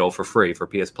Plus title for free for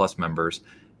PS Plus members,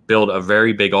 built a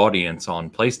very big audience on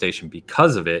PlayStation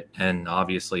because of it, and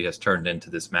obviously has turned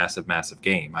into this massive, massive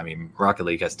game. I mean, Rocket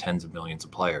League has tens of millions of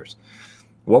players.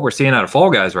 What we're seeing out of Fall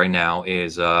Guys right now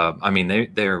is,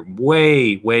 they're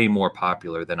way, way more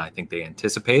popular than I think they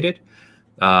anticipated.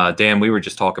 Dan, we were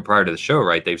just talking prior to the show,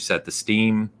 right? They've set the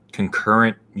Steam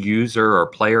concurrent user or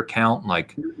player count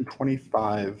like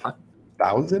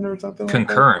 25,000 or something.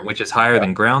 Concurrent, which is higher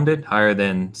than Grounded, higher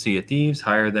than Sea of Thieves,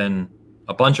 higher than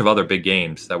a bunch of other big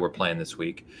games that we're playing this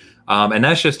week. And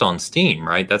that's just on Steam,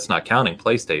 right? That's not counting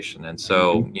PlayStation. And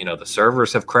so, the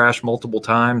servers have crashed multiple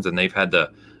times and they've had to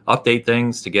update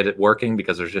things to get it working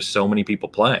because there's just so many people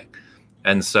playing.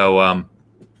 And so I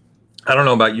don't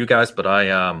know about you guys, but I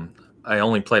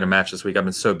only played a match this week. I've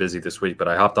been so busy this week, but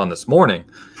I hopped on this morning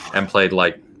and played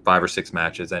like 5 or 6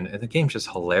 matches, and the game's just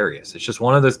hilarious. It's just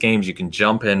one of those games you can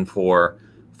jump in for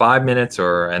 5 minutes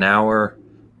or an hour,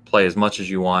 play as much as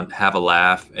you want, have a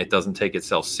laugh. It doesn't take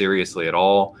itself seriously at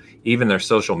all. Even their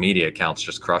social media accounts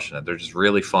just crushing it. They're just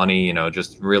really funny,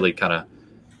 just really kind of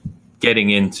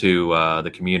getting into the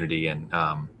community and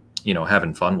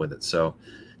having fun with it. So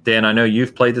Dan, I know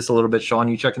you've played this a little bit. Sean,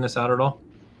 you checking this out at all?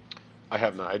 I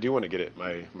have not. I do want to get it.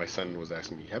 My son was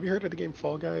asking me, "Have you heard of the game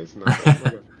Fall Guys?" And I was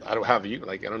like, I don't have you.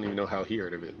 I don't even know how he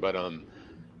heard of it. But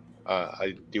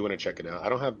I do want to check it out. I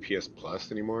don't have PS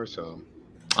Plus anymore, so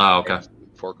okay.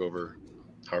 Fork over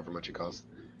however much it costs.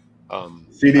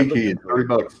 CD key,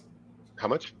 $30. How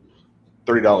much?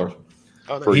 $30.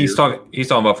 Oh, no. He's talking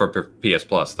about for PS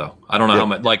Plus though. I don't know how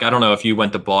much. Like I don't know if you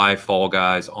went to buy Fall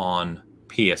Guys on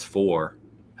PS4,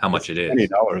 how much it is.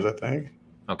 $20, I think.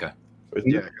 Okay.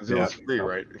 Yeah, because it was free,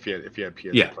 right? If you had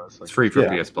PS Plus, it's free for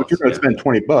PS Plus. But you're going to spend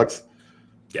 $20.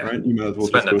 Yeah, right? You might as well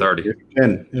spend the 30.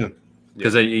 Yeah,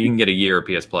 because you can get a year of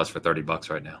PS Plus for $30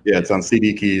 right now. Yeah, it's on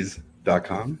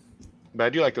cdkeys.com. But I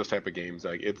do like those type of games.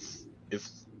 Like it's it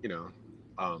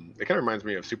kind of reminds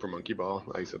me of Super Monkey Ball.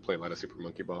 I used to play a lot of Super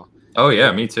Monkey Ball. Oh yeah,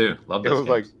 me too. Love those. It was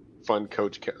like fun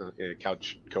couch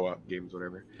co-op games,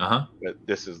 whatever. But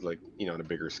this is like on a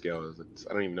bigger scale.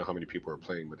 I don't even know how many people are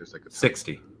playing, but there's like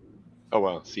 60. Oh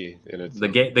wow, see, and it's the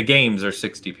games are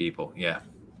 60 people. Yeah,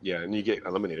 and you get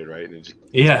eliminated, right? And it just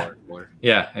more.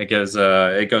 Yeah, it goes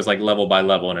like level by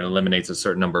level, and it eliminates a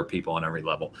certain number of people on every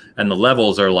level. And the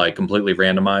levels are like completely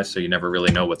randomized, so you never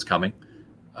really know what's coming.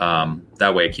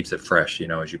 That way, it keeps it fresh,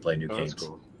 as you play new games. That's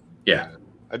cool. Yeah,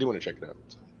 I do want to check it out.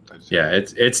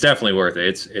 It's definitely worth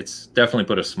it. It's definitely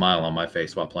put a smile on my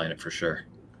face while playing it for sure.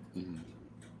 Mm-hmm.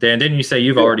 Dan, didn't you say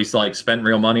you've already spent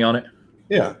real money on it?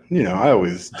 Yeah, I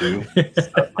always do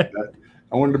stuff like that.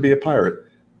 I wanted to be a pirate.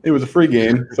 It was a free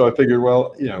game, so I figured,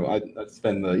 well, I'd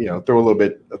spend throw a little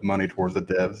bit of money towards the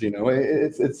devs.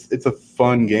 It's a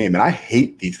fun game, and I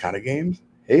hate these kind of games.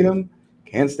 Hate them,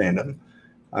 can't stand them.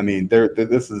 I mean,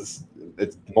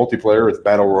 it's multiplayer, it's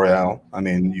battle royale. I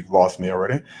mean, you've lost me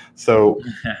already. So,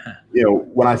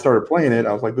 when I started playing it,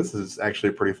 I was like, this is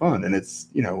actually pretty fun, and it's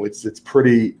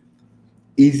pretty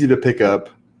easy to pick up.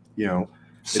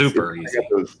 Super easy.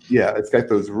 It's got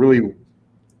those really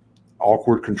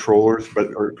awkward controls,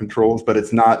 but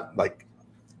it's not like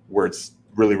where it's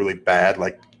really, really bad,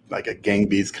 like a Gang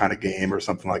Beasts kind of game or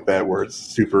something like that, where it's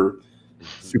super,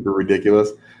 super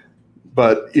ridiculous.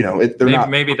 But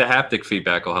maybe the haptic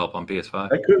feedback will help on PS5.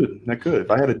 That could. If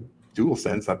I had a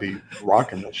DualSense, I'd be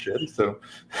rocking that shit. So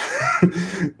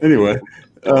anyway,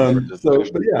 But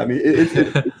yeah, I mean, it's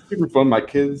super fun. My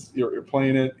kids, you're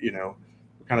playing it. We're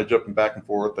kind of jumping back and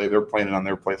forth. They're playing it on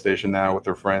their PlayStation now with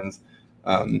their friends.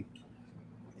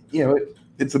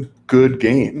 It's a good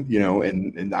game.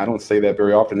 And I don't say that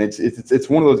very often. It's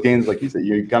one of those games, like you said,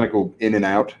 you kind of go in and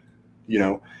out.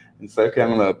 And say, okay, I'm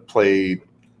gonna play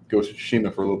Ghost of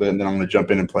Tsushima for a little bit, and then I'm gonna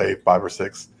jump in and play 5 or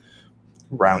 6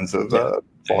 rounds of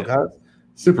Fall Guys.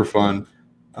 Super fun.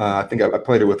 I think I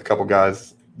played it with a couple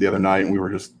guys the other night, and we were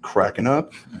just cracking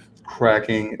up.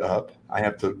 I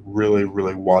have to really,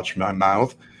 really watch my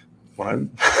mouth when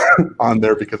I'm on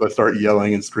there because I start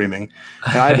yelling and screaming.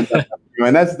 And I haven't done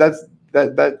that,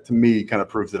 and that to me kind of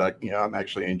proves that I'm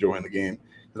actually enjoying the game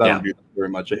because I don't do that very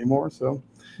much anymore. So,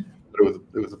 but it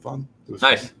was fun. It was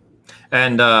nice. Fun.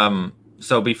 And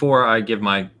so before I give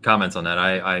my comments on that,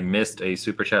 I missed a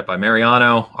super chat by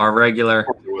Mariano, our regular.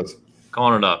 It was.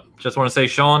 Calling it up. Just want to say,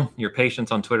 Sean, your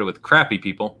patience on Twitter with crappy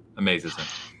people amazes him.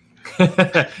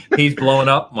 He's blowing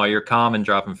up while you're calm and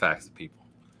dropping facts to people.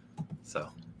 So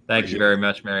thank you very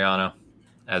much, Mariano,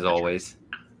 as always.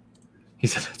 He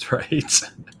said that's right.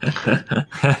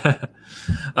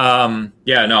 I'm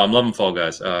loving Fall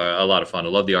Guys. A lot of fun. I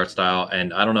love the art style.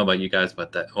 And I don't know about you guys,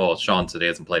 but Sean today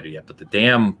hasn't played it yet, but the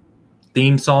damn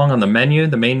theme song on the menu,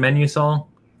 the main menu song,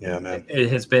 yeah, man,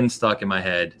 it has been stuck in my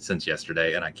head since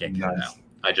yesterday, and I can't get it out.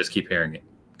 I just keep hearing it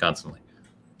constantly.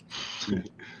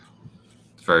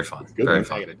 It's very fun. Very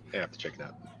fun. I have to check it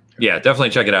out. Yeah,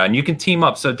 definitely check it out. And you can team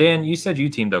up. So, Dan, you said you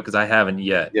teamed up because I haven't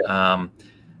yet. Yeah.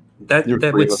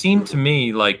 That would seem to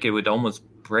me like it would almost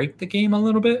break the game a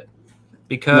little bit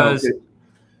because.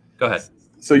 Go ahead.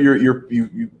 So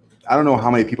you I don't know how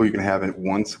many people you can have at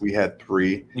once. We had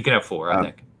 3. You can have 4, I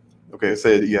think. Okay,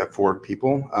 say you have 4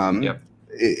 people. Yep.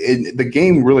 The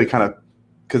game really kind of,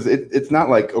 because it's not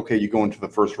like, okay, you go into the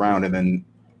first round and then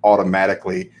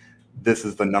automatically this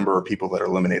is the number of people that are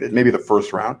eliminated. Maybe the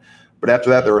first round. But after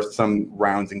that, there are some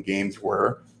rounds in games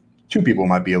where 2 people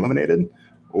might be eliminated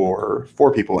or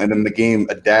 4 people. And then the game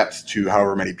adapts to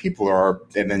however many people are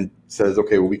and then says,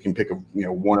 okay, well, we can pick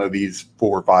one of these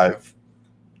 4 or 5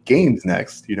 games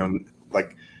next,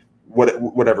 like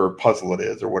whatever puzzle it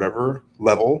is or whatever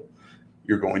level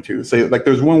you're going to. Say, like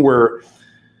there's one where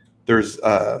there's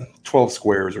 12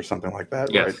 squares or something like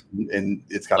that, yes. Right? And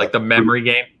it's got like the memory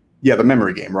game. Yeah, the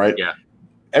memory game, right? Yeah.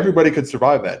 Everybody could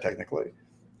survive that technically.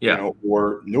 Yeah.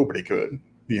 Or nobody could,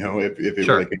 if it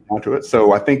really came down to it.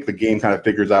 So I think the game kind of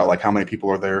figures out like how many people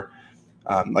are there.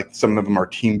 Like some of them are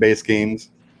team-based games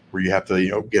where you have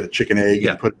to, get a chicken egg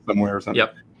and put it somewhere or something.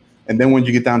 Yep. And then when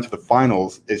you get down to the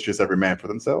finals, it's just every man for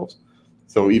themselves.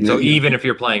 So even if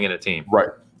you're playing in a team, right?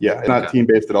 Yeah, it's not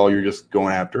team-based at all. You're just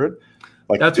going after it.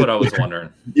 Like that's what I was wondering.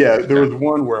 Yeah, there was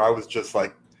one where I was just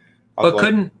like, I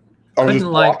was just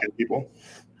blocking people.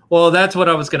 Well, that's what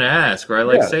I was going to ask, right?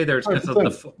 Like, say there's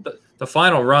the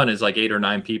final run is like 8 or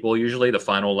 9 people usually, the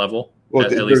final level. Well,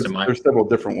 there's several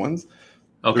different ones.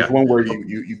 Okay. There's one where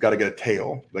you've got to get a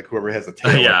tail, like whoever has a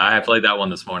tail. Yeah, I played that one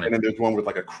this morning. And then there's one with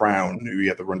like a crown. You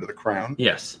have to run to the crown.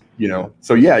 Yes.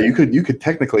 So yeah, you could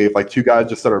technically, if like 2 guys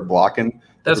just started blocking.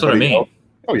 That's what I mean.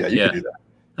 You could do that.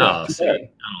 Yeah, see, I don't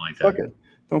like that. Fuck it.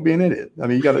 Don't be an idiot. I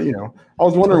mean, you got to, I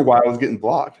was wondering why I was getting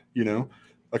blocked,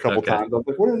 a couple times. I was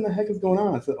like, what in the heck is going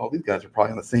on? I said, oh, these guys are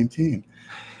probably on the same team.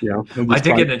 I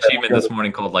did get an achievement this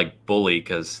morning called like bully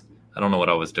because I don't know what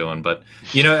I was doing. But,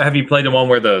 have you played the one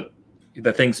where the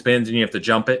thing spins and you have to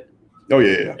jump it? Oh,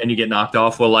 yeah. And you get knocked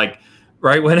off? Well, like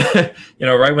right when,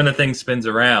 right when the thing spins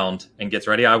around and gets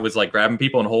ready, I was like grabbing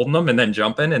people and holding them and then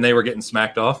jumping and they were getting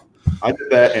smacked off. I did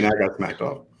that and I got smacked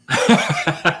off.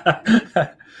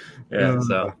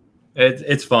 So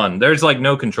it's fun. There's like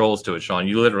no controls to it, Sean.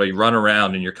 You literally run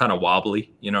around and you're kind of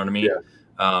wobbly. You know what I mean?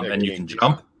 Yeah. And you can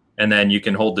jump, and then you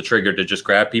can hold the trigger to just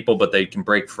grab people, but they can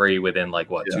break free within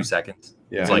 2 seconds.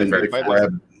 Yeah, it's like very fast.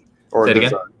 Or say it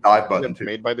again? Dive button too.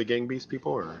 Made by the Gang Beast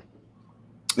people, or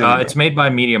it's made by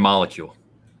Media Molecule.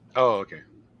 Oh, okay.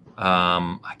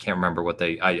 I can't remember what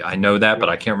I know that, but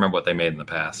I can't remember what they made in the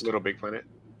past. Little Big Planet.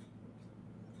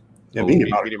 Yeah, Media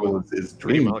Molecule is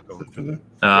Dream.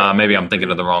 Maybe I'm thinking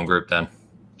of the wrong group then.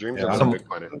 Dreams Big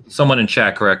Planet. Someone in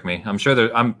chat correct me.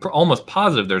 I'm almost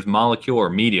positive there's Molecule or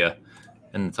Media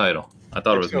in the title. I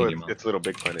thought it was Media Molecule. It's Little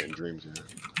Big Planet and Dreams. Yeah.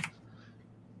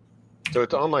 So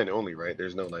it's online only, right?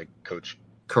 There's no coach.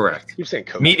 Correct. You're saying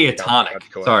coach.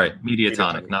 Mediatonic. Sorry,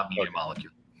 Mediatonic, not Media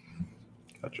Molecule.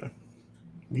 Gotcha.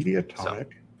 Mediatonic.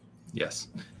 Yes,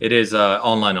 it is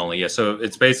online only. Yeah, so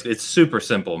it's super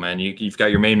simple, man. You've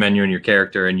got your main menu and your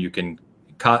character, and you can.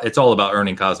 It's all about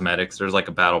earning cosmetics. There's like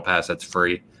a battle pass that's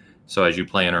free. So as you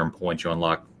play and earn points, you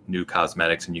unlock new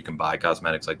cosmetics, and you can buy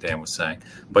cosmetics like Dan was saying.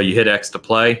 But you hit X to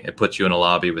play, it puts you in a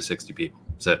lobby with 60 people.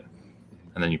 That's it.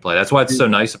 And then you play. That's why it's so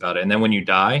nice about it. And then when you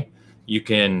die, you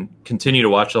can continue to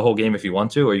watch the whole game if you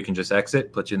want to, or you can just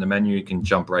exit, put you in the menu, you can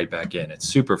jump right back in. It's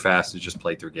super fast to just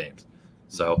play through games.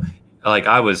 So like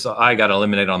I got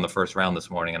eliminated on the first round this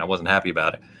morning and I wasn't happy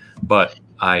about it, but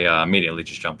I immediately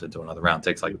just jumped into another round. It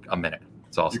takes like a minute.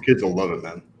 It's awesome. Your kids will love it,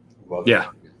 man. Love it.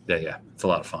 Yeah. It's a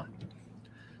lot of fun.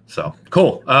 So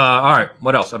cool. All right.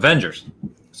 What else? Avengers.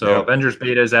 So Avengers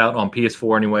beta is out on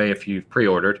PS4 anyway, if you've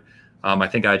pre-ordered. I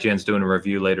think IGN's doing a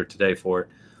review later today for it.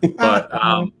 But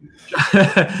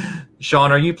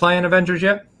Sean, are you playing Avengers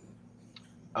yet?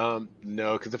 No,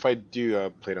 because if I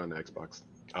do, play it on the Xbox.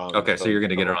 Okay, so you're going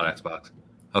to get it on Xbox.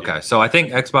 Okay, so I think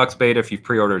Xbox beta, if you've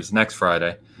pre-ordered, is next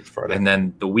Friday. And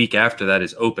then the week after that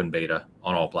is open beta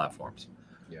on all platforms.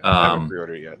 Yeah, I haven't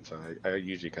pre-ordered yet, so I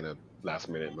usually kind of last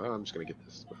minute, I'm just going to get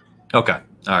this. Okay,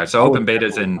 all right, so open beta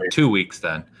is in 2 weeks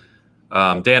then.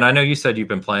 Dan, I know you said you've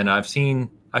been playing. I've seen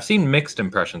mixed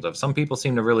impressions of. Some people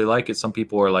seem to really like it. Some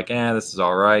people are like, this is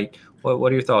all right.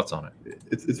 What are your thoughts on it?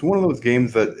 It's one of those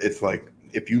games that it's like,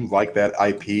 if you like that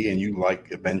IP and you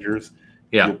like Avengers,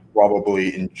 you'll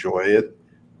probably enjoy it.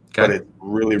 Okay. But it's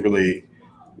really, really,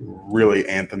 really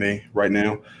Anthem-y right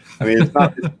now. I mean, it's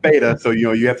beta, so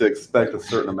you have to expect a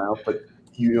certain amount. But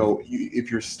if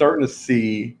you're starting to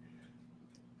see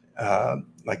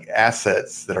like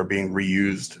assets that are being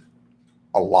reused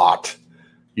a lot,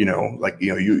 you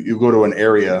go to an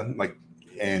area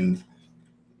and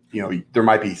there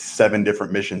might be 7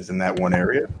 different missions in that one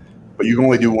area, but you can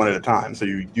only do one at a time. So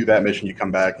you do that mission, you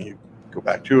come back and you go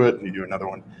back to it and you do another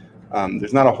one.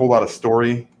 There's not a whole lot of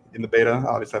story in the beta.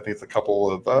 Obviously, I think it's a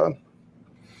couple of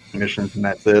missions and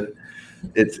that's it.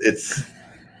 It's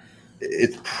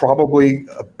probably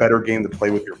a better game to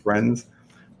play with your friends,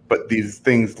 but these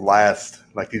things last,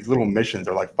 like these little missions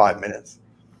are like 5 minutes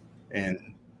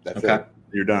and that's it.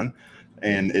 You're done.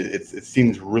 And it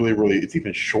seems really, really, it's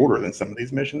even shorter than some of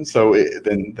these missions. So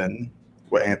than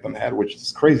what Anthem had, which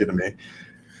is crazy to me.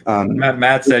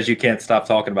 Matt says you can't stop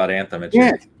talking about Anthem. But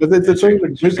it's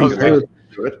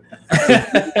good.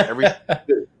 Every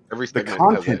the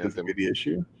content is going to be the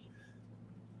issue.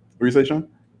 What do you say, Sean?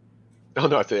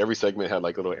 No, I said every segment had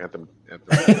like a little Anthem. Yeah,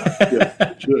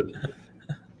 it should.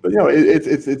 But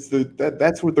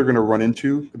that's what they're going to run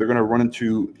into. They're going to run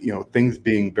into things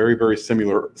being very, very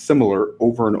similar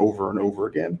over and over and over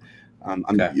again.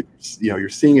 You're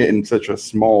seeing it in such a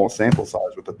small sample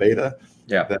size with the beta.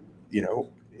 Yeah. That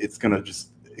it's going to just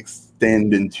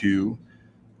extend into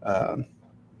the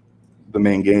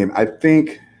main game. I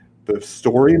think the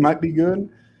story might be good.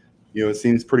 It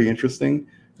seems pretty interesting.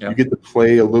 Yeah. You get to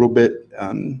play a little bit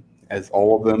as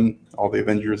all the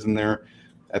Avengers in there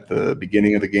at the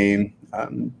beginning of the game.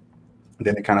 Then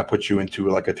it kind of puts you into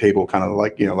like a table, kind of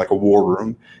like like a war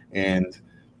room, and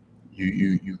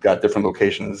you've got different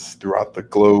locations throughout the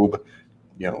globe.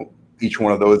 Each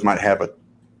one of those might have a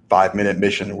 5-minute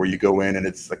mission where you go in and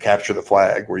it's a capture the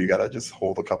flag, where you got to just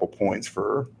hold a couple points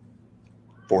for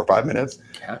 4 or 5 minutes.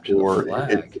 Capture the flag.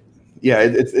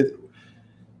 It's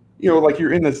like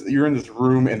you're in this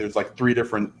room and there's like 3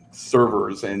 different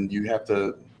servers and you have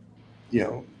to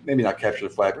maybe not capture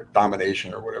the flag, but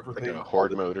domination or whatever. Like a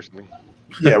horde mode or something.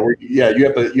 You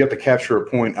have to capture a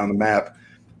point on the map.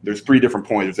 There's 3 different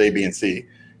points. There's A, B, and C,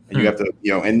 and you have to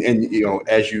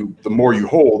as the more you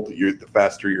hold, the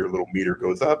faster your little meter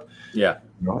goes up. Yeah.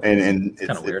 And it's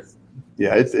kind of weird.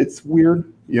 It's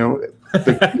weird.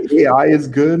 The AI is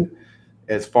good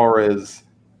as far as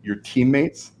your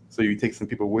teammates. So you take some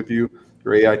people with you.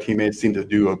 Your AI teammates seem to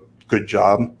do a good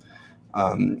job.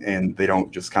 And they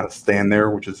don't just kind of stand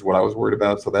there, which is what I was worried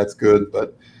about. So that's good.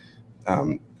 But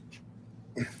I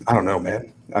don't know,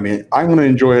 man. I mean, I'm going to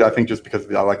enjoy it, I think, just because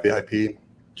I like the IP.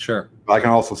 Sure. But I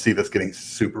can also see this getting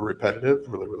super repetitive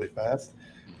really, really fast.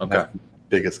 Okay. That's the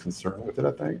biggest concern with it,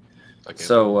 I think. Okay.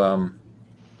 So,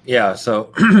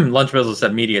 so Lunch Bizzle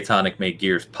said Mediatonic made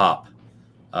Gears pop,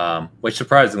 which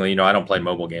surprisingly, I don't play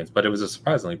mobile games, but it was a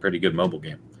surprisingly pretty good mobile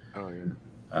game. Oh,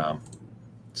 yeah.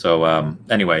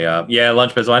 Anyway,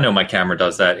 Lunch Bizzle, I know my camera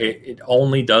does that. It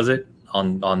only does it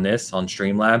on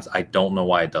Streamlabs. I don't know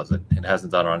why it does it. It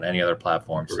hasn't done it on any other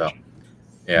platform. So,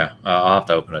 I'll have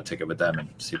to open a ticket with them and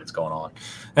see what's going on.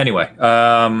 Anyway,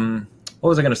 what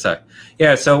was I going to say?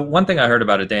 Yeah, so one thing I heard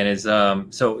about it, Dan, is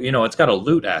it's got a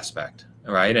loot aspect,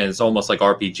 right? And it's almost like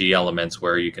RPG elements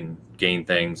where you can gain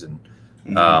things and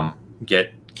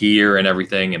get gear and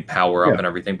everything and power up and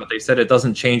everything. But they said it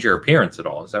doesn't change your appearance at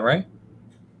all. Is that right?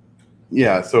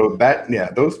 Yeah, so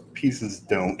those pieces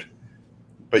don't,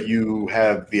 but you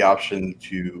have the option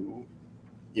to,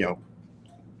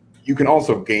 you can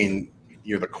also gain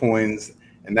the coins,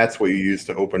 and that's what you use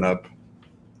to open up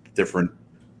different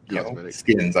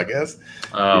skins, I guess.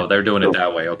 Oh, they're doing it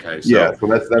that way. Okay, so yeah, so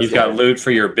that's you've got loot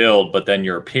for your build, but then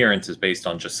your appearance is based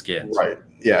on just skins. Right.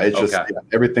 Yeah, it's just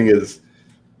everything is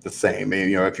the same.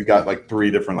 If you got like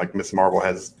 3 different, like Miss Marvel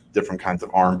has different kinds of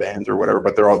armbands or whatever,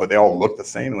 but they all look the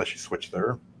same unless you switch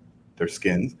their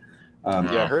skins. I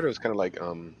heard it was kind of like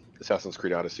Assassin's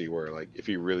Creed Odyssey, where like if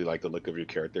you really like the look of your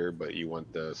character, but you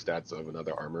want the stats of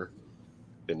another armor,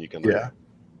 then you can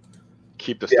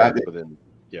keep the stats, but then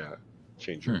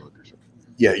change your look or something.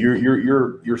 Yeah,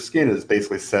 your skin is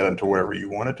basically set into wherever you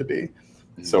want it to be.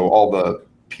 Mm-hmm. So all the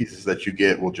pieces that you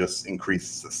get will just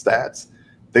increase the stats.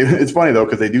 It's funny though,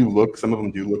 because some of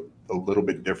them do look a little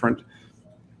bit different,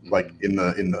 like in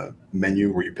the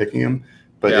menu where you're picking them,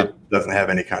 but it doesn't have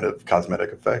any kind of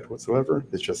cosmetic effect whatsoever.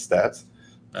 It's just stats.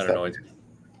 That annoys me.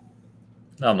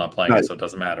 No, I'm not playing it, so it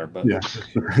doesn't matter. But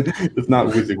it's not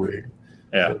WYSIWYG.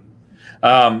 Yeah.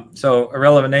 So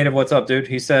Irrelevant Native, what's up, dude?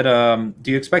 He said,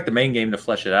 do you expect the main game to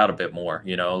flesh it out a bit more?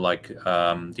 Do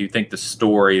you think the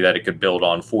story that it could build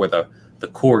on for the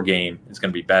core game is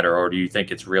going to be better, or do you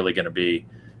think it's really going to be,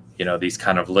 these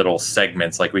kind of little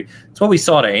segments it's what we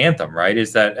saw to Anthem, right?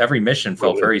 Is that every mission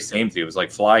felt very same to you. It was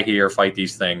like fly here, fight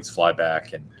these things, fly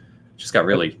back, and it just got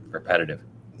really repetitive.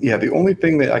 Yeah, the only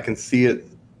thing that I can see it,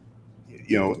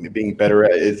 being better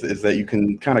at is that you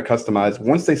can kind of customize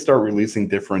once they start releasing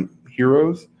different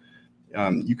heroes.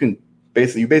 You can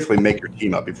basically make your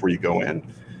team up before you go in.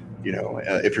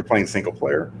 If you're playing single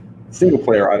player,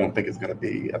 I don't think it's going to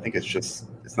be. I think it's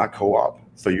not co-op,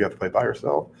 so you have to play by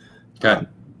yourself. Okay.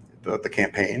 The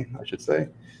campaign, I should say.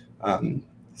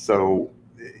 So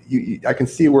I can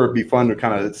see where it'd be fun to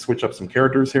kind of switch up some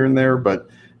characters here and there, but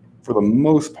for the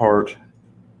most part,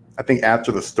 I think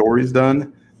after the story's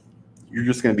done, you're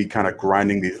just going to be kind of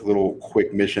grinding these little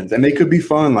quick missions, and they could be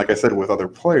fun, like I said, with other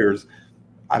players.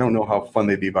 I don't know how fun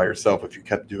they'd be by yourself if you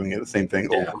kept doing the same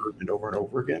thing over and over and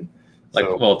over again.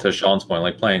 To Sean's point,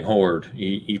 like playing Horde,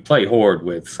 you play Horde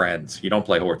with friends. You don't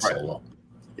play Horde solo.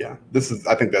 Yeah,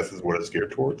 I think this is what it's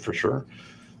geared toward for sure.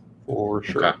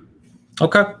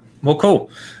 Okay. Well, cool.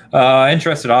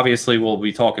 Interested. Obviously, we'll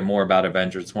be talking more about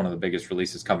Avengers. It's one of the biggest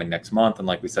releases coming next month, and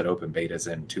like we said, open beta is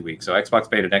in 2 weeks. So Xbox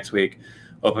beta next week.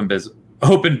 Open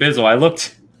Bizzle.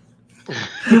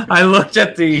 I looked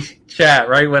at the chat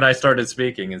right when I started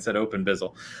speaking and said Open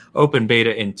Bizzle. Open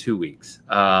beta in 2 weeks.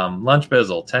 Lunch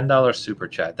Bizzle, $10 super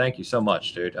chat. Thank you so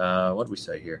much, dude. What do we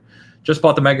say here? Just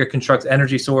bought the Mega Construx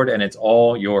Energy Sword, and it's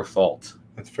all your fault.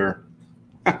 That's fair.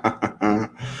 That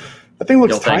thing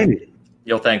looks tiny.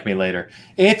 You'll thank me later.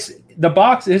 The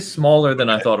box is smaller than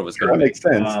I thought it was going to be.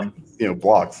 That makes sense.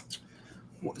 Blocks.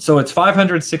 So it's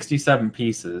 567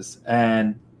 pieces.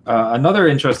 And another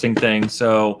interesting thing,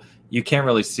 so you can't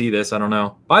really see this. I don't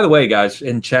know. By the way, guys,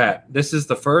 in chat, this is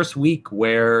the first week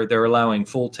where they're allowing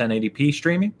full 1080p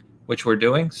streaming, which we're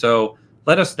doing. So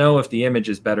let us know if the image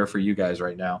is better for you guys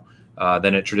right now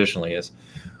than it traditionally is.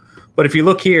 But if you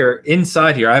look here,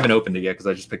 inside here, I haven't opened it yet because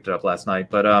I just picked it up last night,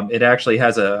 but it actually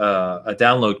has a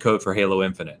download code for Halo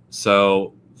Infinite.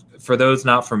 So for those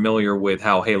not familiar with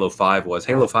how Halo 5 was,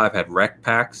 Halo 5 had rec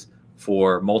packs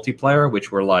for multiplayer,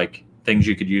 which were like things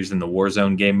you could use in the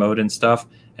Warzone game mode and stuff,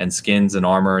 and skins and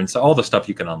armor and so all the stuff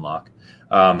you can unlock.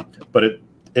 But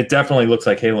it definitely looks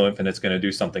like Halo Infinite's going to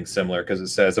do something similar because it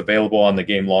says available on the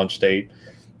game launch date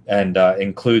and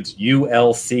includes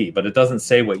ULC, but it doesn't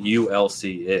say what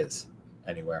ULC is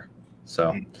anywhere.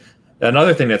 So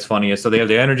another thing that's funny is, so they have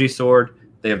the Energy Sword,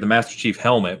 they have the Master Chief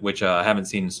helmet, which I haven't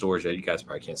seen in stores yet. You guys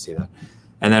probably can't see that.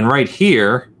 And then right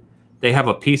here, they have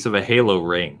a piece of a Halo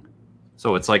ring.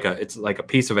 So it's like a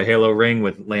piece of a Halo ring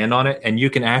with land on it, and you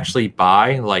can actually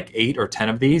buy like 8 or 10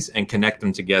 of these and connect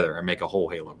them together and make a whole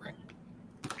Halo ring.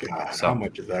 God, so, how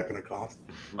much is that going to cost?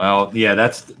 Well, yeah,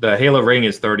 that's the Halo ring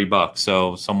is $30.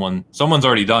 So someone's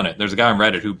already done it. There's a guy on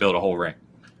Reddit who built a whole ring.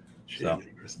 So,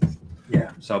 yeah.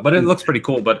 So, but it looks pretty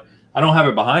cool. But I don't have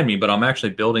it behind me. But I'm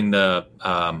actually building the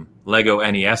Lego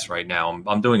NES right now.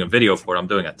 I'm doing a video for it. I'm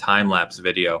doing a time lapse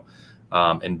video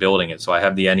and building it. So I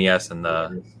have the NES and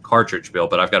the cartridge built,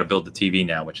 but I've got to build the TV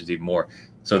now, which is even more.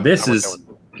 So this is.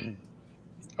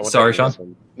 Sorry,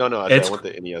 Sean. No, I want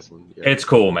the NES one. Yeah. It's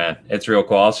cool, man. It's real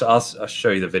cool. I'll show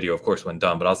you the video, of course, when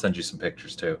done, but I'll send you some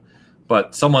pictures too.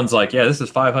 But someone's like, yeah, this is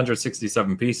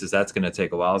 567 pieces. That's going to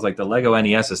take a while. I was like, the Lego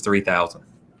NES is 3,000.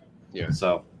 Yeah.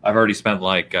 So I've already spent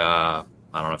like, I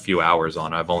don't know, a few hours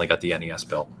on it. I've only got the NES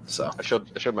built. So I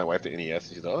showed my wife the NES,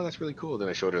 and she's like, oh, that's really cool. Then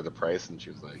I showed her the price, and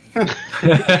she was like,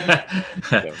 yeah,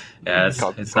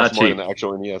 it's not more cheap. than the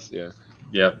actual NES. Yeah.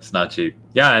 Yep, it's not cheap.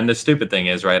 Yeah, and the stupid thing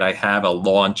is, right, I have a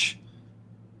launch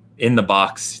in the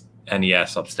box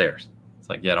NES upstairs. It's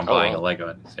like, yeah, I'm buying a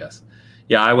Lego NES.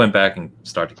 Yeah, I went back and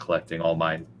started collecting all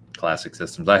my classic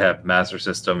systems. I have Master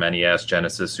System, NES,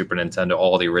 Genesis, Super Nintendo,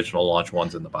 all the original launch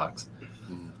ones in the box.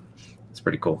 It's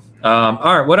pretty cool. All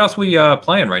right, what else we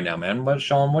playing right now, man?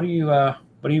 Sean, what do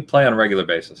you play on a regular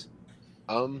basis?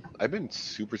 I've been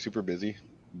super busy,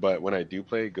 but when I do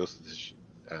play Ghost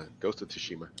of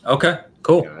Tsushima. Okay,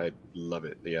 cool. Yeah, I love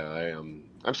it. Yeah,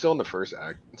 I'm still in the first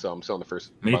act, so I'm still on the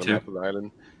first Me bottom too. half of the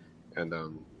island, and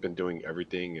been doing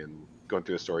everything and going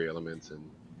through the story elements, and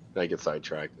then I get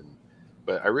sidetracked.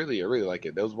 But I really like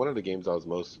it. That was one of the games I was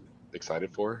most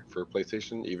excited for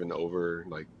PlayStation, even over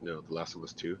The Last of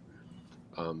Us 2.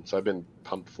 So I've been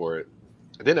pumped for it.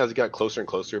 And then as it got closer and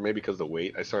closer, maybe because of the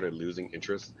wait, I started losing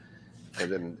interest.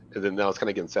 And then now it's kind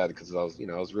of getting sad because I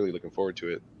was really looking forward to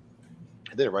it.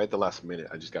 And then right at the last minute,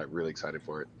 I just got really excited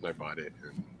for it and I bought it.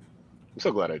 And I'm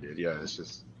so glad I did. Yeah,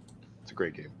 it's a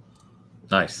great game.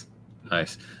 Nice.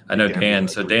 I know Dan.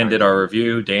 So Dan did our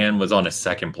review. Dan was on his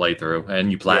second playthrough,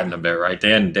 and you platinumed it, right?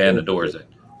 Dan adores it.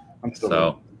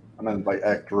 I'm in like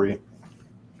Act 3.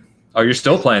 Oh, you're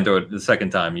still playing through it the second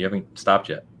time. You haven't stopped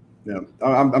yet. Yeah,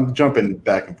 I'm jumping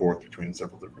back and forth between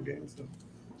several different games. So.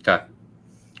 Okay,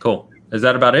 cool. Is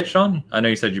that about it, Sean? I know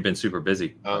you said you've been super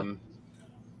busy.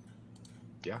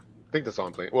 Yeah, I think that's all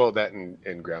I'm playing. Well, that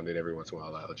and Grounded. Every once in a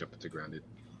while, I'll jump into Grounded.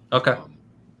 Okay.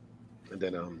 And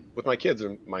then with my kids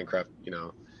in Minecraft,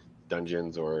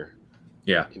 dungeons or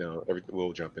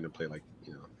we'll jump in and play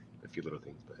a few little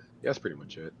things. But yeah, that's pretty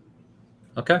much it.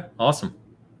 Okay, awesome.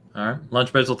 All right,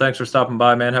 Lunch Bizzle, thanks for stopping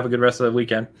by, man. Have a good rest of the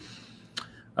weekend.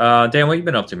 Dan, what you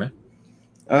been up to, man?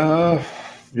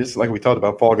 Just like we talked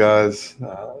about, Fall Guys,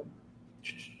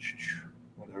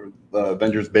 whatever,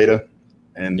 Avengers beta,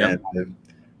 and I,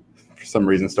 for some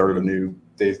reason started a new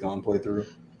Days Gone playthrough.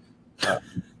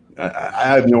 I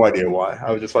have no idea why.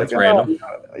 I was just like, random.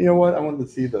 You know what? I wanted to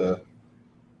see the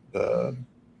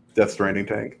Death Stranding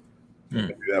tank.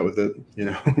 Maybe that was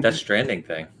it. Death Stranding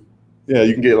thing. Yeah,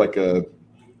 you can get like the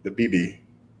BB.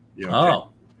 I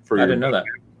didn't know that.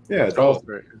 Yeah, it's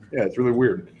awesome. Yeah, it's really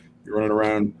weird. You're running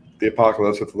around the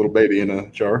apocalypse with a little baby in a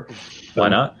jar. Why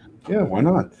not? Yeah, why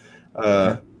not?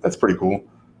 That's pretty cool.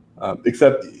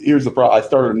 Except here's the problem. I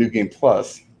started a New Game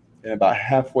Plus, and about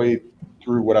halfway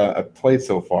through what I've played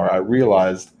so far, I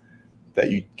realized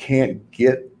that you can't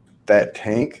get that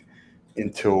tank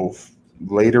until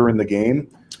later in the game.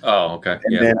 Oh, okay.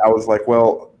 And then I was like,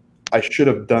 well, I should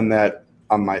have done that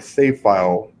on my save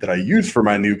file that I used for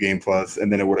my New Game Plus,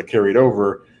 and then it would have carried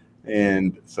over.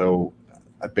 And so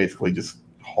I basically just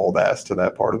hauled ass to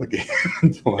that part of the game.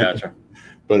 Gotcha.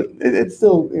 But it's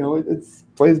still, it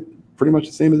plays pretty much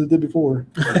the same as it did before.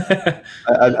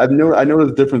 I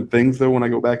noticed different things though when I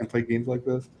go back and play games like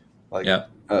this. Like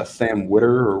Sam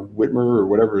Whitmer or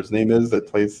whatever his name is that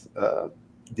plays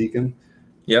Deacon.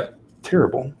 Yep.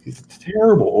 Terrible. He's a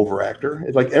terrible overactor.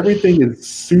 It's like everything is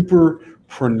super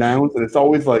pronounced, and it's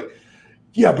always like,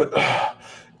 yeah, but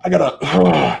I gotta,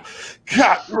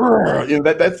 God,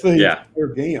 that's the entire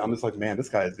game. I'm just like, man, this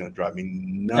guy is gonna drive me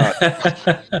nuts.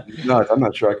 I'm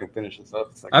not sure I can finish this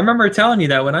up. Like, I remember telling you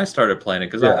that when I started playing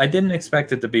it because I didn't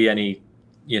expect it to be any,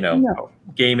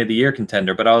 game of the year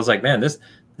contender. But I was like, man, this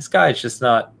guy is just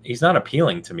not. He's not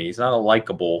appealing to me. He's not a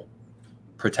likable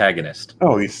protagonist.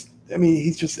 Oh, it's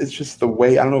just the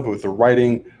way. I don't know if it was the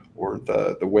writing or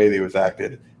the way they was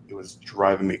acted. It was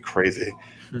driving me crazy.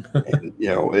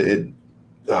 And,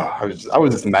 I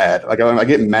was just mad. Like I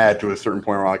get mad to a certain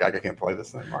point where I'm like, I can't play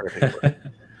this anymore. I can't play.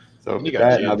 So you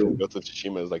got Jen from Ghost of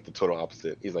Tsushima is like the total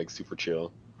opposite. He's like super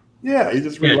chill. Yeah, he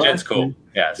just Jen's cool.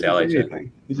 Yeah, see, I like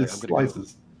Jen. He just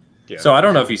slices. Yeah. So I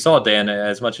don't know if you saw Dan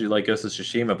as much as you like Ghost of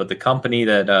Tsushima, but the company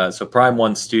that so Prime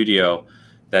One Studio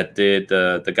that did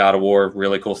the God of War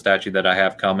really cool statue that I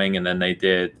have coming, and then they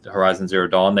did Horizon Zero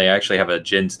Dawn. They actually have a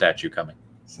Jin statue coming.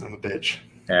 Son of a bitch.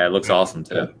 Yeah, it looks awesome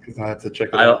too. Because I have to check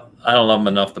it out. I don't love them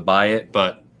enough to buy it,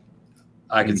 but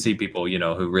I can see people,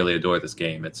 who really adore this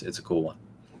game. It's a cool one.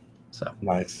 So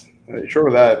nice. Sure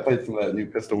with that, I played some of that new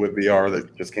Pistol Whip VR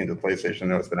that just came to the PlayStation. I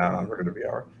know it's been out on regular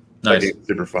VR. Nice. It's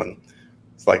super fun.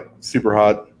 It's like super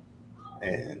hot,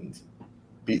 and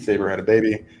Beat Saber had a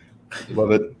baby.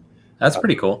 Love it. That's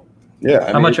pretty cool.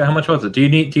 Yeah. How much was it? Do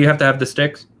you have to have the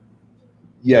sticks?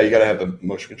 Yeah, you got to have the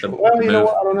motion control. Well, you know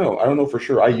what? I don't know. I don't know for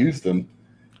sure. I used them.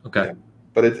 Okay. Yeah.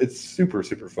 But it's super,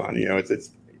 super fun.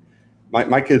 It's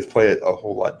my kids play it a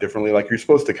whole lot differently. Like you're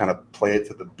supposed to kind of play it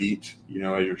to the beat, as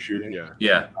you're shooting. Yeah.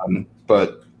 Yeah.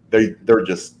 But they're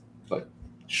just like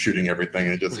shooting everything,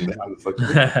 and it just I was like,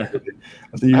 I think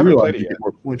you haven't realize played it you yet. get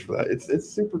more points for that. It's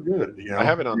super good. You know, I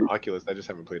have it on Oculus. I just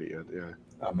haven't played it yet. Yeah.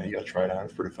 Oh man, you gotta try it out.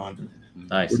 It's pretty fun.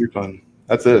 Nice. Pretty fun.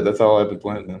 That's it. That's all I've been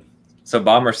playing. Then. So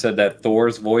Bomber said that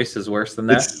Thor's voice is worse than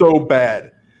that. It's so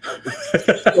bad.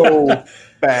 It's so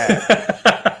bad.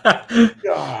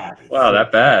 God. Wow,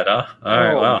 that bad, huh? All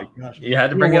right, Oh, wow. my gosh. You had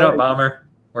to You bring know it up, what? Bomber.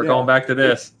 We're Yeah. going back to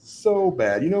this. It's so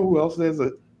bad. You know who else has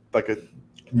a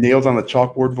nails on the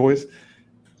chalkboard voice?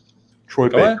 Troy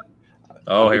Go Baker. ahead.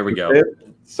 Oh, here we go.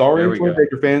 Sorry, Here we Troy go.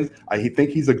 Baker fans. I think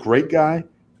he's a great guy.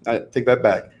 I take that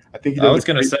back. I think he I does was a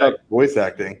gonna great say- job voice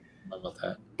acting. How about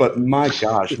that? But my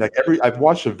gosh, like I've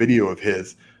watched a video of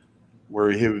his where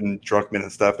him and Druckmann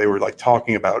and stuff, they were like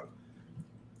talking about,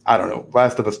 I don't know,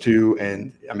 Last of Us 2.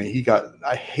 And I mean,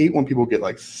 I hate when people get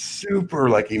like super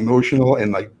like emotional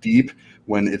and like deep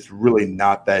when it's really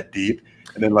not that deep.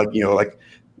 And then like, you know, like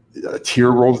a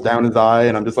tear rolls down his eye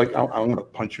and I'm just like, I'm going to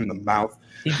punch you in the mouth.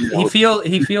 He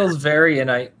feels very,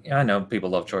 and I know people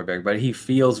love Troy Baker, but he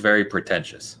feels very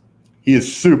pretentious. He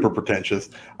is super pretentious.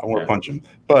 I want to punch him.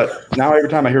 But now every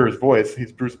time I hear his voice,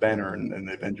 he's Bruce Banner in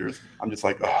the Avengers. I'm just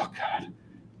like, oh God,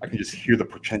 I can just hear the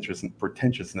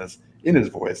pretentiousness in his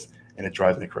voice, and it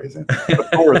drives me crazy.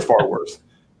 But Thor is far worse.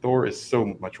 Thor is so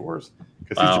much worse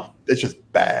because it's just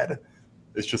bad.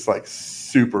 It's just like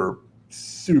super,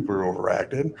 super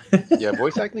overacted. Yeah,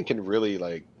 voice acting can really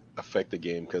like affect the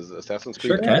game because Assassin's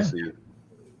Creed Sure can. Odyssey.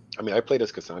 I mean, I played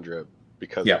as Cassandra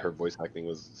because Yeah. her voice acting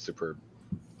was super.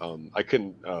 I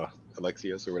couldn't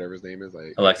Alexius or whatever his name is.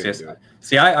 I Alexius. couldn't do it.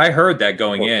 See, I heard that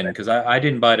going in because I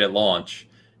didn't buy it at launch.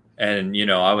 And, you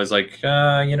know, I was like,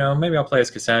 you know, maybe I'll play as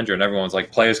Cassandra. And everyone's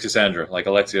like, play as Cassandra. Like,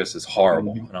 Alexius is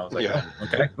horrible. And I was like, Yeah. oh,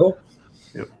 okay, cool.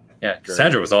 Yep. Yeah,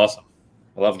 Cassandra was awesome.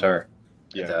 I loved her.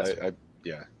 Yeah, Fantastic.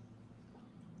 yeah.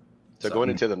 So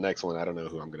going into the next one, I don't know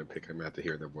who I'm going to pick. I'm going to have to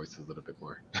hear their voices a little bit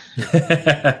more.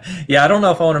 Yeah, I don't know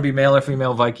if I want to be male or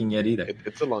female Viking yet either.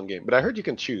 It's a long game, but I heard you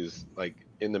can choose like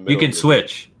in the middle. You can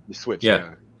switch. You switch.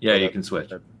 Yeah. Yeah, So you that- can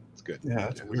switch. It's good. Yeah,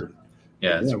 that's weird.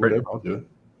 Yeah, it's Yeah, pretty. whatever, I'll do it.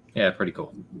 Yeah, pretty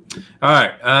cool. All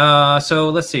right, so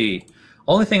let's see.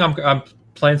 Only thing I'm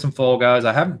playing some Fall Guys.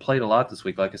 I haven't played a lot this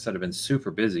week. Like I said, I've been super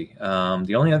busy.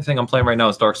 The only other thing I'm playing right now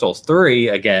is Dark Souls 3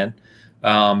 again,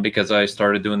 because I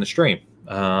started doing the stream.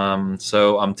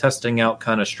 So I'm testing out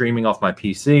kind of streaming off my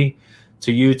PC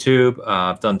to YouTube.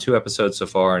 I've done 2 episodes so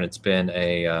far, and it's been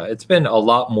a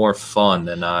lot more fun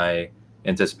than I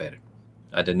anticipated.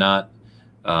 I did not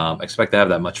expect to have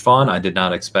that much fun. I did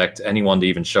not expect anyone to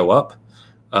even show up.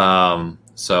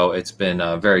 So it's been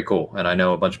very cool. And I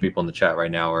know a bunch of people in the chat right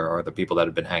now are the people that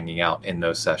have been hanging out in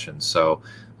those sessions. So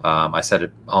I said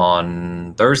it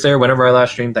on Thursday or whenever I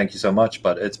last streamed. Thank you so much.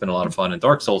 But it's been a lot of fun. And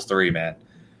Dark Souls 3, man,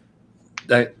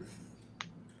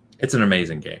 it's an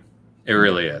amazing game. It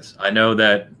really is. I know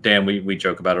that, Dan, we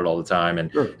joke about it all the time.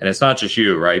 And it's not just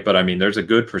you, right? But I mean, there's a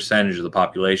good percentage of the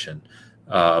population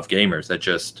of gamers that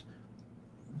just,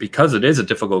 because it is a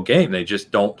difficult game, they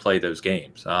just don't play those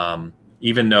games,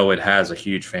 even though it has a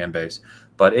huge fan base.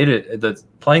 But the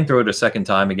playing through it a second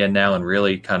time again now and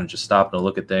really kind of just stopping to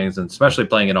look at things, and especially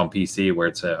playing it on PC where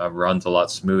it's runs a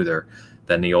lot smoother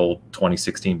than the old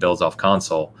 2016 builds off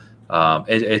console,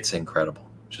 it's incredible.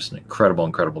 Just an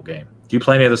incredible game. Do you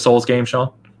play any of the Souls games,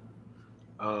 Sean?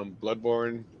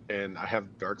 Bloodborne, and I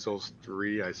have Dark Souls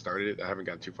 3. I started it. I haven't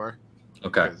gotten too far.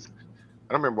 Okay.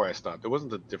 I don't remember why I stopped. It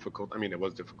wasn't it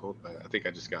was difficult, but I think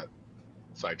I just got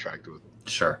sidetracked with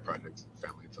projects,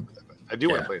 family, and stuff like that. But I do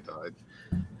want to play it though.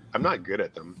 I'm not good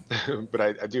at them, but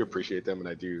I do appreciate them, and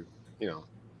I do,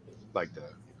 like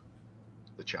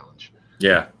the challenge.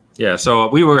 Yeah. Yeah. So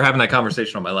we were having that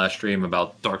conversation on my last stream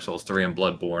about Dark Souls 3 and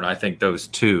Bloodborne. I think those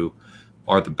two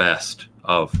are the best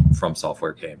of From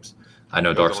Software games. I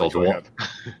know Dark Souls 1.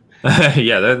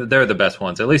 Yeah, they're the best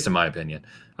ones, at least in my opinion.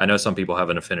 I know some people have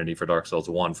an affinity for Dark Souls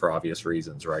 1 for obvious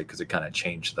reasons, right? Because it kind of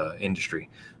changed the industry.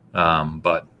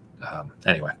 But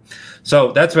anyway,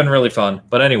 so that's been really fun.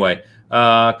 But anyway,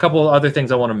 a couple of other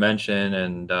things I want to mention,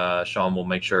 and Sean will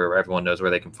make sure everyone knows where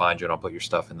they can find you, and I'll put your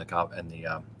stuff in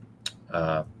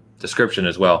the description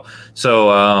as well.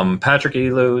 So Patrick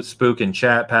Elu, Spook in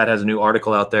chat. Pat has a new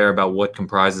article out there about what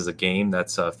comprises a game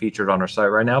that's featured on our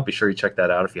site right now. Be sure you check that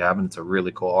out if you haven't. It's a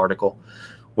really cool article.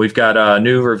 We've got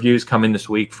new reviews coming this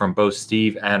week from both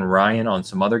Steve and Ryan on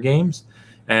some other games.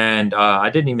 And I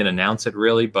didn't even announce it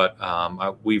really, but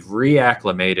we've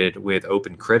reacclimated with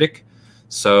OpenCritic.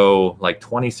 So like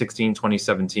 2016,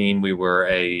 2017, we were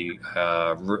a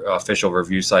official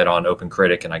review site on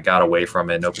OpenCritic, and I got away from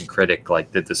it. And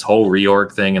OpenCritic did this whole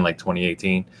reorg thing in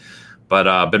 2018.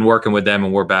 But been working with them,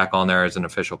 and we're back on there as an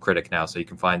official critic now. So you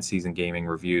can find Season Gaming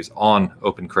reviews on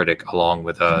Open Critic, along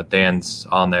with Dan's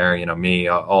on there, me,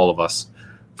 all of us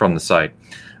from the site,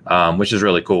 which is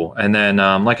really cool. And then,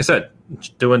 like I said,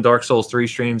 doing Dark Souls 3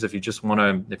 streams if you just want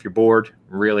to, if you're bored,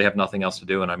 really have nothing else to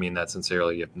do, and I mean that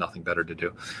sincerely, you have nothing better to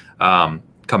do,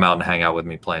 come out and hang out with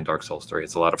me playing Dark Souls 3.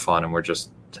 It's a lot of fun, and we're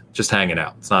just hanging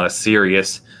out. It's not a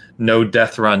serious, no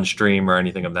death run stream or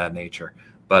anything of that nature.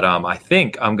 But I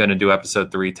think I'm going to do episode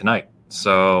 3 tonight,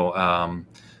 so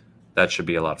that should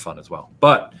be a lot of fun as well.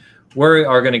 But we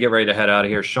are going to get ready to head out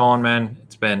of here. Sean, man,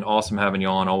 it's been awesome having you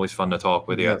on. Always fun to talk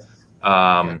with you.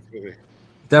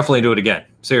 Definitely do it again.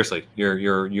 Seriously,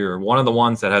 you're one of the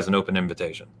ones that has an open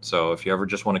invitation. So if you ever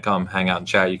just want to come hang out and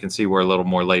chat, you can see we're a little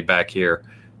more laid back here.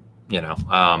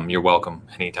 You're welcome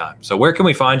anytime. So where can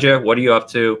we find you? What are you up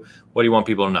to? What do you want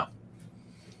people to know?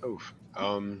 You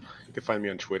can find me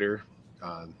on Twitter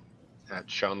at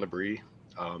Sean Labrie.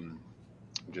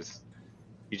 Just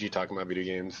usually talking about video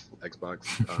games, Xbox,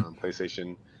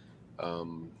 PlayStation.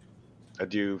 I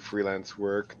do freelance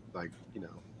work, like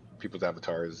people's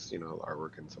avatars,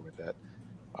 artwork and stuff like that.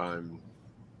 I'm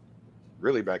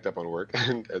really backed up on work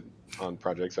and on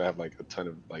projects. I have like a ton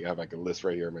of I have like a list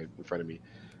right here in front of me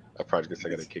of projects I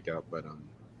got to kick out. But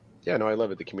I love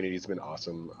it. The community's been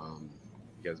awesome.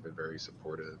 You guys have been very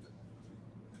supportive.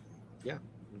 Yeah,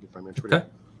 you can find me on Twitter. Okay,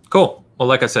 cool. Well,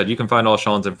 like I said, you can find all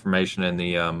Sean's information in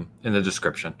the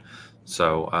description.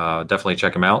 So definitely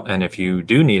check him out. And if you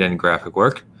do need any graphic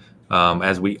work,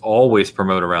 as we always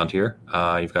promote around here,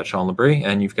 you've got Sean Labrie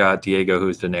and you've got Diego,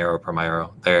 who's Dinero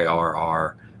Primero. They are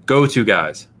our go-to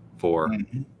guys for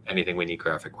anything we need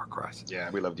graphic work-wise. Yeah,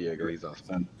 we love Diego. He's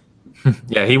awesome.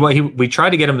 Yeah, we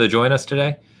tried to get him to join us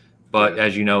today, but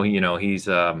as you know, he's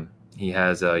he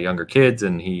has younger kids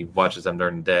and he watches them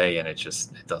during the day, and it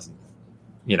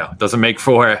doesn't make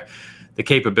for the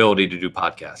capability to do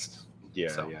podcasts.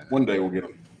 One day we'll get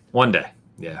him. One day.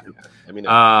 Yeah. I mean,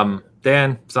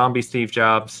 Dan, Zombie Steve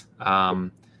Jobs,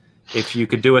 if you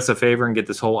could do us a favor and get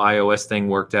this whole iOS thing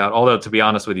worked out, although to be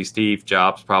honest with you, Steve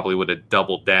Jobs probably would have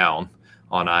doubled down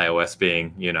on iOS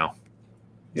being,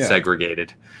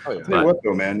 segregated. Oh, yeah. Tell you what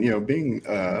though, man, being,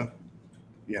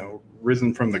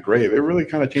 risen from the grave, it really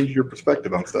kind of changes your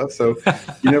perspective on stuff. So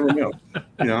you never know.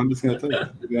 I'm just going to tell you,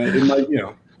 it might,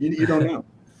 you don't know.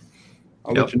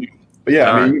 I'll let you know. But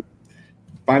yeah,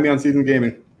 find me on Season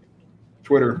Gaming.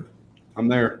 Twitter, I'm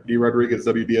there. D Rodriguez,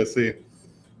 WDSC.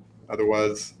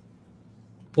 Otherwise,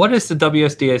 what is the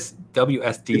WSDC?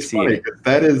 It's funny,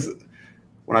 that is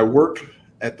when I worked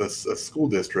at the school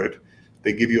district.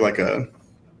 They give you like a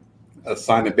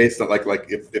assignment based on like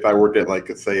if I worked at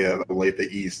say Olathe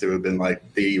East, it would have been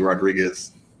like D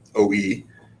Rodriguez OE. Yeah.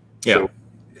 So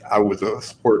I was a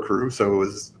support crew, so it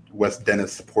was West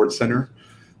Dennis Support Center.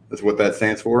 That's what that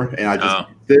stands for, and I just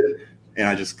used it. And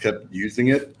I just kept using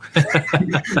it.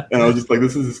 And I was just like,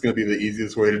 this is just going to be the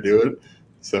easiest way to do it.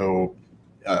 So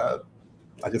I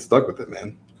just stuck with it,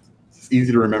 man. It's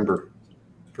easy to remember.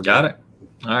 Got it.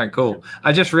 All right, cool.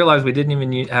 I just realized we didn't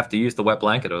even have to use the wet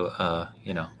blanket,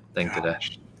 thing today.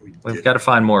 We've got to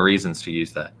find more reasons to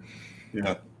use that.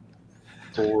 Yeah,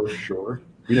 for sure.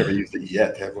 We never used it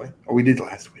yet, have we? Oh, we did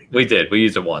last week. We did. We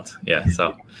used it once. Yeah,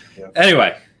 so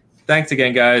Anyway. Thanks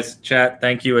again, guys. Chat,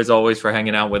 thank you as always for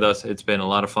hanging out with us. It's been a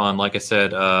lot of fun. Like I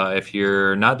said, if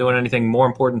you're not doing anything more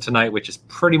important tonight, which is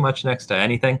pretty much next to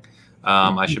anything,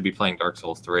 I should be playing Dark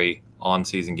Souls 3 on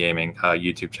Season Gaming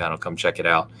YouTube channel. Come check it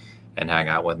out and hang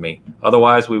out with me.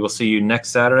 Otherwise, we will see you next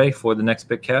Saturday for the next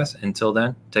Bitcast. Until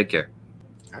then, take care.